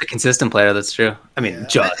is just a consistent player. That's true. I mean,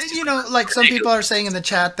 just. You know, like some people are saying in the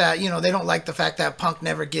chat that, you know, they don't like the fact that Punk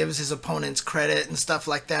never gives his opponents credit and stuff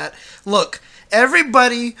like that. Look,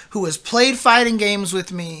 everybody who has played fighting games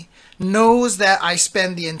with me knows that I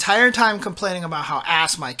spend the entire time complaining about how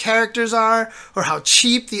ass my characters are, or how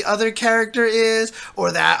cheap the other character is,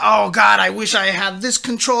 or that, oh god, I wish I had this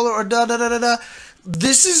controller, or da da da da da.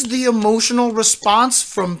 This is the emotional response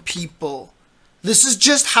from people. This is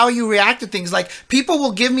just how you react to things. Like, people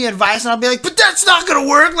will give me advice and I'll be like, but that's not gonna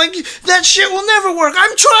work. Like, that shit will never work.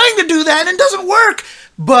 I'm trying to do that and it doesn't work.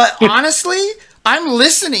 But honestly, I'm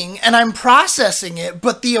listening and I'm processing it,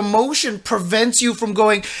 but the emotion prevents you from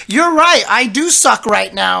going, you're right, I do suck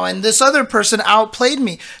right now, and this other person outplayed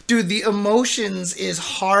me. Dude, the emotions is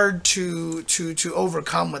hard to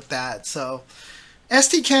overcome with that. So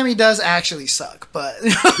ST Cammy does actually suck, but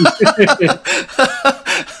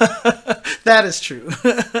that is true.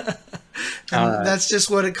 And that's just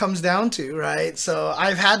what it comes down to, right? So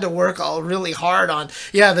I've had to work really hard on,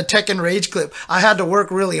 the Tekken Rage clip. I had to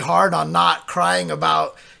work really hard on not crying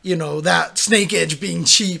about, you know, that Snake Edge being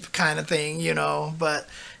cheap kind of thing, you know, but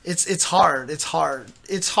it's hard. It's hard.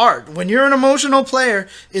 It's hard. When you're an emotional player,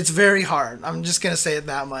 it's very hard. I'm just going to say it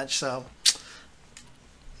that much. So,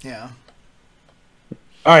 yeah.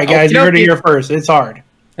 All right, guys, you heard it here first. It's hard.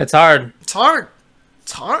 It's hard. It's hard.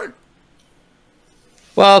 It's hard.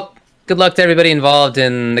 Well, good luck to everybody involved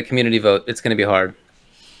in the community vote. It's going to be hard.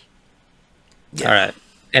 Yeah. All right.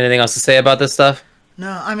 Anything else to say about this stuff? No,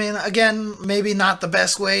 I mean, again, maybe not the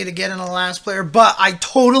best way to get in a last player, but I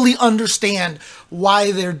totally understand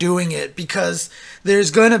why they're doing it, because there's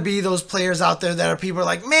going to be those players out there that are people are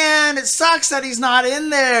like, man, it sucks that he's not in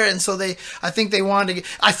there. And so I think they wanted to get,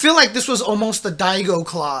 I feel like this was almost the Daigo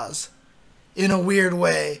clause in a weird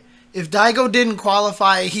way. If Daigo didn't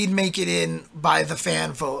qualify, he'd make it in by the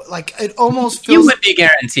fan vote. Like, it almost feels... He would be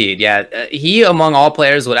guaranteed, yeah. He, among all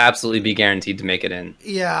players, would absolutely be guaranteed to make it in.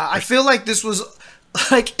 Yeah, I feel like this was...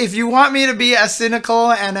 Like, if you want me to be as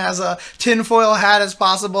cynical and as a tinfoil hat as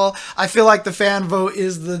possible, I feel like the fan vote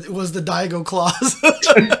was the Daigo clause.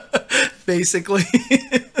 Basically.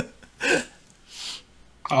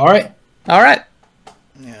 All right.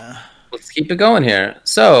 Yeah. Let's keep it going here.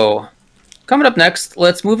 So... Coming up next,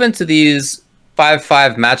 let's move into these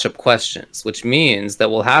 5-5 matchup questions, which means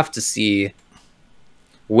that we'll have to see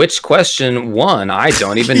which question won. I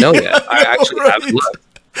don't even know yet. I actually haven't looked.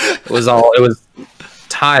 It was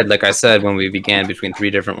tied, like I said, when we began between 3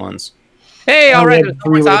 different ones. Hey, all right,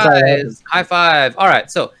 ties. High five. All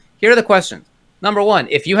right, so here are the questions. Number 1,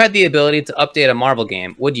 if you had the ability to update a Marvel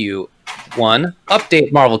game, would you 1.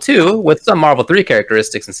 Update Marvel 2 with some Marvel 3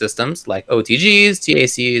 characteristics and systems like OTGs,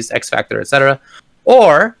 TACs, X Factor, etc.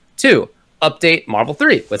 Or 2. Update Marvel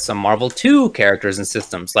 3 with some Marvel 2 characters and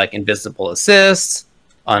systems like Invisible Assists,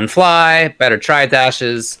 Unfly, better try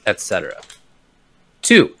dashes, etc.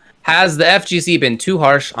 2. Has the FGC been too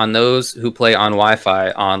harsh on those who play on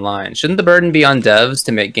Wi-Fi online? Shouldn't the burden be on devs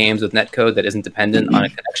to make games with netcode that isn't dependent on a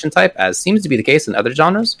connection type, as seems to be the case in other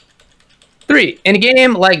genres? 3. In a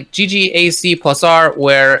game like GGAC+R,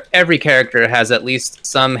 where every character has at least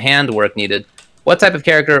some handwork needed, what type of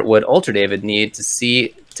character would Ultra David need to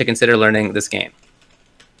see to consider learning this game?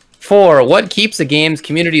 4. What keeps a game's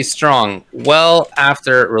community strong well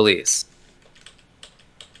after release?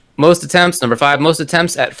 Most attempts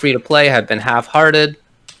at free-to-play have been half-hearted,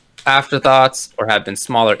 afterthoughts, or have been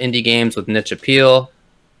smaller indie games with niche appeal.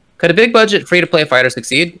 Could a big-budget free-to-play fighter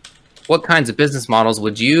succeed? What kinds of business models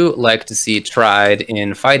would you like to see tried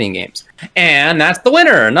in fighting games? And that's the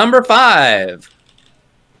winner, number 5.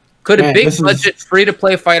 Could a big-budget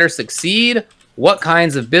free-to-play fighter succeed? What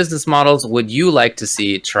kinds of business models would you like to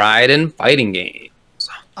see tried in fighting games?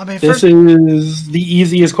 I mean, this is the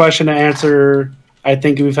easiest question to answer I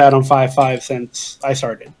think we've had on 5-5 since I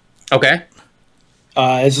started. Okay.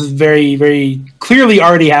 This is very, very clearly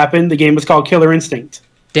already happened. The game was called Killer Instinct.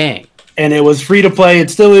 Dang. And it was free to play.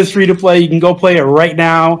 It still is free to play. You can go play it right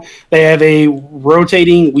now. They have a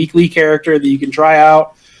rotating weekly character that you can try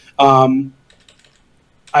out. I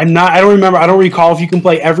don't recall if you can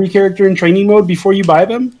play every character in training mode before you buy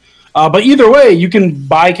them. But either way, you can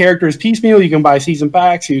buy characters piecemeal. You can buy season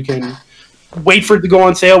packs. You can wait for it to go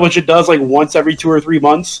on sale, which it does like once every 2 or 3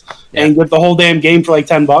 months, and get the whole damn game for like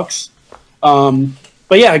 $10.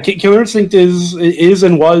 But yeah, Killer Instinct is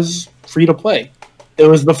and was free to play. It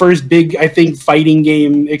was the first big, I think, fighting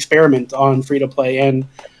game experiment on free to play, and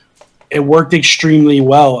it worked extremely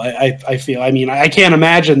well. I feel. I mean, I can't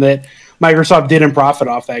imagine that Microsoft didn't profit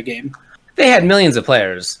off that game. They had millions of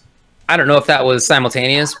players. I don't know if that was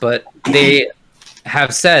simultaneous, but they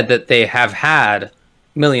have said that they have had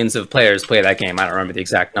millions of players play that game. I don't remember the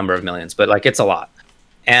exact number of millions, but like it's a lot.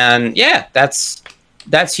 And yeah, that's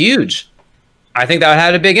huge. I think that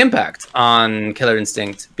had a big impact on Killer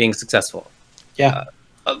Instinct being successful. Yeah.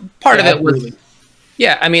 Part of it was,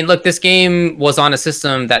 yeah, I mean, look, this game was on a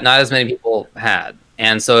system that not as many people had.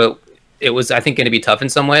 And so it was, I think, going to be tough in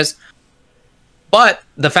some ways. But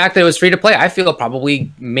the fact that it was free to play, I feel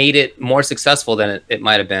probably made it more successful than it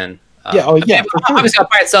might have been. Obviously,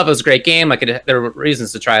 by itself, it was a great game. Like there were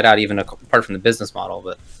reasons to try it out, even apart from the business model.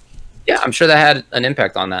 But yeah, I'm sure that had an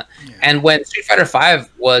impact on that. Yeah. And when Street Fighter V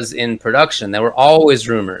was in production, there were always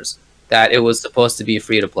rumors that it was supposed to be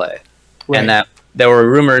free to play, and that there were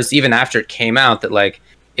rumors even after it came out that like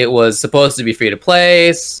it was supposed to be free to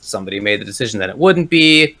play. Somebody made the decision that it wouldn't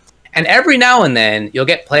be, and every now and then you'll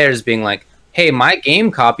get players being like, "Hey, my game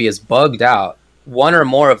copy is bugged out. One or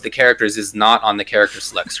more of the characters is not on the character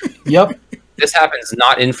select screen." Yep, this happens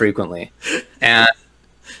not infrequently, and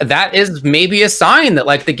that is maybe a sign that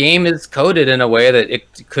like the game is coded in a way that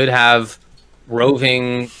it could have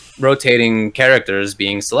rotating characters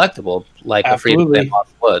being selectable, like a free to play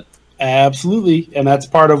model would. Absolutely, and that's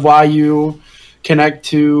part of why you connect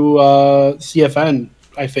to CFN,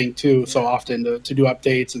 I think, too, so often to do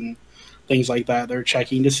updates and things like that. They're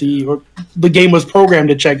checking to see, or the game was programmed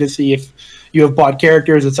to check to see if you have bought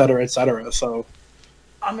characters, et cetera, et cetera. So,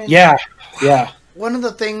 I mean, yeah. One of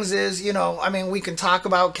the things is, I mean, we can talk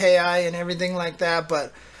about KI and everything like that,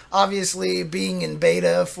 but obviously being in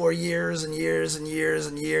beta for years and years and years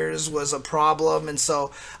and years was a problem. And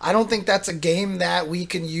so I don't think that's a game that we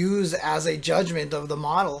can use as a judgment of the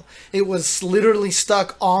model. It was literally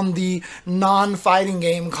stuck on the non-fighting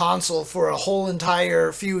game console for a whole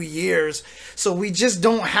entire few years. So we just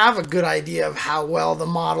don't have a good idea of how well the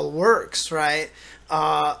model works, right?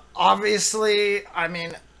 Obviously, I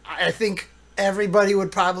mean, I think everybody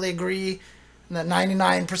would probably agree that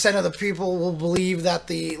 99% of the people will believe that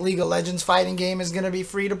the League of Legends fighting game is going to be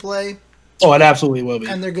free to play. Oh, it absolutely will be.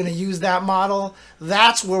 And they're going to use that model.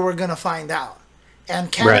 That's where we're going to find out. And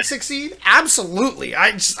can it succeed? Absolutely.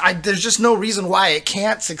 There's just no reason why it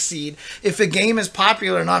can't succeed. If a game is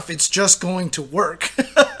popular enough, it's just going to work.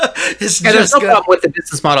 There's no problem with the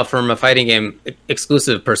business model from a fighting game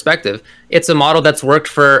exclusive perspective. It's a model that's worked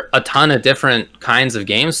for a ton of different kinds of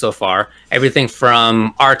games so far. Everything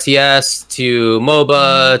from RTS to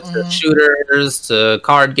MOBA to shooters to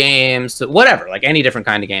card games to whatever, like any different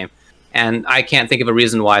kind of game. And I can't think of a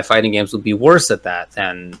reason why fighting games would be worse at that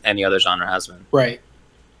than any other genre has been. Right.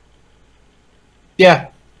 Yeah.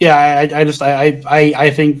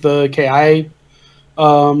 I think the KI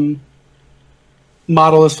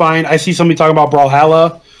model is fine. I see somebody talking about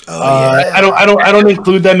Brawlhalla. I don't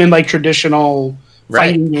include them in like traditional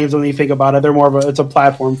fighting games when you think about it. They're more of it's a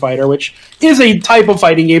platform fighter, which is a type of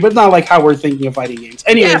fighting game, but not like how we're thinking of fighting games.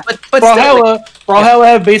 Anyway, but Brawlhalla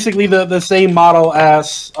have basically the same model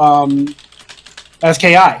as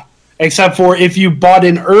KI, except for if you bought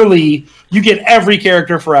in early, you get every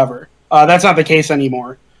character forever. That's not the case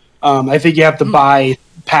anymore. I think you have to buy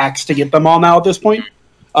packs to get them all now at this point.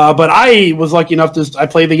 But I was lucky enough I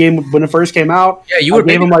played the game when it first came out. Yeah, you were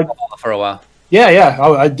maybe like for a while. Yeah.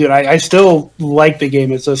 I still like the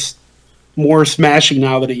game. It's just more smashing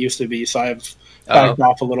now than it used to be, so I've backed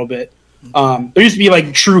off a little bit. There used to be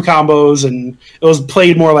like true combos, and it was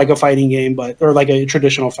played more like a fighting game, or like a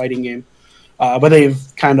traditional fighting game. But they've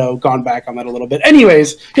kind of gone back on that a little bit.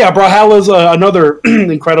 Anyways, yeah, Brawlhalla is another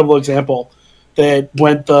incredible example that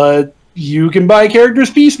went you can buy characters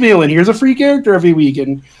piecemeal, and here's a free character every week,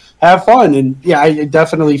 and have fun. And yeah, I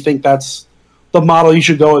definitely think that's the model you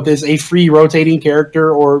should go with, is a free rotating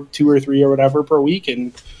character or 2 or 3 or whatever per week,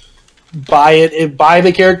 and buy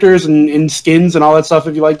the characters and skins and all that stuff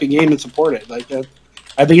if you like the game, and support it. Like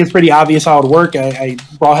I think it's pretty obvious how it would work.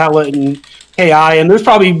 Brawlhalla and KI, and there's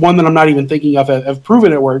probably one that I'm not even thinking of, have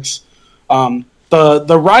proven it works.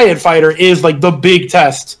 The Riot fighter is like the big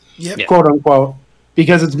test, quote unquote,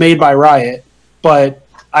 because it's made by Riot. But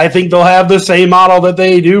I think they'll have the same model that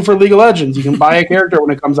they do for League of Legends. You can buy a character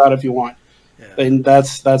when it comes out if you want. And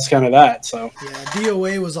that's kind of that. So yeah,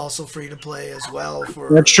 DOA was also free to play as well.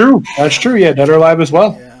 That's true. Yeah, Dead or Alive as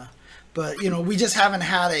well. Yeah, but we just haven't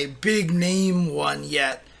had a big name one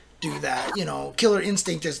yet do that. Killer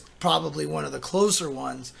Instinct is probably one of the closer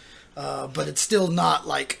ones, but it's still not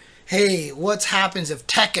like, hey, what happens if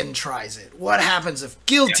Tekken tries it? What happens if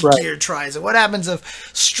Guilty Right. Gear tries it? What happens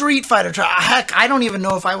if Street Fighter tries? Heck, I don't even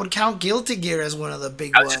know if I would count Guilty Gear as one of the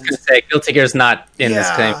big I was just ones. gonna say Guilty Gear's not in this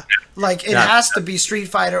game. Like it Yeah. has to be Street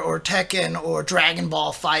Fighter or Tekken or Dragon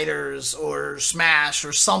Ball Fighters or Smash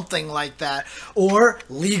or something like that, or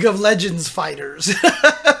League of Legends Fighters.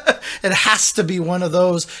 It has to be one of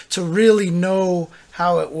those to really know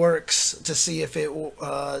how it works, to see if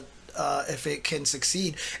it can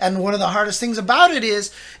succeed. And one of the hardest things about it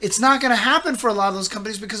is it's not going to happen for a lot of those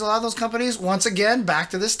companies, because a lot of those companies, once again, back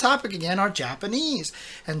to this topic again, are Japanese.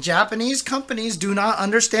 And Japanese companies do not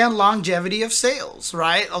understand longevity of sales,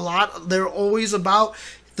 right? They're always about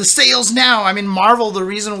the sales now. I mean, Marvel, the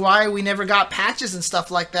reason why we never got patches and stuff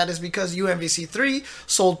like that is because UMVC 3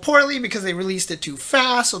 sold poorly because they released it too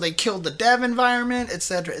fast, so they killed the dev environment,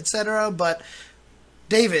 etc., etc. But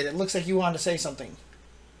David, it looks like you wanted to say something.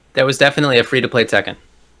 There was definitely a free-to-play Tekken.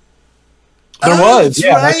 There Oh, was,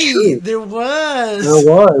 yeah, that's true. There was.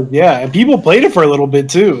 There was, yeah, and people played it for a little bit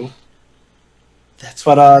too. That's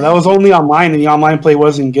But that was only online, and the online play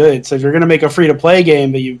wasn't good. So if you're gonna make a free to play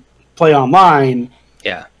game that you play online,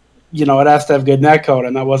 Yeah. you know, it has to have good netcode,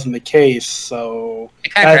 and that wasn't the case. So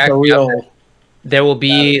It kinda that's a cracked me up. real. There will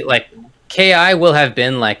be like KI will have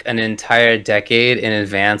been like an entire decade in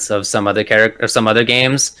advance of some other character or some other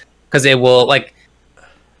games, because it will like,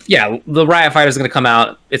 yeah, the Riot Fighter is going to come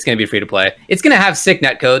out. It's going to be free to play. It's going to have sick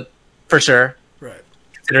netcode for sure. right.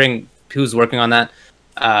 Considering who's working on that,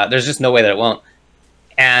 there's just no way that it won't.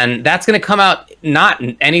 And that's going to come out not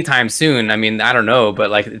anytime soon. I mean, I don't know, but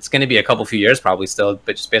like it's going to be a few years probably still.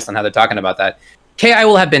 But just based on how they're talking about that, KI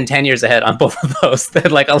will have been 10 years ahead on both of those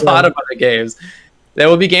than like a lot of other games. There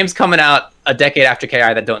will be games coming out a decade after KI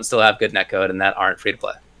that don't still have good netcode and that aren't free to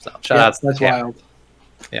play. So shout Yeah, out. that's KI. wild.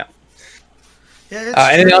 Yeah. Yeah, it's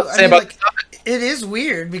Anything true. else to say about this topic? It is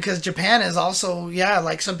weird because Japan is also,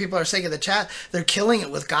 like some people are saying in the chat, they're killing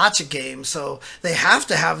it with gacha games, so they have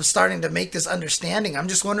to have starting to make this understanding. I'm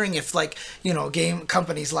just wondering if, like, game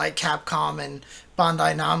companies like Capcom and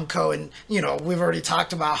Bandai Namco, and we've already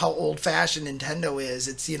talked about how old-fashioned Nintendo is.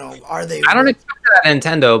 It's are they? I don't expect that at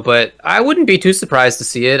Nintendo, but I wouldn't be too surprised to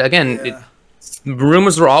see it. Again, Yeah.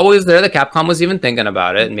 rumors were always there that Capcom was even thinking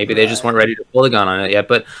about it, and maybe they just weren't ready to pull the gun on it yet.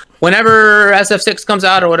 But whenever SF6 comes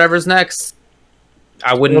out or whatever's next,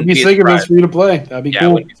 I wouldn't It'll be sick if it's free to play. That'd be Yeah, I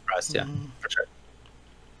cool. wouldn't be surprised. Yeah, for sure.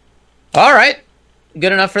 All right,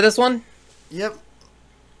 good enough for this one. Yep.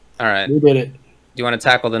 All right, do We did it. you want to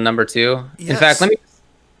tackle the number 2? In Yes. fact, let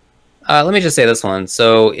me just say this one.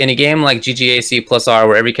 So, in a game like GGAC plus R,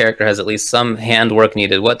 where every character has at least some hand work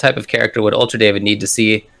needed, what type of character would Ultra David need to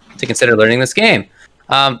see to consider learning this game?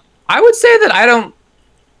 I would say that I don't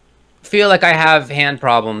feel like I have hand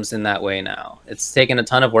problems in that way now. It's taken a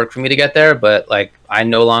ton of work for me to get there, but like I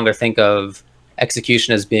no longer think of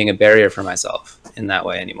execution as being a barrier for myself in that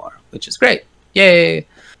way anymore, which is great. Yay!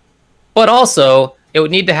 But also, it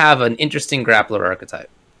would need to have an interesting grappler archetype,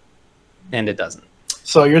 and it doesn't.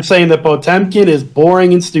 So you're saying that Potemkin is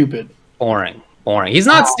boring and stupid. Boring. He's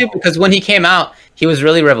not stupid, because when he came out, he was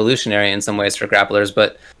really revolutionary in some ways for grapplers,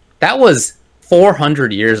 but that was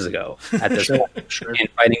 400 years ago at this point in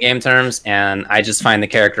fighting game terms, and I just find the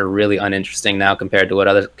character really uninteresting now compared to what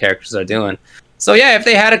other characters are doing. So yeah, if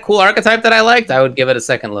they had a cool archetype that I liked, I would give it a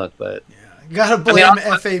second look, but You gotta blame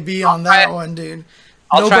FAB on that one, dude.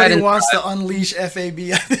 I'll try it Nobody and wants try to unleash FAB.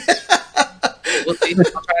 we'll see.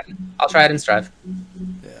 I'll try it and strive.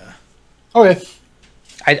 Okay.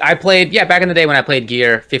 I played, back in the day when I played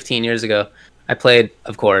Gear 15 years ago, I played,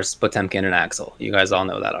 of course, Potemkin and Axel. You guys all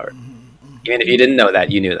know that art. Even if you didn't know that,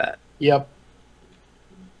 you knew that. Yep.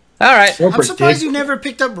 All right. I'm surprised you never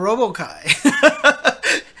picked up Robokai.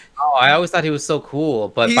 Oh, I always thought he was so cool,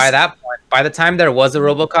 but He's- by that point, by the time there was a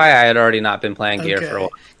Robokai, I had already not been playing Gear for a while.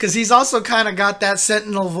 Because he's also kind of got that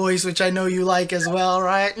Sentinel voice, which I know you like as well,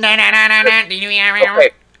 right? Okay.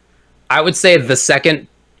 I would say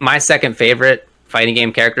my second favorite fighting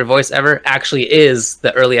game character voice ever actually is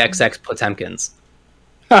the early XX Potemkins.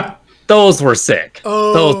 Those were sick.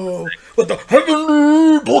 Those Oh, with the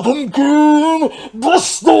heavenly Potemkin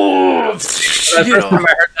bastards! the first time I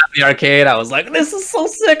heard that in the arcade, I was like, this is so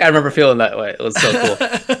sick. I remember feeling that way. It was so cool.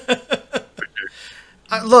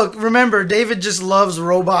 Look, remember, David just loves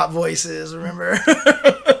robot voices, remember?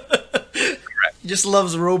 He just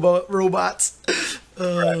loves robots.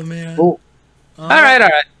 Oh, man. Cool. All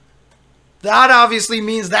right. That obviously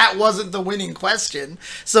means that wasn't the winning question.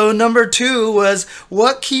 So number 2 was,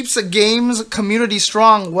 what keeps a game's community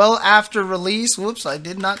strong well after release? Whoops, I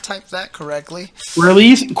did not type that correctly.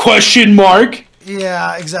 Release? Question mark.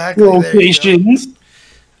 Yeah, exactly. There you go. Locations.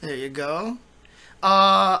 There you go.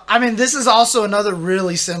 I mean, this is also another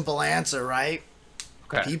really simple answer, right?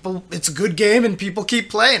 Okay. It's a good game and people keep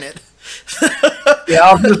playing it. Yeah,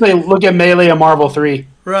 I was gonna say, look at Melee and Marvel 3.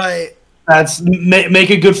 Right. That's make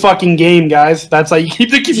a good fucking game, guys. That's how you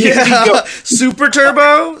keep the community going. Super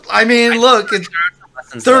Turbo. I mean, look, it's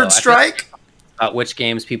Third Strike. About which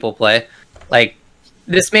games people play, like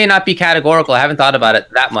this may not be categorical. I haven't thought about it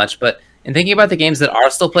that much, but in thinking about the games that are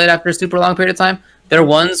still played after a super long period of time, they're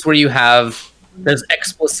ones where there's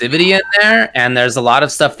explosivity in there, and there's a lot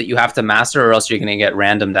of stuff that you have to master, or else you're going to get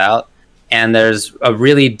randomed out. And there's a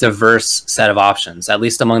really diverse set of options, at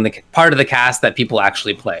least among the part of the cast that people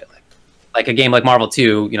actually play. Like a game like Marvel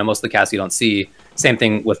 2, most of the cast you don't see. Same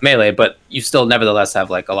thing with Melee, but you still nevertheless have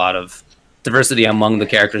like a lot of diversity among the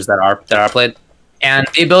characters that are played, and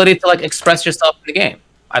the ability to like express yourself in the game.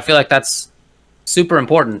 I feel like that's super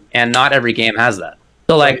important, and not every game has that.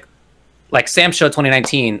 So like Sam Show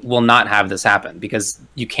 2019 will not have this happen because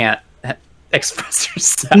you can't express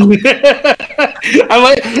yourself.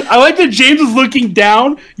 I like that James is looking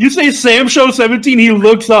down. You say Sam Show 17, he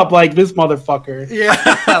looks up like this motherfucker. Yeah.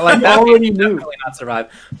 Like He that already game knew. definitely not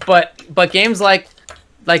survive. But games like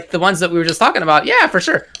the ones that we were just talking about, yeah, for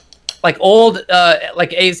sure. Like old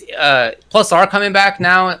like A's Plus R coming back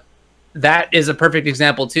now, that is a perfect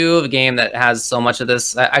example too of a game that has so much of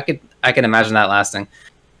this. I can imagine that lasting.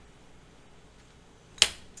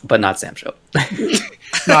 But not Sam Show.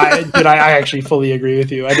 No, I actually fully agree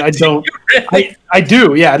with you. I don't. I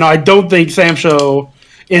do. Yeah. No, I don't think Sam Show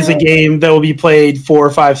is a game that will be played 4,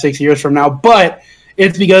 5, 6 years from now. But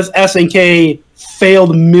it's because SNK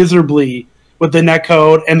failed miserably with the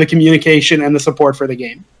netcode and the communication and the support for the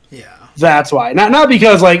game. Yeah. That's why. Not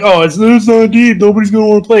because like, oh, it's not deep. Nobody's gonna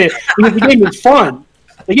want to play it. Because the game is fun.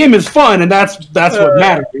 The game is fun, and that's what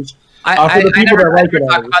matters. I never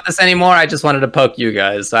talk about this anymore. I just wanted to poke you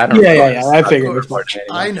guys. I don't. Yeah. I figured.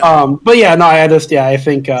 I know. But yeah, no, I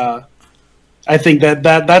think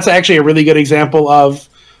that's actually a really good example of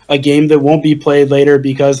a game that won't be played later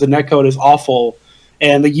because the netcode is awful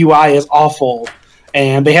and the UI is awful,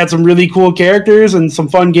 and they had some really cool characters and some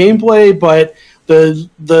fun gameplay, but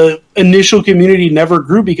the initial community never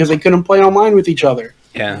grew because they couldn't play online with each other.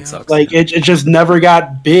 Yeah, it sucks. Like it just never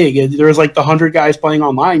got big. There was like the 100 guys playing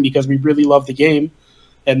online because we really loved the game,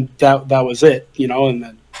 and that was it, And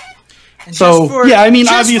then I mean,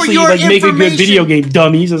 obviously, like make a good video game,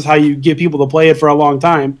 dummies, is how you get people to play it for a long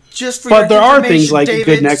time. But there are things like David,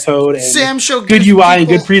 good netcode and Sam Show good UI and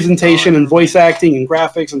good presentation and voice acting and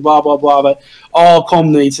graphics and blah blah blah. That all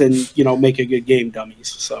culminates in make a good game, dummies.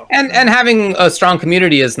 So and having a strong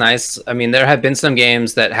community is nice. I mean, there have been some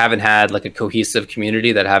games that haven't had like a cohesive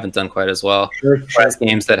community that haven't done quite as well. Sure. Whereas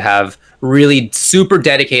games that have really super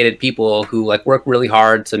dedicated people who like work really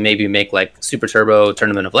hard to maybe make like Super Turbo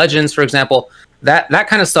Tournament of Legends, for example, that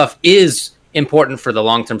kind of stuff is important for the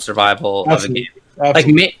long-term survival of a game.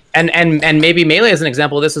 Absolutely. Like and maybe Melee is an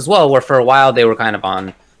example of this as well, where for a while they were kind of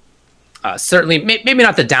on certainly maybe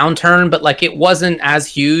not the downturn, but like it wasn't as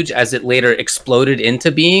huge as it later exploded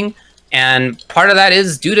into being. And part of that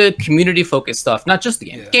is due to community focused stuff, not just the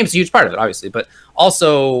game. Yeah. The game's a huge part of it, obviously, but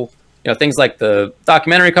also things like the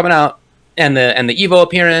documentary coming out and the Evo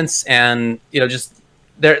appearance, and just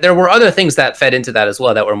there were other things that fed into that as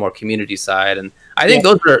well that were more community side, and I think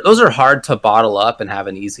those are hard to bottle up and have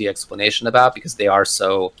an easy explanation about because they are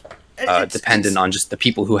so dependent on just the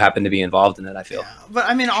people who happen to be involved in it. I feel. Yeah, but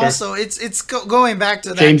I mean, also it's going back to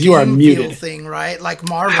that James, you are game muted. feel thing, right? Like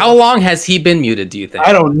Marvel. How long has he been muted? Do you think?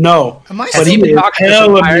 I don't know. Am I Has he still- been talking this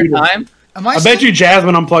hella entire muted. time? Am I I bet you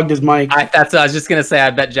Jasmine unplugged his mic. I was just gonna say.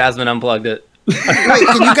 I bet Jasmine unplugged it. Wait,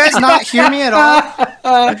 can you guys not hear me at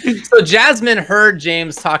all? So Jasmine heard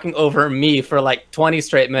James talking over me for like 20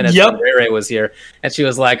 straight minutes Yep. when Ray Ray was here, and she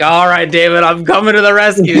was like, "All right, David, I'm coming to the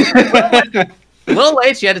rescue." A little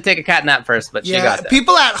late. She had to take a cat nap first, but she Yeah, got there.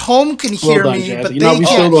 people at home can hear Well done, me, Jazzy. but We they still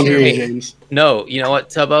can't don't hear hear you, me. James. No, you know what,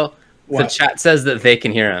 Tubbo? The What? chat says that they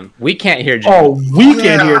can hear him. We can't hear James. Oh, we can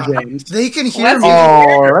Yeah. hear James. They can hear That's me.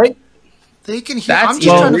 All right. They can hear. That's I'm just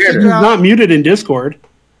even trying to weirder. He's figure out. not muted in Discord.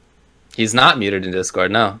 He's not muted in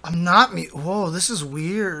Discord. No. I'm not me. Whoa, this is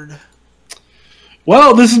weird.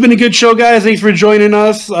 Well, this has been a good show, guys. Thanks for joining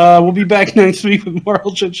us. We'll be back next week with more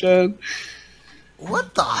Ultra Chat.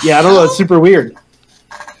 What the? Yeah, I don't know. It's super weird.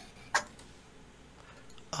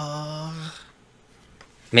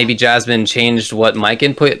 Maybe Jasmine changed what mic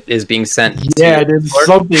input is being sent. Yeah, to dude.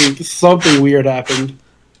 Discord. Something weird happened.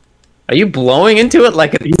 Are you blowing into it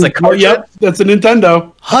like it's a cartridge? Yep, that's a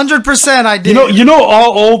Nintendo. 100% I did. You know,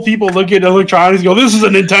 all old people look at electronics and go, "This is a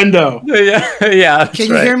Nintendo." Yeah. Can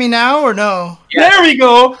you hear me now or no? Yeah. There we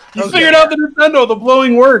go. You Okay. figured out the Nintendo. The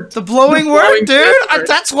blowing worked. The blowing work, dude.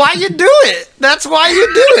 That's why you do it. That's why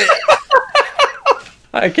you do it.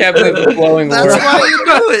 I can't believe the blowing That's word. why you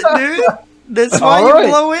do it, dude. That's why All you right.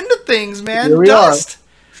 blow into things, man. Here we Dust.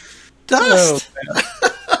 Oh,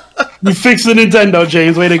 You fixed the Nintendo,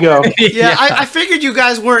 James. Way to go. Yeah, I figured you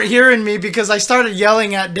guys weren't hearing me because I started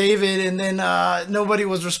yelling at David and then nobody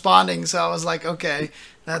was responding. So I was like, okay,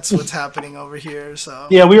 that's what's happening over here. So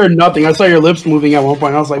Yeah, we heard nothing. I saw your lips moving at one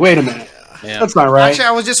point. I was like, wait a minute. Yeah. That's not right. Actually,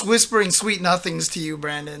 I was just whispering sweet nothings to you,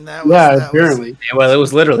 Brandon. That was, Yeah, that apparently. Yeah, well, it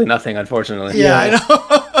was literally nothing, unfortunately. Yeah,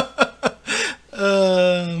 I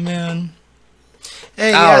know. Man.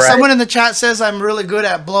 Hey, All yeah, right. someone in the chat says I'm really good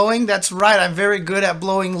at blowing. That's right. I'm very good at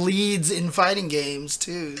blowing leads in fighting games,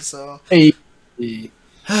 too. So, Hey.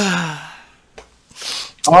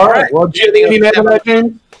 All right. Well, do you think anything about that,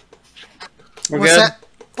 James? We're what's good? that?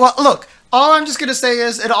 Well, look, all I'm just gonna say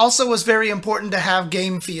is it also was very important to have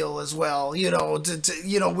game feel as well. You know,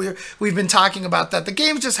 we've been talking about that. The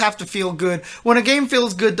games just have to feel good. When a game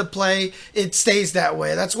feels good to play, it stays that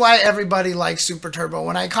way. That's why everybody likes Super Turbo.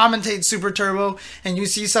 When I commentate Super Turbo and you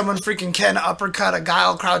see someone freaking Ken uppercut a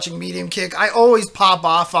Guile crouching medium kick, I always pop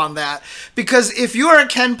off on that because if you are a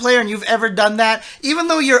Ken player and you've ever done that, even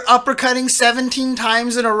though you're uppercutting 17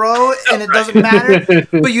 times in a row and it doesn't matter,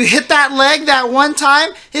 but you hit that leg that one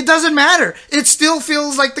time, it doesn't matter. It still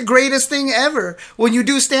feels like the greatest thing ever. When you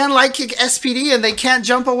do stand light kick SPD and they can't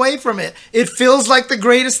jump away from it, it feels like the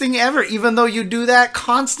greatest thing ever, even though you do that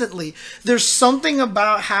constantly. There's something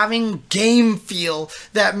about having game feel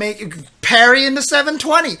that make parry into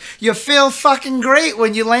 720. You feel fucking great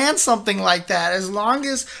when you land something like that. As long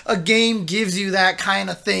as a game gives you that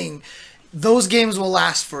kind of thing, those games will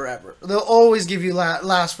last forever. They'll always give you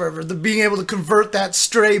last forever. The being able to convert that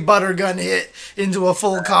stray butter gun hit into a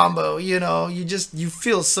full combo, you know, you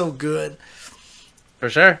feel so good. For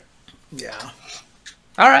sure. Yeah.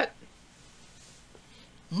 All right.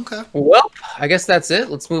 Okay. Well, I guess that's it.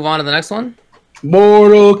 Let's move on to the next one.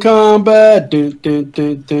 Mortal Kombat. Dun, dun,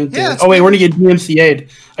 dun, dun, dun. Yeah, Oh, wait, we're going to get DMCA'd.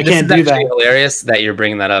 I can't This do is actually that. hilarious that you're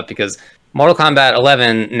bringing that up because Mortal Kombat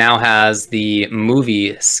 11 now has the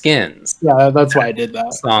movie skins. Yeah, that's why I did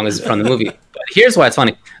that. Song is from the movie. But here's why it's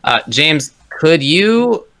funny. James, could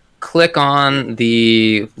you click on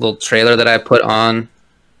the little trailer that I put on?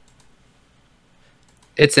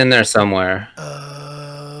 It's in there somewhere.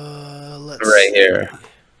 Let's Right see. here.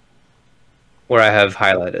 Where I have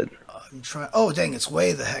highlighted. I'm trying. Oh, dang, it's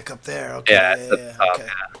way the heck up there. Okay. Yeah, it's at the top, okay.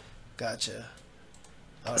 Gotcha.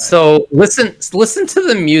 All right. So listen to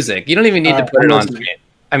the music. You don't even need to Alright, put it I'm on listening. screen.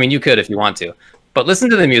 I mean, you could if you want to. But listen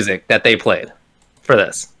to the music that they played for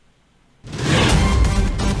this.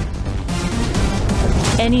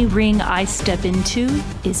 Any ring I step into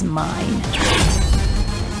is mine.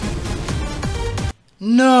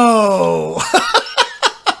 No.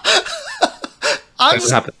 I'm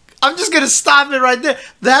just gonna stop it right there.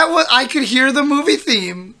 That was I could hear the movie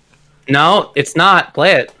theme. No, it's not.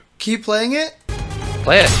 Play it. Keep playing it.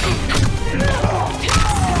 Play it.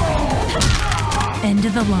 End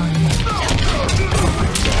of the line.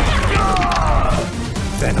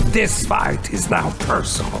 Then this fight is now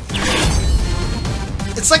personal.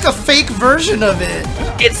 It's like a fake version of it.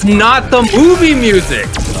 It's not the movie music.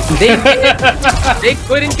 They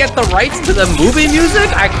couldn't get the rights to the movie music.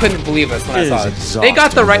 I couldn't believe this when I saw it. They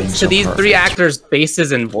got the rights to these three actors'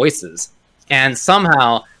 faces and voices, and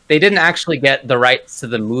somehow they didn't actually get the rights to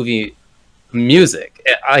the movie music.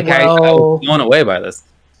 I was blown away by this.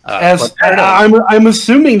 I'm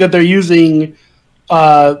assuming that they're using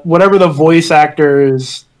whatever the voice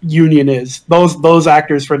actors union is. Those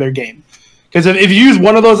actors for their game. Because if you use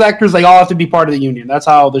one of those actors, they all have to be part of the union. That's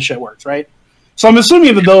how the shit works, right? So I'm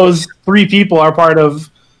assuming that those three people are part of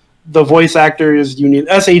the voice actors union.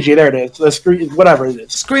 SAG, there it is. The screen, whatever it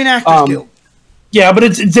is. Screen Actors Guild. Yeah, but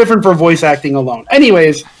it's different for voice acting alone.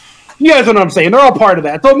 Anyways, you guys know what I'm saying. They're all part of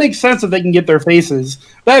that. So it makes sense that they can get their faces.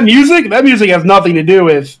 That music has nothing to do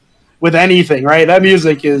with anything, right? That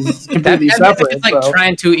music is completely separate. It's like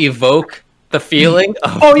trying to evoke the feeling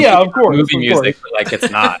of of course, movie music, but like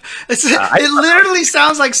it's not. It literally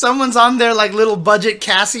sounds like someone's on their like little budget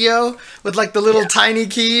Casio with like the little tiny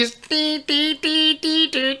keys.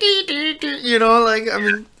 You know, like I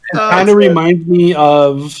mean, kind of reminds me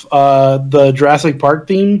of the Jurassic Park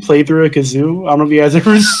theme played through a kazoo. I don't know if you guys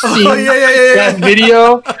ever seen yeah. that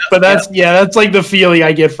video But that's like the feeling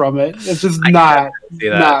I get from it. It's just not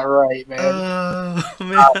right, man.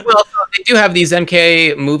 Well, they do have these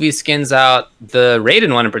MK movie skins out. The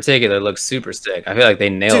Raiden one in particular looks super sick. I feel like they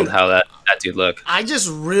nailed how that dude looked. I just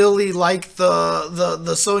really like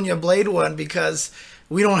the Sonya Blade one because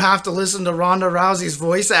we don't have to listen to Ronda Rousey's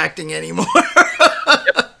voice acting anymore.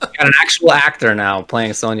 Got an actual actor now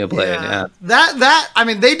playing Sonya Blade. Yeah. That I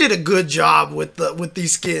mean, they did a good job with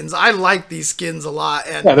these skins. I like these skins a lot.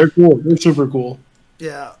 And yeah, they're cool. They're super cool.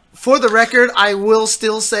 Yeah. For the record, I will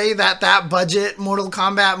still say that budget Mortal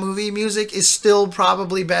Kombat movie music is still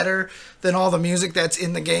probably better than all the music that's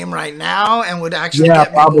in the game right now, and would actually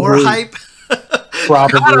get me more hype.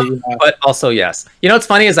 Probably, but also yes. You know what's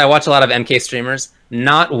funny is I watch a lot of MK streamers.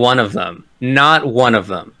 Not one of them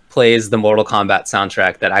plays the Mortal Kombat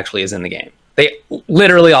soundtrack that actually is in the game. They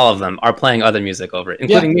literally all of them are playing other music over it,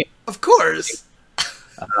 including me. Of course.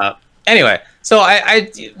 Anyway, so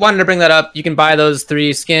I wanted to bring that up. You can buy those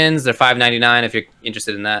 3 skins. They're $5.99 if you're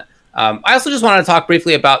interested in that. I also just wanted to talk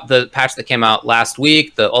briefly about the patch that came out last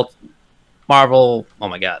week. The Mortal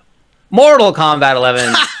Kombat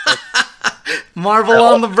 11. Marvel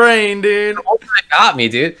on the brain, dude. Got me,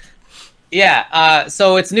 dude. Yeah,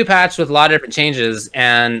 so it's a new patch with a lot of different changes,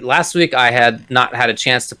 and last week I had not had a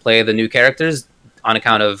chance to play the new characters on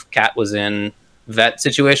account of Cat was in vet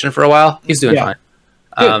situation for a while. He's doing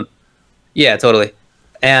fine. Yeah, totally.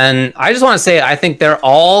 And I just want to say I think they're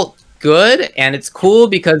all good, and it's cool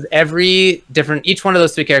because each one of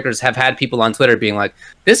those 3 characters have had people on Twitter being like,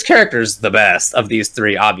 this character's the best of these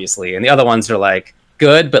 3, obviously, and the other ones are like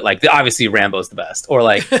good, but like obviously Rambo's the best, or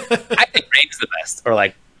like I think Rain's the best, or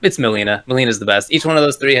like it's Melina. Melina's the best. Each one of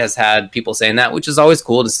those 3 has had people saying that, which is always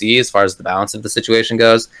cool to see as far as the balance of the situation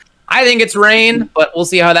goes. I think it's Rain, but we'll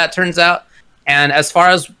see how that turns out. And as far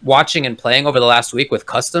as watching and playing over the last week with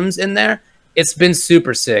customs in there, it's been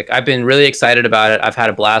super sick. I've been really excited about it. I've had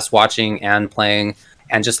a blast watching and playing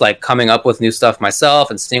and just like coming up with new stuff myself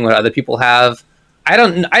and seeing what other people have. I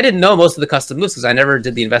didn't know most of the custom moves because I never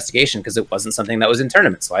did the investigation because it wasn't something that was in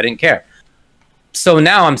tournaments, so I didn't care. So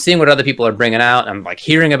now I'm seeing what other people are bringing out. I'm like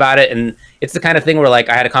hearing about it, and it's the kind of thing where like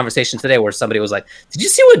I had a conversation today where somebody was like, "Did you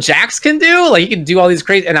see what Jax can do? Like he can do all these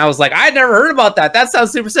crazy." And I was like, "I'd never heard about that. That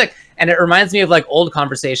sounds super sick." And it reminds me of like old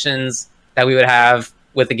conversations that we would have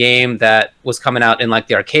with a game that was coming out in like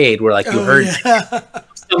the arcade, where like you heard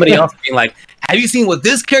somebody else being like, "Have you seen what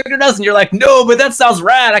this character does?" And you're like, "No, but that sounds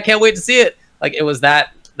rad. I can't wait to see it." Like it was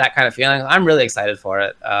that kind of feeling. I'm really excited for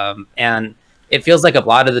it, and it feels like a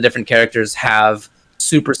lot of the different characters have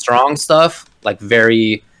super strong stuff, like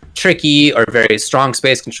very tricky or very strong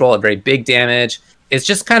space control or very big damage. It's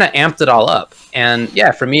just kind of amped it all up. And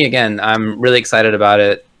yeah, for me, again, I'm really excited about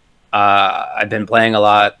it. I've been playing a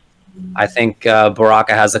lot. I think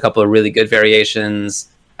Baraka has a couple of really good variations.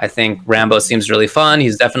 I think Rambo seems really fun.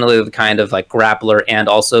 He's definitely the kind of like grappler and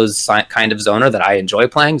also kind of zoner that I enjoy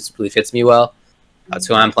playing. It really fits me well. That's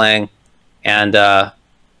who I'm playing. And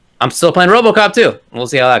I'm still playing RoboCop too. We'll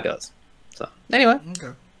see how that goes. So anyway,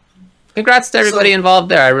 congrats to everybody involved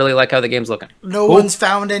there. I really like how the game's looking. No one's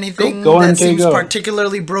found anything that seems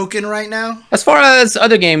particularly broken right now. As far as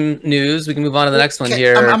other game news, we can move on to the next one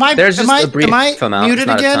here. There's just a brief amount. It's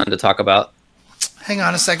not a ton to talk about. Hang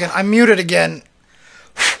on a second. I'm muted again.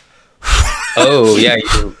 Oh yeah.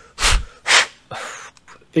 I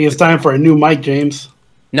think it's time for a new mic, James.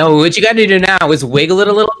 No, what you got to do now is wiggle it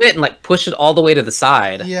a little bit and like push it all the way to the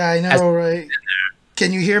side. Yeah, I know, right?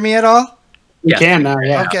 Can you hear me at all? You can now,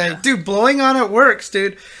 yeah. Okay, dude, blowing on it works,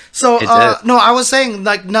 dude. So, no, I was saying,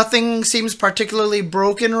 like, nothing seems particularly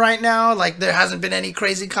broken right now. Like, there hasn't been any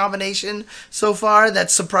crazy combination so far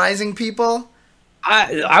that's surprising people.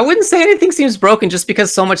 I wouldn't say anything seems broken just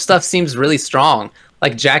because so much stuff seems really strong.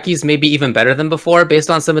 Like, Jackie's maybe even better than before based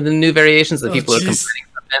on some of the new variations that people are complaining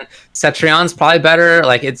about. Cetrion's probably better.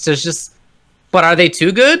 Like, it's just... But are they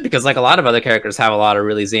too good? Because, like, a lot of other characters have a lot of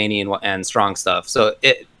really zany and strong stuff. So,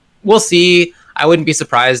 we'll see. I wouldn't be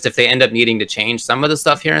surprised if they end up needing to change some of the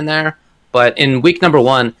stuff here and there. But in week number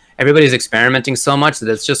 1, everybody's experimenting so much that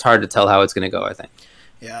it's just hard to tell how it's going to go, I think.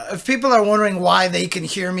 Yeah, if people are wondering why they can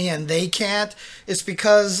hear me and they can't, it's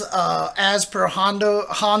because, as per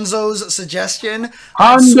Hanzo's suggestion,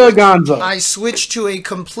 I switched to a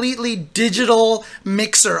completely digital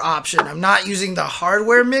mixer option. I'm not using the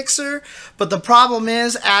hardware mixer, but the problem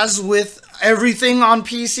is, as with everything on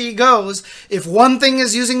PC goes, if one thing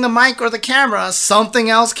is using the mic or the camera, something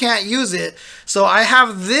else can't use it. So I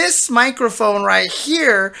have this microphone right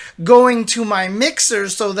here going to my mixer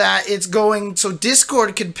so that it's going so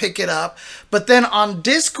Discord can pick it up. But then on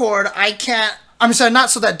Discord, I can't I'm sorry, not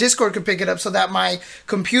so that Discord can pick it up, so that my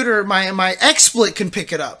computer, my XSplit can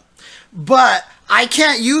pick it up. But I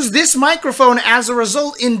can't use this microphone as a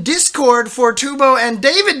result in Discord for Tubo and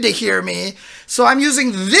David to hear me. So I'm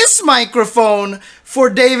using this microphone for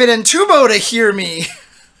David and Tubo to hear me.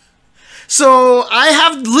 So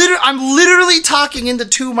I'm literally talking into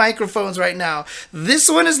two microphones right now. This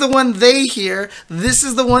one is the one they hear. This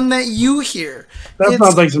is the one that you hear. That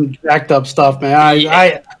sounds like some jacked up stuff, man.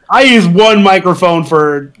 I use one microphone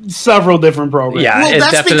for several different programs. Yeah, Well, it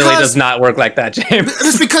that's definitely because- does not work like that, James.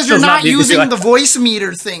 It's because you're Does not need to be using like the that. voice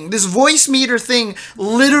meter thing. This voice meter thing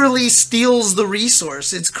literally steals the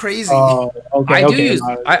resource. It's crazy. Oh, okay. I do okay.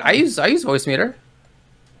 use I use voice meter.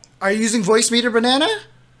 Are you using voice meter, Banana?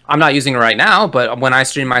 I'm not using it right now, but when I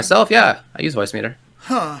stream myself, yeah, I use voice meter.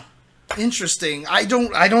 Interesting. I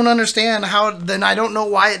don't understand how. Then I don't know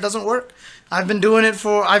why it doesn't work. I've been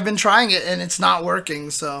trying it and it's not working.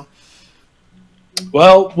 So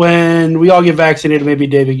Well, when we all get vaccinated, maybe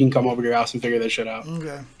David can come over to your house and figure that shit out.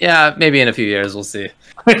 okay. Yeah, maybe in a few years we'll see.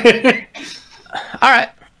 All right,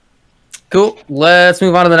 cool. Let's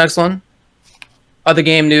move on to the next one. Other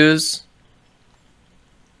game news.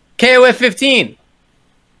 KOF 15.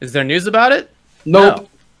 Is there news about it? Nope. No.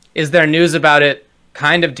 Is there news about it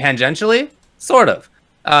kind of tangentially? Sort of.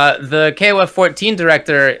 The KOF 14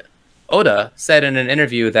 director, Oda, said in an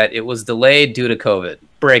interview that it was delayed due to COVID.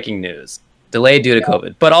 Breaking news. Delayed due to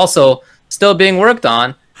COVID. But also still being worked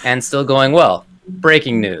on and still going well.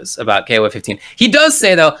 Breaking news about KOF 15. He does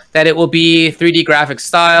say, though, that it will be 3D graphic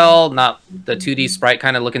style, not the 2D sprite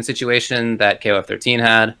kind of looking situation that KOF 13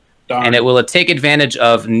 had. Darn. And it will take advantage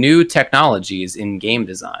of new technologies in game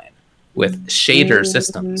design with shader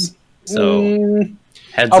systems. So,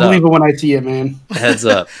 heads I'll up. believe it when I see it, man. Heads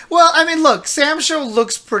up. Well, I mean, look, Sam Show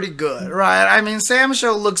looks pretty good, right? I mean, Sam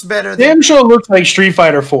Show looks better than. Damn show looks like Street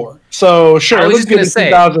Fighter 4. So sure, I it was looks just good gonna in say-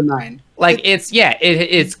 2009. Like,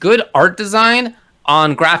 it's good art design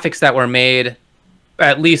on graphics that were made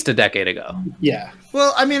at least a decade ago. Yeah.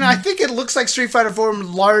 Well, I mean, I think it looks like Street Fighter 4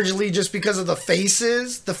 largely just because of the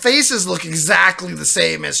faces. The faces look exactly the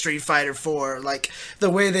same as Street Fighter 4, like the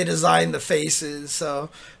way they designed the faces. So,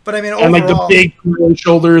 but I mean, overall, And like the big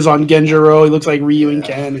shoulders on Genjiro, he looks like Ryu and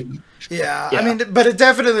Ken. And, yeah, Yeah. I mean, but it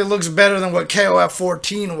definitely looks better than what KOF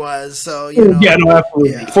 14 was. So, you know, yeah, no,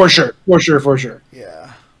 absolutely. Yeah. For sure.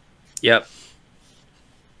 yeah. Yep.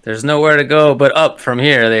 There's nowhere to go but up from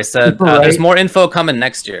here, they said. Right. There's more info coming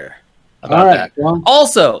next year about All right. that. Well,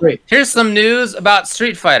 Also, great. here's some news about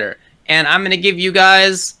Street Fighter. And I'm going to give you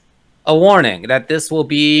guys a warning that this will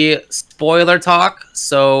be spoiler talk.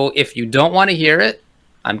 So if you don't want to hear it,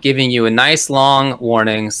 I'm giving you a nice long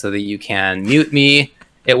warning so that you can mute me.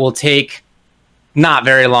 It will take not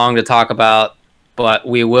very long to talk about, but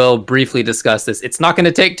we will briefly discuss this. It's not going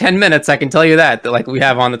to take 10 minutes, I can tell you that, like we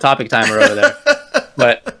have on the topic timer over there.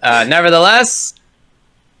 But nevertheless,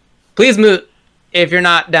 please mute if you're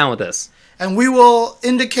not down with this. And we will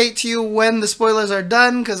indicate to you when the spoilers are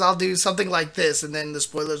done, because I'll do something like this, and then the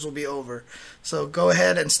spoilers will be over. So go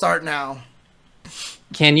ahead and start now.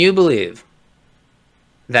 Can you believe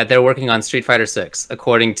that they're working on Street Fighter 6,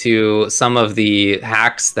 according to some of the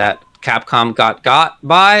hacks that Capcom got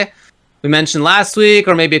by? We mentioned last week,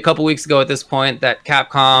 or maybe a couple weeks ago at this point, that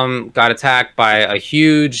Capcom got attacked by a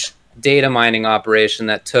huge data mining operation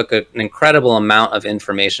that took an incredible amount of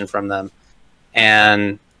information from them.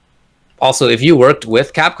 And also, if you worked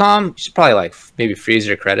with Capcom, you should probably like maybe freeze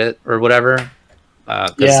your credit or whatever.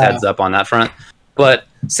 Just heads up on that front. But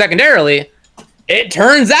secondarily, it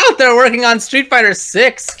turns out they're working on Street Fighter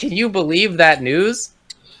 6. Can you believe that news?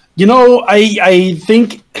 You know, I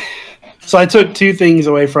think so. I took two things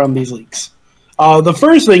away from these leaks. The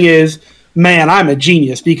first thing is, man, I'm a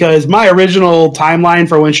genius because my original timeline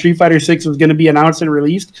for when Street Fighter 6 was going to be announced and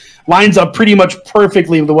released lines up pretty much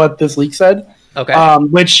perfectly with what this leak said. Okay.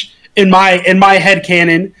 Which in my head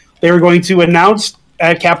canon, they were going to announce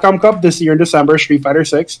at Capcom Cup this year in December Street Fighter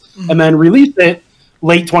 6 and then release it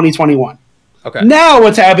late 2021. Okay. Now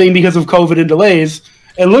what's happening because of COVID and delays,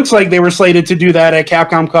 it looks like they were slated to do that at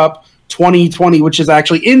Capcom Cup 2020, which is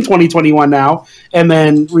actually in 2021 now, and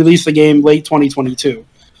then release the game late 2022.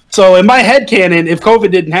 So in my head canon, if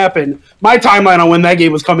COVID didn't happen, my timeline on when that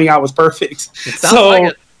game was coming out was perfect. It sounds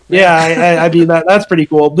like it. Yeah, I mean, that's pretty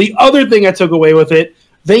cool. The other thing I took away with it,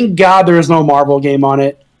 thank God there is no Marvel game on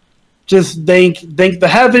it. Just thank the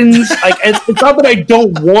heavens. Like it's not that I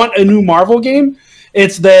don't want a new Marvel game.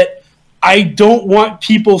 It's that I don't want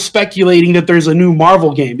people speculating that there's a new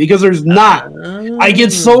Marvel game because there's not. I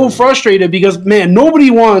get so frustrated because, man,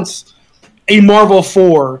 nobody wants a Marvel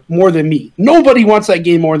 4 more than me. Nobody wants that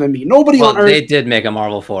game more than me. Nobody on Earth. They did make a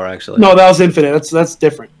Marvel 4, actually. No, that was Infinite. That's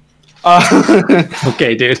different.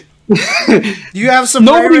 Okay, dude. You have some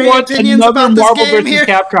Nobody wants opinions another about this Marvel game versus here?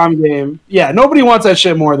 Capcom game. Yeah, nobody wants that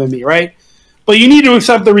shit more than me, right? But you need to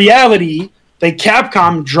accept the reality that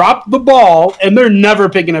Capcom dropped the ball and they're never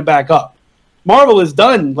picking it back up. Marvel is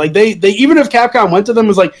done. Like they even if Capcom went to them and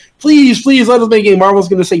was like, please let us make a game, Marvel's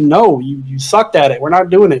going to say no. You sucked at it. We're not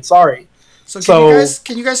doing it. Sorry. So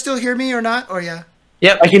can you guys still hear me or not? Or yeah.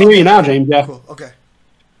 Yep. I can hear you now, James. Yeah. Cool. Okay.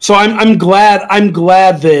 So I'm glad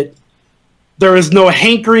that there is no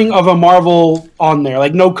hankering of a Marvel on there.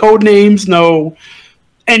 Like no code names, no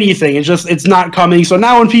anything. It's not coming. So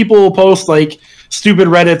now when people post like stupid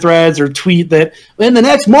Reddit threads or tweet that in the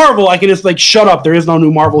next Marvel, I can just like shut up. There is no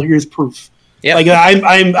new Marvel. Here's proof. Yeah. Like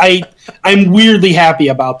I'm weirdly happy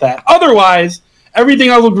about that. Otherwise, everything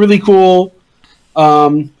else looked really cool. I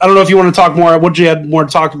don't know if you want to talk more. What you had more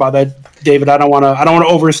to talk about that, David? I don't want to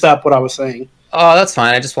overstep what I was saying. Oh, that's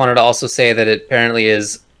fine. I just wanted to also say that it apparently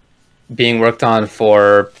is being worked on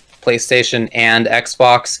for PlayStation and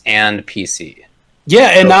Xbox and PC.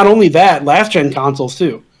 Yeah, and not only that, last gen consoles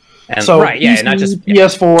too. And So right, yeah, PC, not just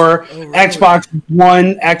PS4, really? Xbox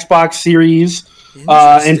One, Xbox Series,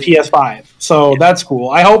 and PS5. So that's cool.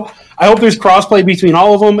 I hope there's crossplay between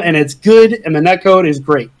all of them, and it's good, and the netcode is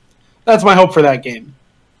great. That's my hope for that game.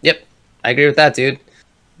 Yep, I agree with that, dude.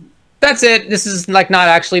 That's it. This is like not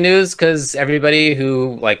actually news because everybody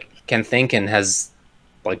who like can think and has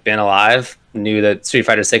like been alive knew that Street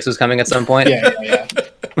Fighter 6 was coming at some point.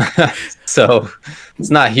 Yeah. So it's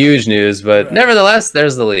not huge news, but nevertheless,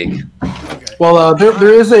 there's the leak. Well,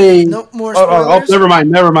 there is a. No more Oh, spoilers?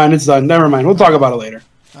 never mind. It's done. Never mind. We'll talk about it later.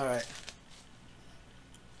 All right.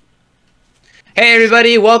 Hey,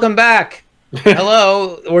 everybody, welcome back.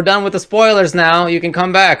 Hello, we're done with the spoilers now. You can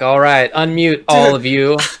come back. All right, unmute all of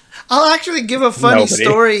you. I'll actually give a funny Nobody.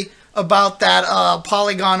 story about that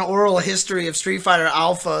Polygon oral history of Street Fighter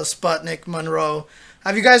Alpha Sputnik Monroe.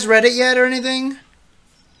 Have you guys read it yet or anything?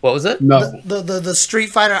 What was it? No. The Street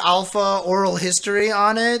Fighter Alpha oral history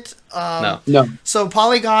on it. No. So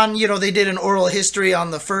Polygon, they did an oral history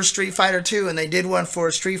on the first Street Fighter 2, and they did one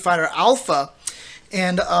for Street Fighter Alpha.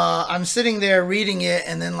 And I'm sitting there reading it,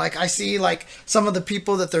 and then I see some of the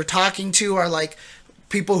people that they're talking to are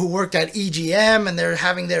people who worked at EGM, and they're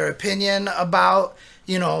having their opinion about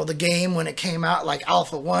the game when it came out, like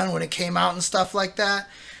Alpha 1 when it came out and stuff like that.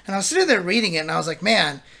 And I was sitting there reading it, and I was like,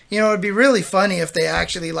 man, it'd be really funny if they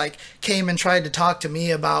actually came and tried to talk to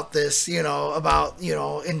me about this,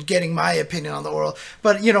 and getting my opinion on the oral.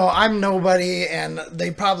 But, I'm nobody, and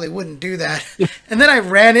they probably wouldn't do that. And then I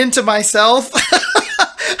ran into myself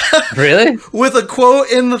Really? with a quote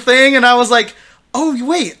in the thing, and I was like, oh,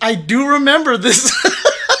 wait, I do remember this.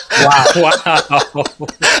 Wow.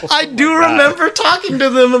 I do remember talking to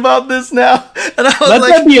them about this now. And I was Let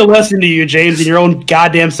like, that be a lesson to you, James, in your own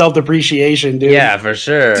goddamn self-depreciation, dude. Yeah, for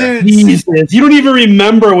sure. dude, Jesus. You don't even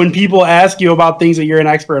remember when people ask you about things that you're an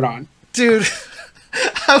expert on. dude.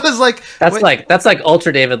 I was like, wait, That's like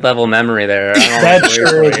Ultra David level memory there. I don't know That what to sure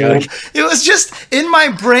do is, for you. man. it was just in my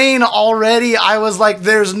brain already. I was like,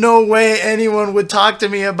 there's no way anyone would talk to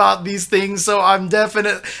me about these things. So I'm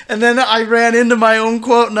definite. And then I ran into my own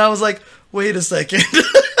quote, and I was like, wait a second.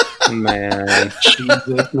 Man.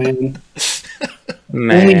 Jesus, man.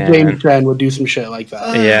 Man. Only James Chen would do some shit like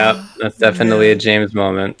that. Yeah, that's definitely a James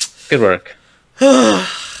moment. Good work.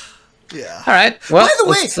 Yeah. All right. Well, By the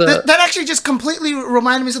way, let's, that actually just completely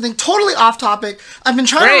reminded me of something totally off topic. I've been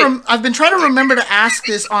trying Great. I've been trying to remember to ask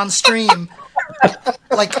this on stream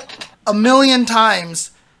like a million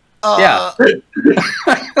times. yeah.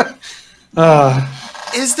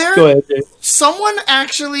 Is there Go ahead, Dave. someone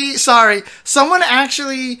actually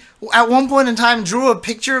at one point in time drew a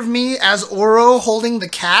picture of me as Oro holding the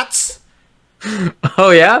cats? Oh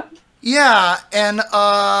yeah. Yeah, and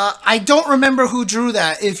I don't remember who drew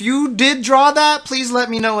that. If you did draw that, please let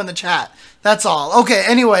me know in the chat. That's all. Okay,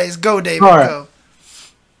 anyways, go, David, All right. go.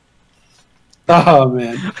 Oh,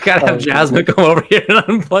 man. I gotta have Jasmine come over here and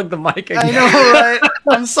unplug the mic again. I know, right?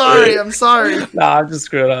 I'm sorry. Nah, I'm just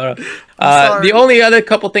screwing around. sorry. The only other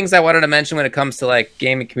couple things I wanted to mention when it comes to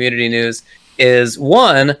gaming community news is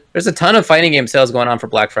one, there's a ton of fighting game sales going on for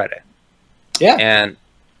Black Friday. Yeah. And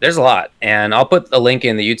there's a lot. And I'll put a link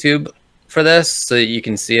in the YouTube for this so that you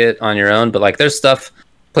can see it on your own. But there's stuff,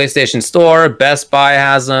 PlayStation Store, Best Buy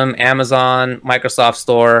has them, Amazon, Microsoft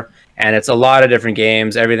Store, and it's a lot of different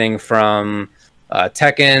games, everything from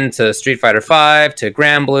Tekken to Street Fighter 5 to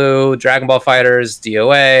Grand Blue, Dragon Ball Fighters,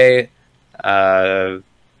 DOA,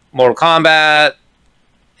 Mortal Kombat,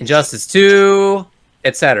 Injustice 2,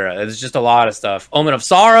 etc. There's just a lot of stuff. Omen of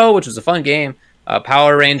Sorrow, which was a fun game.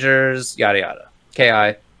 Power Rangers, yada yada.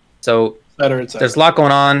 KI. So there's a lot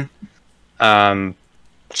going on.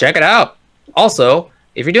 Check it out. Also,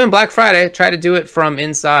 if you're doing Black Friday, try to do it from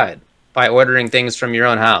inside by ordering things from your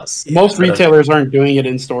own house. Most retailers aren't doing it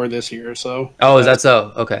in store this year, so. Oh, is that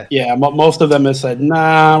so? Okay. Yeah, most of them have said,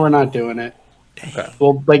 nah, we're not doing it. Okay.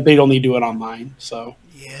 Well, like they'd only do it online, so.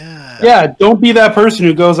 Yeah. Yeah, don't be that person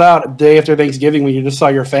who goes out a day after Thanksgiving when you just saw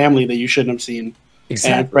your family that you shouldn't have seen.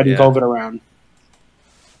 Exactly. And spreading COVID around.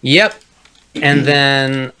 Yep. And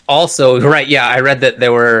then also, right, yeah, I read that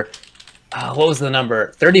there were, what was the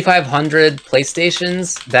number? 3,500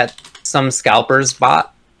 PlayStations that some scalpers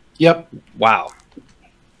bought. Yep. Wow.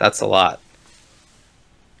 That's a lot.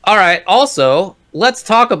 All right. Also, let's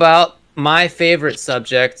talk about my favorite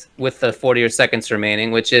subject with the 40 seconds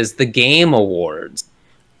remaining, which is the Game Awards.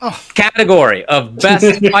 Oh. Category of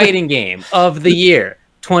Best Fighting Game of the Year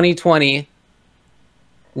 2020.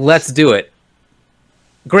 Let's do it.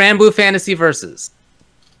 Grand Blue Fantasy versus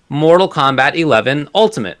Mortal Kombat 11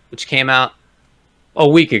 Ultimate, which came out a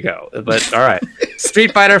week ago. But all right.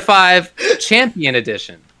 Street Fighter V Champion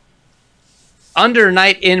Edition. Under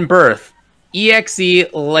Night in Birth,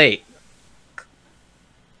 EXE Late.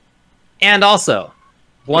 And also,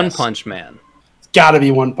 One Punch Man. Gotta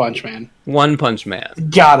be One Punch Man. One Punch Man.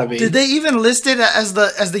 Gotta be. Did they even list it as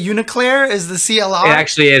the Uniclair? As the CLR? It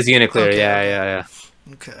actually is Uniclear. Okay. Yeah.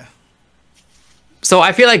 Okay. So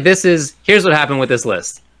I feel like here's what happened with this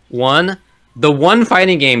list. One, the one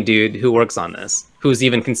fighting game dude who works on this, who's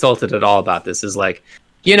even consulted at all about this, is like,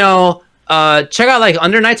 check out like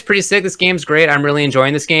Under Night's pretty sick. This game's great. I'm really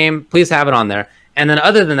enjoying this game. Please have it on there. And then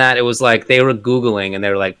other than that, it was like they were Googling and they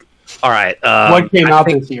were like, all right. What came out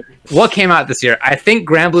this year? What came out this year? I think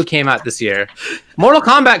Grand Blue came out this year. Mortal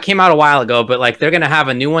Kombat came out a while ago, but like they're going to have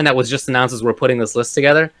a new one that was just announced as we're putting this list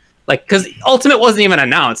together. Like, because Ultimate wasn't even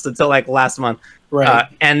announced until like last month. Right.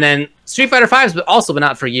 And then Street Fighter V has also been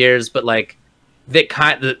out for years, but like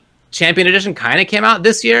the Champion Edition kind of came out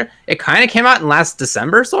this year. It kind of came out in last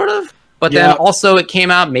December, sort of. But then also it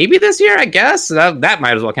came out maybe this year, I guess. So that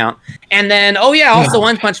might as well count. And then, also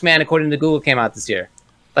One Punch Man, according to Google, came out this year.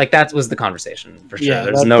 Like, that was the conversation, for sure. Yeah,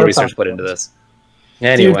 There's no research put into this.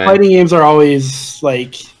 Anyway. Dude, fighting games are always,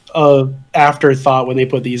 like, a afterthought when they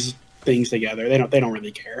put these things together. They don't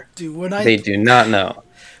really care. Dude, they do not know.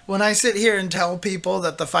 When I sit here and tell people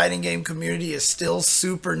that the fighting game community is still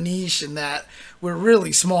super niche and that we're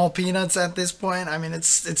really small peanuts at this point, I mean,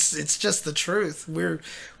 it's just the truth. We're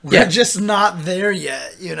just not there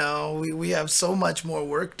yet, We have so much more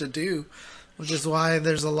work to do, which is why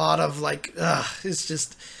there's a lot of like, it's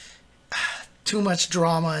just too much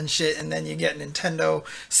drama and shit. And then you get Nintendo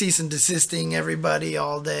cease and desisting everybody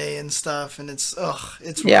all day and stuff, and it's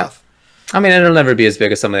rough. I mean, it'll never be as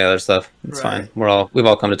big as some of the other stuff. It's fine. We've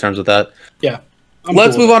all come to terms with that. Yeah.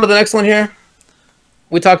 Let's move on to the next one here.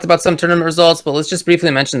 We talked about some tournament results, but let's just briefly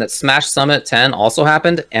mention that Smash Summit 10 also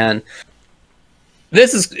happened, and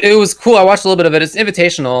it was cool. I watched a little bit of it. It's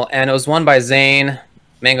invitational, and it was won by Zane.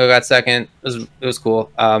 Mango got second. It was cool.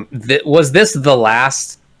 Was this the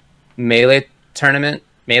last Melee tournament,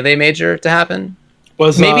 Melee major to happen?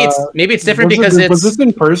 Maybe it's different because was this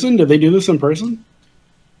in person? Did they do this in person?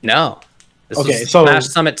 No. So Smash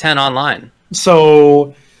Summit 10 online.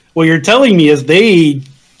 So what you're telling me is they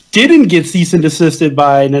didn't get cease and desisted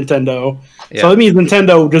by Nintendo. Yeah. So that means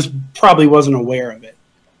Nintendo just probably wasn't aware of it.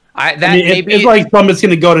 It's like Summit's going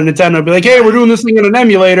to go to Nintendo and be like, hey, we're doing this thing in an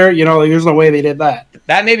emulator. There's no way they did that.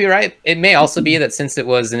 That may be right. It may also be that since it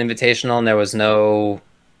was an invitational and there was no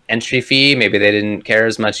entry fee, maybe they didn't care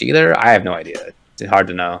as much either. I have no idea. It's hard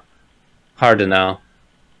to know. I don't know.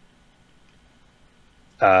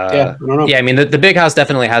 Yeah, I mean, the Big House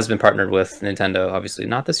definitely has been partnered with Nintendo, obviously.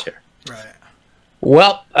 Not this year. Right.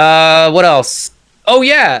 Well, what else? Oh,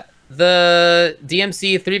 yeah. The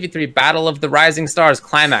DMC 3v3 Battle of the Rising Stars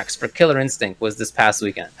climax for Killer Instinct was this past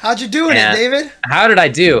weekend. How'd you do in it, David? How did I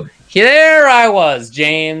do? There I was,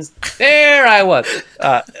 James. There I was.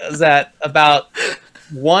 It was at about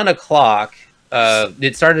 1 o'clock.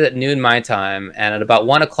 It started at noon my time, and at about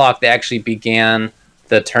 1 o'clock they actually began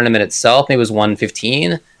the tournament itself. Maybe it was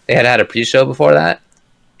 1:15. They had a pre-show before that,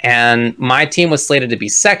 and my team was slated to be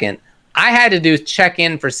second. I had to do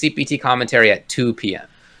check-in for CPT commentary at 2 p.m.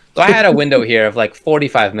 So I had a window here of like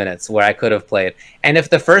 45 minutes where I could have played. And if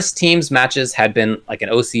the first team's matches had been like an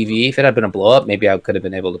OCV, if it had been a blow-up, maybe I could have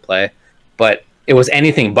been able to play. But it was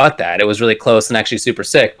anything but that. It was really close and actually super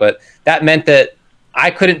sick. But that meant that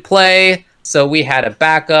I couldn't play, so we had a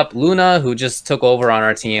backup, Luna, who just took over on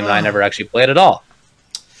our team, and I never actually played at all.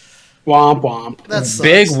 Womp womp. That's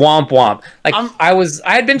Big womp womp. Like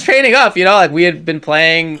I had been training up, like we had been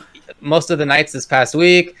playing most of the nights this past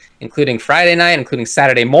week, including Friday night, including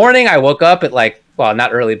Saturday morning. I woke up at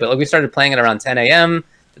not early, but we started playing at around 10 a.m.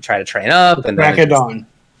 to try to train up, and Crack of dawn.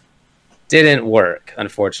 Didn't work,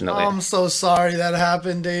 unfortunately. I'm so sorry that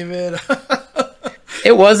happened, David.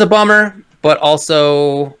 It was a bummer, but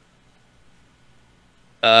also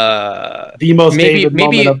the most David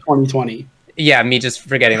moment of 2020. Yeah, me just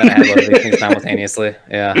forgetting that I had both of these things simultaneously.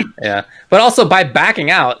 Yeah. But also by backing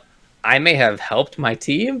out, I may have helped my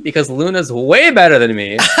team because Luna's way better than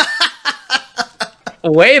me.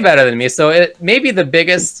 Way better than me. So it maybe the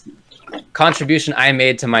biggest contribution I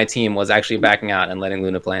made to my team was actually backing out and letting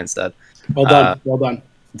Luna play instead. Well done.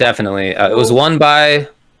 Definitely. It was won by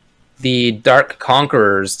the Dark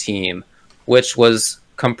Conquerors team, which was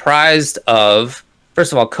comprised of,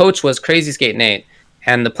 first of all, coach was Crazy Skate Nate,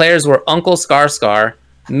 and the players were Uncle Scar,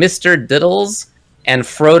 Mr. Diddles, and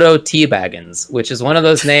Frodo Teabaggins, which is one of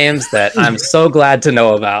those names that I'm so glad to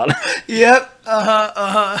know about. Yep.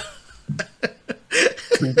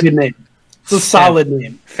 Good name. It's a solid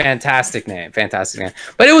name. Fantastic name.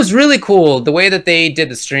 But it was really cool. The way that they did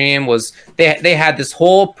the stream was they had this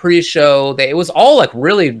whole pre-show. It was all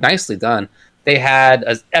really nicely done. They had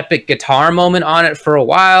an epic guitar moment on it for a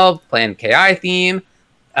while, playing KI theme.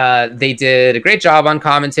 They did a great job on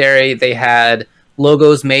commentary. They had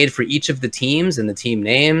logos made for each of the teams and the team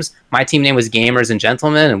names. My team name was Gamers and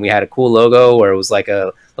Gentlemen, and we had a cool logo where it was like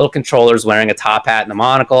a little controllers wearing a top hat and a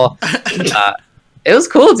monocle. It was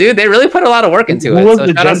cool, dude. They really put a lot of work into it. So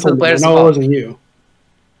shout out to the players. No, it wasn't you.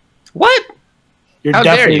 What? You're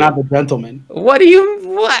definitely not the gentleman. What do you?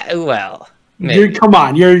 What? Well, come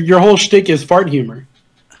on. Your whole shtick is fart humor.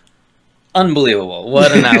 Unbelievable!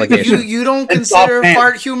 What an allegation. You don't consider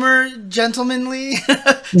fart humor gentlemanly?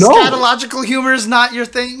 No. Scatological humor is not your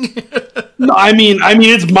thing. No, I mean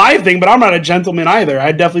it's my thing, but I'm not a gentleman either.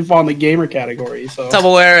 I definitely fall in the gamer category. So,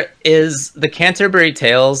 Tupperware, is the Canterbury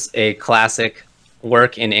Tales a classic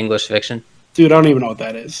work in English fiction? Dude, I don't even know what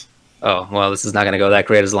that is. Oh, well, this is not going to go that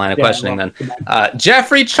great as a line of questioning then.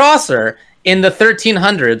 Geoffrey Chaucer in the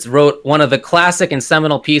 1300s wrote one of the classic and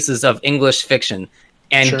seminal pieces of English fiction.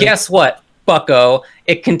 And guess what, bucko?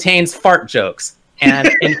 It contains fart jokes.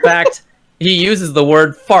 And in fact, he uses the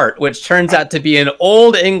word fart, which turns out to be an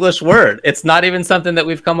old English word. It's not even something that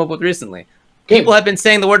we've come up with recently. People have been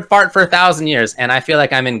saying the word fart for 1,000 years, and I feel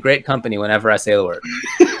like I'm in great company whenever I say the word.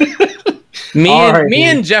 Me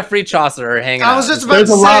and Geoffrey Chaucer are hanging out. I was just about There's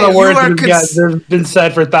to a lot of words that that have been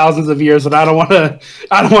said for thousands of years that I don't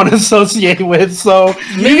want to associate with. So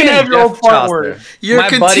you can have your own fart word. You're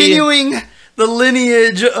continuing the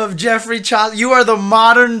lineage of Geoffrey Chaucer. You are the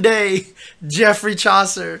modern day Geoffrey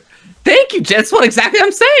Chaucer. Thank you, Jets. What exactly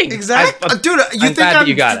I'm saying. Exactly. Dude, you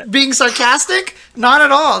think I'm being sarcastic? Not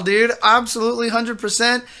at all, dude. Absolutely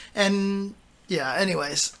 100%. And yeah,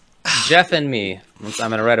 anyways. Jeff and me. I'm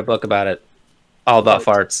going to write a book about it. All about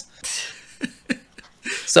farts.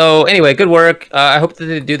 So anyway, good work. I hope that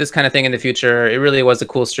they do this kind of thing in the future. It really was a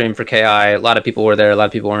cool stream for KI. A lot of people were there. A lot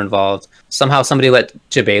of people were involved. Somehow somebody let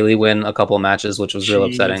Jabali win a couple of matches, which was real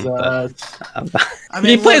upsetting. But,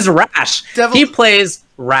 he plays Rash. He plays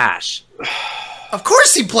Rash. Of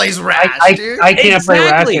course he plays Rash, dude. I can't play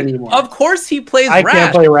Rash anymore. Of course he plays Rash. I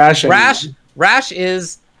can't play Rash anymore. Rash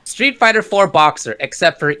is Street Fighter 4 Boxer,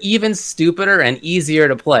 except for even stupider and easier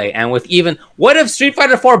to play. And with what if Street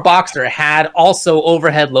Fighter 4 Boxer had also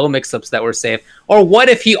overhead low mix-ups that were safe? Or what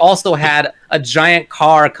if he also had a giant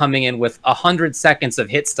car coming in with 100 seconds of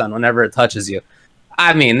hit stun whenever it touches you?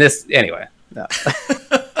 I mean, anyway. No.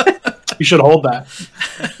 You should hold that.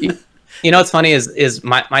 You know what's funny is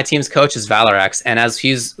my team's coach is Valorax, and as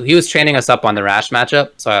he was training us up on the Rash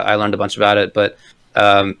matchup, so I learned a bunch about it, but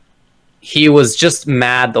he was just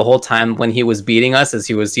mad the whole time when he was beating us as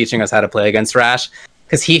he was teaching us how to play against Rash,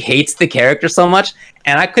 because he hates the character so much,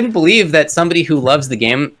 and I couldn't believe that somebody who loves the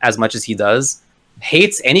game as much as he does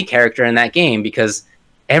hates any character in that game, because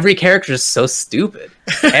every character is so stupid.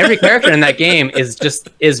 Every character in that game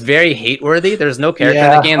is very hate-worthy. There's no character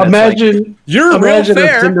in that game that's imagine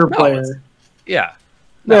a Cinder player. Yeah.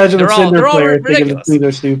 Imagine a Cinder player thinking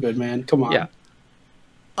they're stupid, man. Come on. Yeah.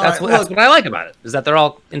 That's what I like about it, is that they're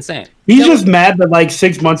all insane. He's just mad that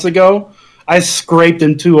 6 months ago, I scraped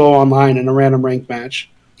him 2-0 online in a random ranked match.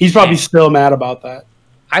 He's probably still mad about that.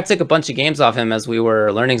 I took a bunch of games off him as we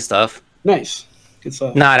were learning stuff. Nice. Good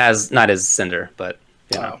stuff. Not as Cinder, but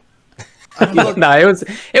you know. No,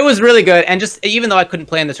 it was really good, and just even though I couldn't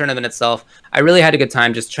play in the tournament itself, I really had a good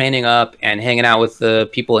time just training up and hanging out with the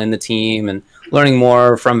people in the team and learning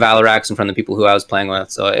more from Valorax and from the people who I was playing with.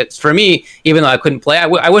 So it's for me, even though I couldn't play,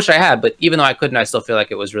 I wish I had, but even though I couldn't, I still feel like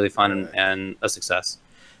it was really fun and a success.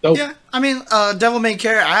 Dope. Yeah, I mean, Devil May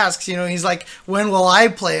Care asks, he's like, when will I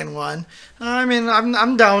play in one? I mean,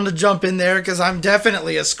 I'm down to jump in there because I'm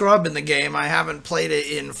definitely a scrub in the game. I haven't played it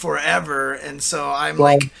in forever, and so I'm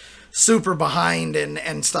like super behind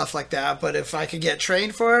and stuff like that. But if I could get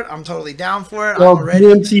trained for it, I'm totally down for it. Well, I'm ready.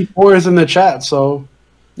 BMT4 is in the chat, so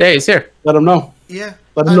Yeah, he's here. let him know. Yeah.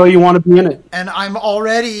 Let him know you want to be in it. And I'm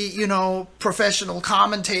already, professional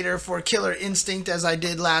commentator for Killer Instinct as I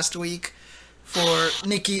did last week for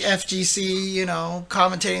Nikki FGC,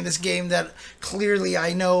 commentating this game that clearly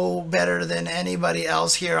I know better than anybody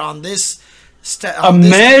else here on this.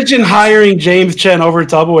 Imagine hiring James Chen over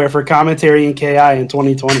Tupperware for commentary in KI in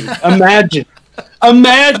 2020.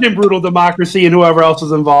 Imagine Brutal Democracy and whoever else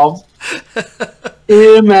is involved.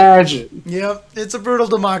 Imagine. Yep, it's a Brutal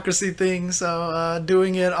Democracy thing. So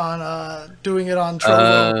doing it on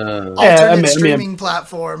Trovo, alternate streaming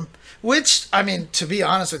platform. Which, I mean, to be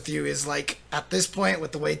honest with you, is like, at this point,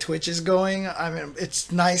 with the way Twitch is going, I mean,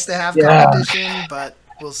 it's nice to have competition, but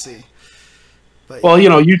we'll see. But, well,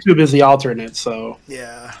 YouTube is the alternate, so.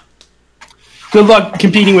 Yeah. Good luck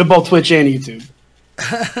competing with both Twitch and YouTube.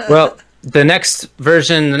 Well, the next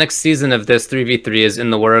season of this 3v3 is in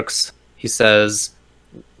the works. He says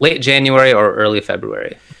late January or early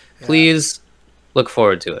February. Please look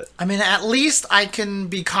forward to it. I mean, at least I can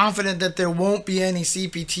be confident that there won't be any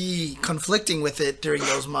CPT conflicting with it during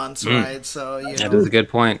those months, right? So, That is a good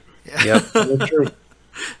point. Yeah. Yep. That's true.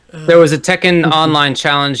 There was a Tekken Online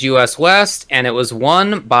Challenge US West, and it was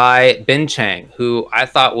won by Bin Chang, who I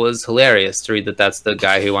thought was hilarious to read that that's the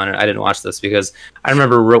guy who won it. I didn't watch this because I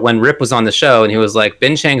remember when Rip was on the show, and he was like,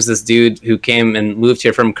 Bin Chang's this dude who came and moved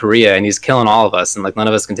here from Korea, and he's killing all of us, and like none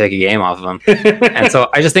of us can take a game off of him. And so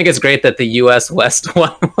I just think it's great that the US West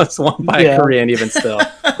one was won by a Korean even still.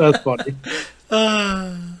 That's funny.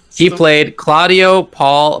 He played Claudio,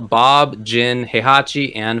 Paul, Bob, Jin,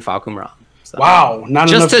 Heihachi, and Falcumram. So, wow, not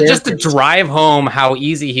just enough to drive home how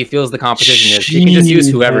easy he feels the competition is. He can just use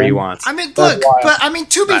whoever he wants. I mean, look, but I mean,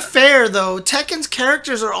 to be fair though, Tekken's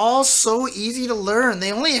characters are all so easy to learn.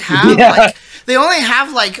 They only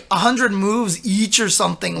have like 100 moves each or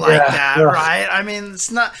something like that, right? I mean,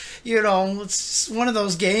 it's not, it's one of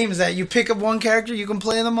those games that you pick up one character, you can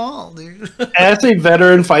play them all, dude. As a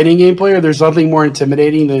veteran fighting game player, there's nothing more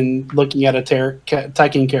intimidating than looking at a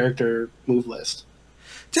Tekken character move list.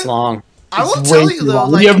 It's long. I will tell you though,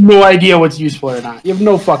 like, you have no idea what's useful or not. You have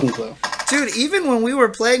no fucking clue. Dude, even when we were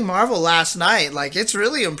playing Marvel last night, like, it's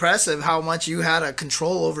really impressive how much you had a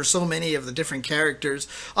control over so many of the different characters.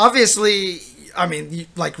 Obviously, I mean,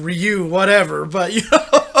 like Ryu, whatever, but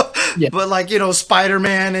but like,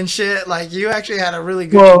 Spider-Man and shit, like, you actually had a really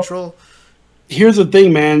good control. Here's the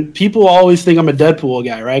thing, man. People always think I'm a Deadpool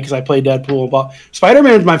guy, right? Because I play Deadpool. But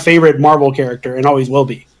Spider-Man is my favorite Marvel character and always will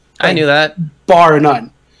be. I knew that. Bar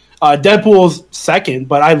none. Deadpool's second,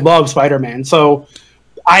 but I love Spider-Man. So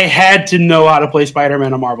I had to know how to play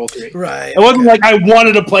Spider-Man on Marvel 3. Right. It wasn't like I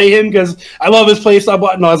wanted to play him because I love his playstyle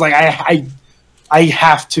button. No, I was like, I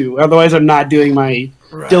have to. Otherwise, I'm not doing my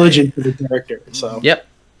diligence to the character. So. Yep.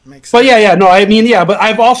 Makes sense. But but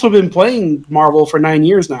I've also been playing Marvel for 9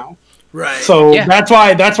 years now. Right. So that's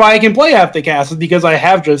why I can play half the cast, is because I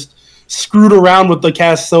have just screwed around with the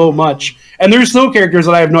cast so much. And there's still characters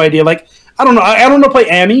that I have no idea. Like, I don't know. I don't know play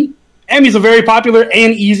Amy. Amy's a very popular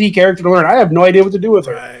and easy character to learn. I have no idea what to do with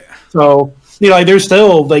her. Right. So, there's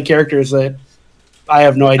still like characters that I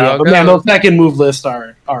have no idea. But man, those second move lists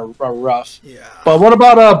are rough. Yeah. But what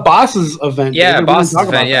about Boss's event? Yeah, Boss's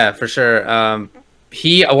event. Yeah, for sure. I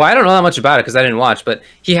don't know that much about it because I didn't watch, but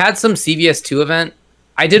he had some CVS2 event.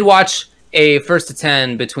 I did watch a 1st to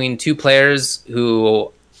 10 between two players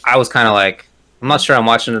who I was kind of like, I'm not sure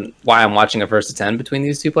why I'm watching a 1st to 10 between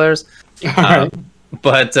these two players.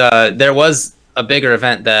 But there was a bigger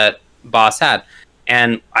event that Boss had.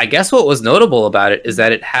 And I guess what was notable about it is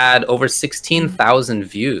that it had over 16,000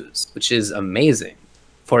 views, which is amazing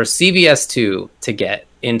for CVS2 to get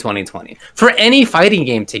in 2020. For any fighting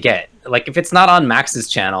game to get. Like, if it's not on Max's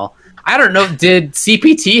channel, I don't know, did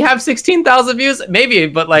CPT have 16,000 views? Maybe,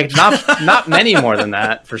 but like not many more than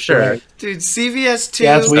that, for sure. Right. Dude, CVS2.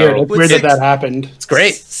 Yeah, it's weird. It's weird that happened. It's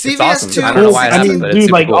great. CVS2. It's awesome. I don't know why it happened, but it's dude,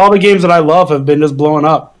 super like cool. all the games that I love have been just blowing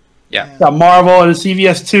up. Yeah. Got Marvel and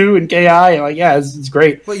CVS2 and KI. And like, yeah, it's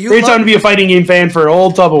great. Well, you Great love- time to be a fighting game fan for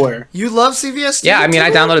old Tupperware. You love CVS2? Yeah, I mean, I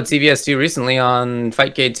too? downloaded CVS2 recently on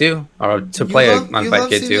Fightcade 2, or to play on you love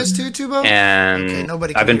Fightcade 2. CVS2 too, Bo? And Okay,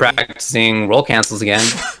 nobody I've been can hear you. practicing roll cancels again.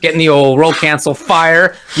 Getting the old roll cancel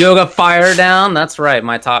yoga fire down. That's right,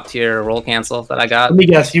 my top tier roll cancel that I got. Let me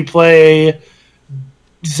guess, you play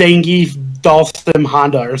Zangief, Dalsum,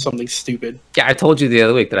 Honda, or something stupid. Yeah, I told you the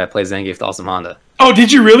other week that I play Zangief Dalsum Honda. Oh,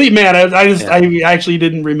 did you really? Man, I Yeah. actually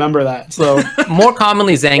didn't remember that. So More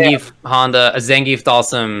commonly Zangief Honda, Zangief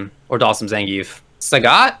Dalsum, or Dalsum Zangief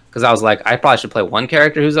Sagat, because I was like, I probably should play one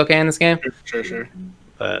character who's okay in this game. sure.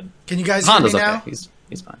 But Can you guys hear Honda's me okay. now? He's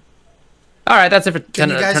fine. All right, that's it for Can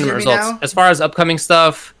you guys tournament hear me results. now? As far as upcoming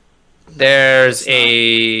stuff, there's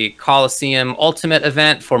a Coliseum Ultimate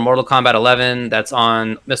event for Mortal Kombat 11 that's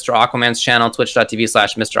on Mr. Aquaman's channel,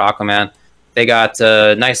 twitch.tv/Mr. Aquaman. They got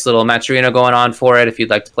a nice little Matcherino going on for it. If you'd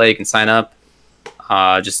like to play, you can sign up.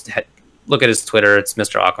 Look at his Twitter. It's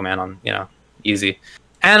Mr. Aquaman on, easy.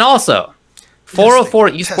 And also, 404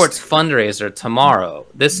 Esports fundraiser tomorrow.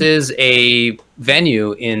 This is a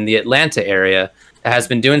venue in the Atlanta area that has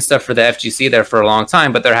been doing stuff for the FGC there for a long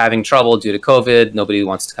time, but they're having trouble due to COVID. Nobody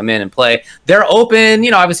wants to come in and play. They're open.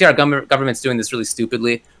 Obviously our government's doing this really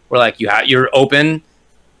stupidly. We're like, you're open,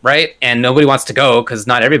 right? And nobody wants to go because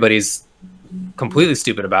not everybody's completely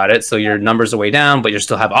stupid about it. So your numbers are way down, but you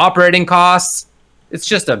still have operating costs. It's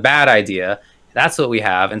just a bad idea. That's what we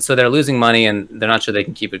have. And so they're losing money and they're not sure they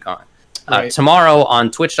can keep it going. Right. Tomorrow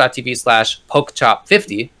on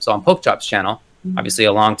twitch.tv/PokeChop50, so on PokeChop's channel, obviously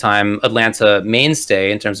a long-time Atlanta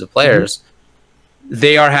mainstay in terms of players,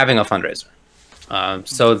 they are having a fundraiser.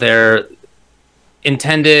 So they're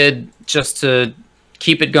intended just to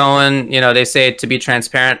keep it going. They say, to be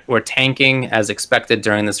transparent, we're tanking as expected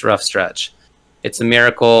during this rough stretch. It's a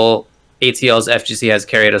miracle ATL's FGC has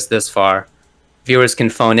carried us this far. Viewers can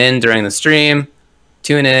phone in during the stream,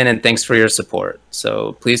 tune in, and thanks for your support.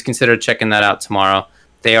 So please consider checking that out tomorrow.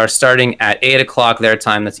 They are starting at 8 o'clock their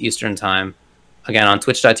time, that's Eastern time. Again, on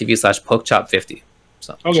twitch.tv/PokeChop50.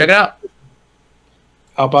 So check it out.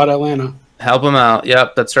 How about Atlanta? Help them out.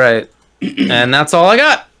 Yep, that's right. And that's all I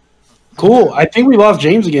got. Cool. I think we lost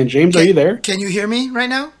James again. James, are you there? Can you hear me right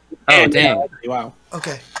now? Oh, dang. Wow.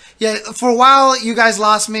 Okay. Yeah, for a while you guys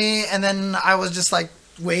lost me, and then I was just like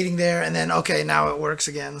waiting there, and then okay, now it works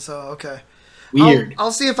again. So okay. Weird.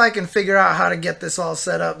 I'll see if I can figure out how to get this all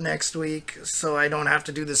set up next week, so I don't have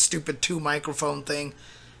to do this stupid 2 microphone thing.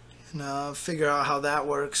 And figure out how that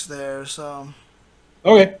works there. So.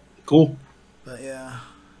 Okay. Cool. But yeah.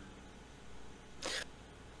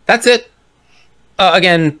 That's it.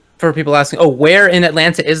 Again, for people asking, where in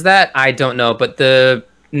Atlanta is that? I don't know, but the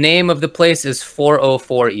name of the place is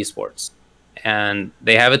 404 Esports, and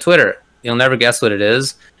they have a Twitter. You'll never guess what it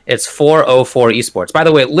is. It's 404 Esports. By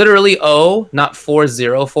the way, literally not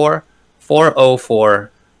 404,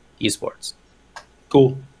 404 Esports.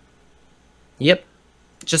 Cool. Yep.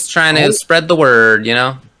 Just trying to spread the word,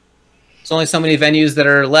 There's only so many venues that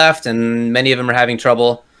are left, and many of them are having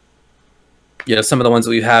trouble. Some of the ones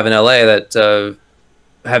that we have in LA that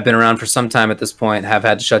have been around for some time at this point have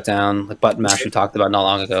had to shut down, like Button Mash we talked about not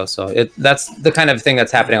long ago. So that's the kind of thing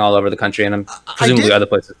that's happening all over the country, and presumably other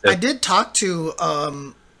places too. I did talk to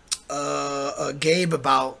Gabe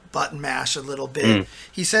about Button Mash a little bit.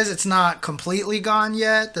 He says it's not completely gone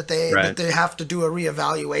yet, that they have to do a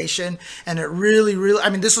reevaluation, and it really,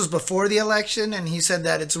 I mean, this was before the election, and he said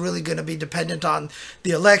that it's really going to be dependent on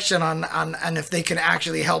the election on and if they can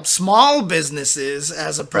actually help small businesses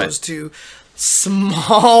as opposed to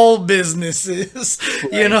small businesses,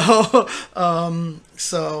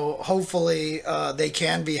 so hopefully they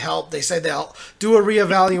can be helped. They say they'll do a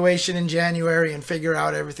reevaluation in January and figure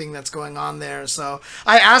out everything that's going on there. So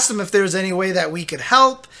I asked him if there's any way that we could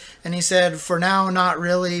help, and he said for now not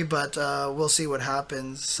really, but we'll see what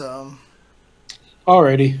happens. So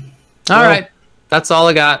Alrighty. All right, that's all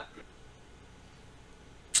I got.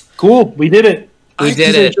 Cool. We did it. We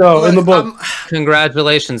did it. In the book.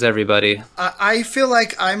 Congratulations, everybody. I feel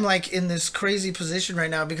like I'm like in this crazy position right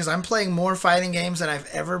now because I'm playing more fighting games than I've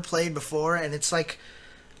ever played before, and it's like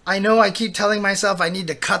I know I keep telling myself I need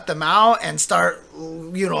to cut them out and start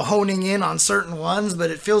honing in on certain ones,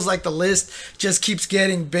 but it feels like the list just keeps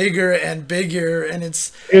getting bigger and bigger, and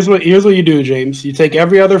it's Here's what you do, James. You take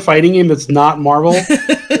every other fighting game that's not Marvel,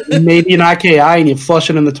 maybe an IKI, and you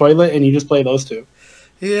flush it in the toilet, and you just play those two.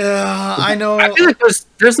 Yeah, I know. I feel like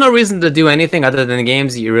there's no reason to do anything other than the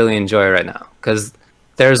games that you really enjoy right now, because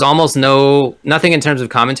there's almost nothing in terms of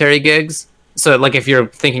commentary gigs. So like if you're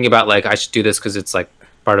thinking about like I should do this because it's like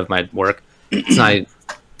part of my work, it's not.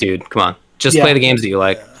 Dude, come on, just play the games that you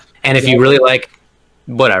like. And if you really like,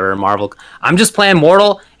 whatever, Marvel, I'm just playing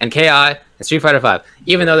Mortal and KI and Street Fighter V.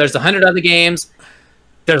 Even though there's 100 other games,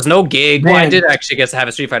 there's no gig. Man. Well, I did actually get to have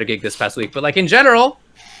a Street Fighter gig this past week, but like in general,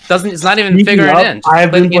 it's not even Speaking figuring of, it in. Just I've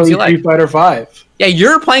play the been games playing you like. Street Fighter 5. Yeah,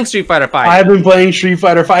 you're playing Street Fighter 5. I've been playing Street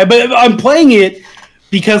Fighter 5, but I'm playing it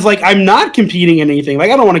because like I'm not competing in anything.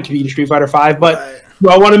 Like I don't want to compete in Street Fighter 5, but do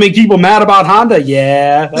I want to make people mad about Honda?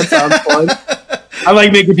 Yeah, that sounds fun. I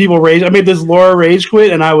like making people rage. I made this Laura rage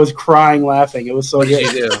quit, and I was crying laughing. It was so What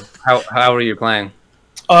good. did you do? How were you playing?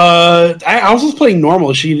 I was just playing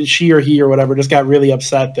normal. She or he or whatever just got really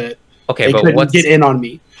upset that Okay, they but couldn't get in on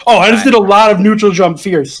me. Oh, I just did a lot of neutral jump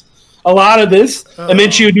fierce. A lot of this, and then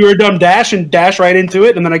she would do her dumb dash and dash right into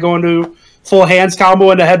it, and then I go into full hands combo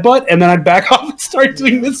and a headbutt, and then I'd back off and start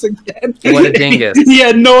doing this again. What a dingus. He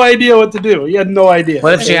had no idea what to do. He had no idea.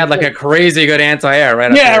 What if she had like a crazy good anti-air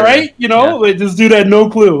right Yeah, after right? You know, like, this dude had no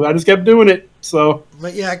clue. I just kept doing it. So,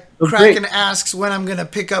 But yeah, was Kraken great. asks when I'm going to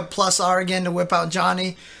pick up Plus R again to whip out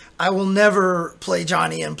Johnny. I will never play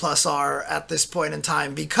Johnny in Plus R at this point in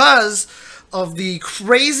time because of the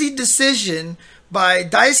crazy decision by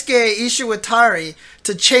Daisuke Ishiwatari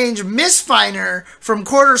to change Mistfinder from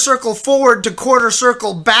quarter circle forward to quarter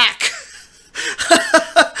circle back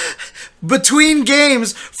between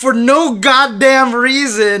games for no goddamn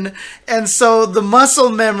reason, and so the muscle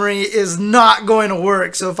memory is not going to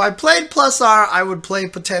work. So if I played Plus R, I would play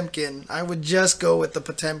Potemkin. I would just go with the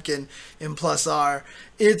Potemkin in Plus R.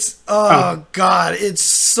 It's god, it's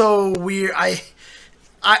so weird. I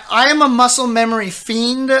am a muscle memory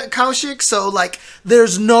fiend, Kaushik, so like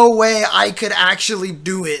there's no way I could actually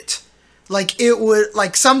do it. Like it would,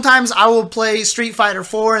 like sometimes I will play Street Fighter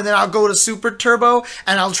 4 and then I'll go to Super Turbo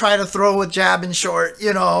and I'll try to throw with jab and short,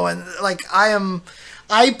 you know, and like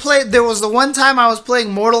there was the one time I was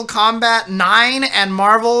playing Mortal Kombat 9 and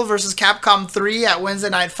Marvel vs. Capcom 3 at Wednesday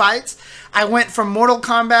Night Fights. I went from Mortal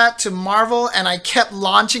Kombat to Marvel and I kept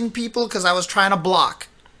launching people because I was trying to block.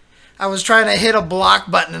 I was trying to hit a block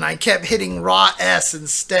button and I kept hitting raw S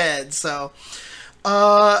instead. So,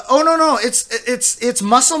 no, it's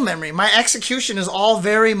muscle memory. My execution is all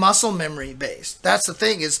very muscle memory based. That's the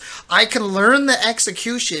thing, is I can learn the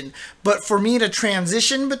execution, but for me to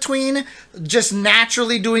transition between just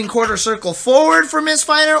naturally doing quarter circle forward for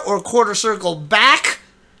Mistfinder or quarter circle back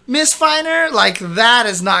Mistfinder, like that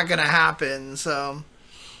is not gonna happen. So,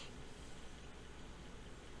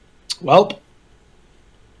 well,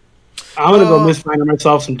 I'm gonna go Mistfinder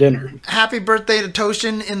myself some dinner. happy birthday to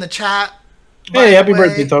Toshin in the chat. Hey, happy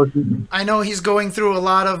birthday, Toshi. I know he's going through a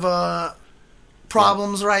lot of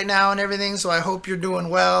problems right now and everything, so I hope you're doing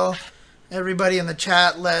well. Everybody in the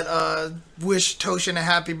chat, wish Toshin a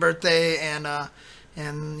happy birthday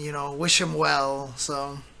and you know, wish him well.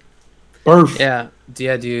 So Birth. Yeah,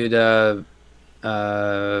 dude.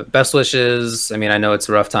 Best wishes. I mean, I know it's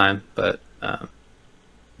a rough time, but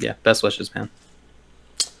yeah, best wishes, man.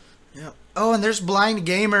 yeah. Oh, and there's Blind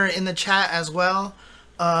Gamer in the chat as well.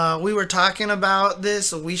 We were talking about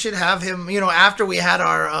this. We should have him, you know, after we had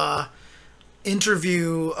our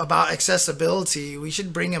interview about accessibility, we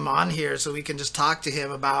should bring him on here so we can just talk to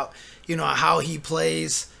him about, you know, how he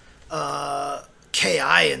plays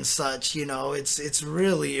KI and such. You know, it's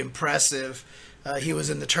really impressive. He was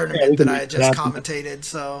in the tournament that I had just commentated,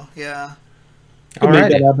 so yeah. Could make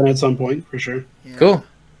that Alrighty. happen at some point for sure. Yeah. Cool.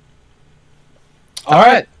 All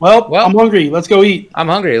right. Well, I'm hungry. Let's go eat. I'm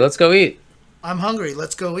hungry. Let's go eat. I'm hungry.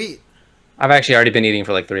 Let's go eat. I've actually already been eating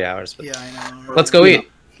for like 3 hours. But Yeah, I know. let's go eat.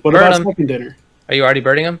 What Burn about 'em. second dinner? Are you already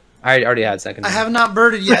birding them? I already had second. I have not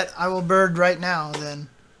birded yet. I will bird right now then.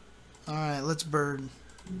 All right, let's bird.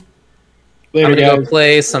 Later, I'm gonna go guys.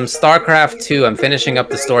 play some StarCraft 2. I'm finishing up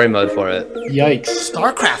the story mode for it. Yikes.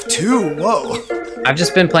 StarCraft 2. Whoa. I've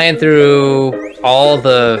just been playing through all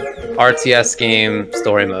the RTS game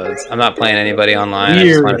story modes. I'm not playing anybody online. I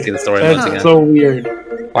just want to see the story modes That's again. so weird.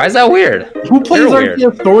 Why is that weird? Who plays You're weird.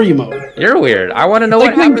 RTS story mode? You're weird. I want to know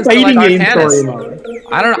It's what like happens to like fighting game story Artanis. mode.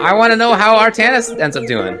 I don't. I want to know how Artanis ends up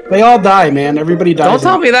doing. They all die, man. Everybody dies. Don't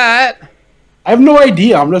tell me that. I have no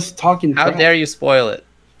idea. I'm just talking. How crap. dare you spoil it?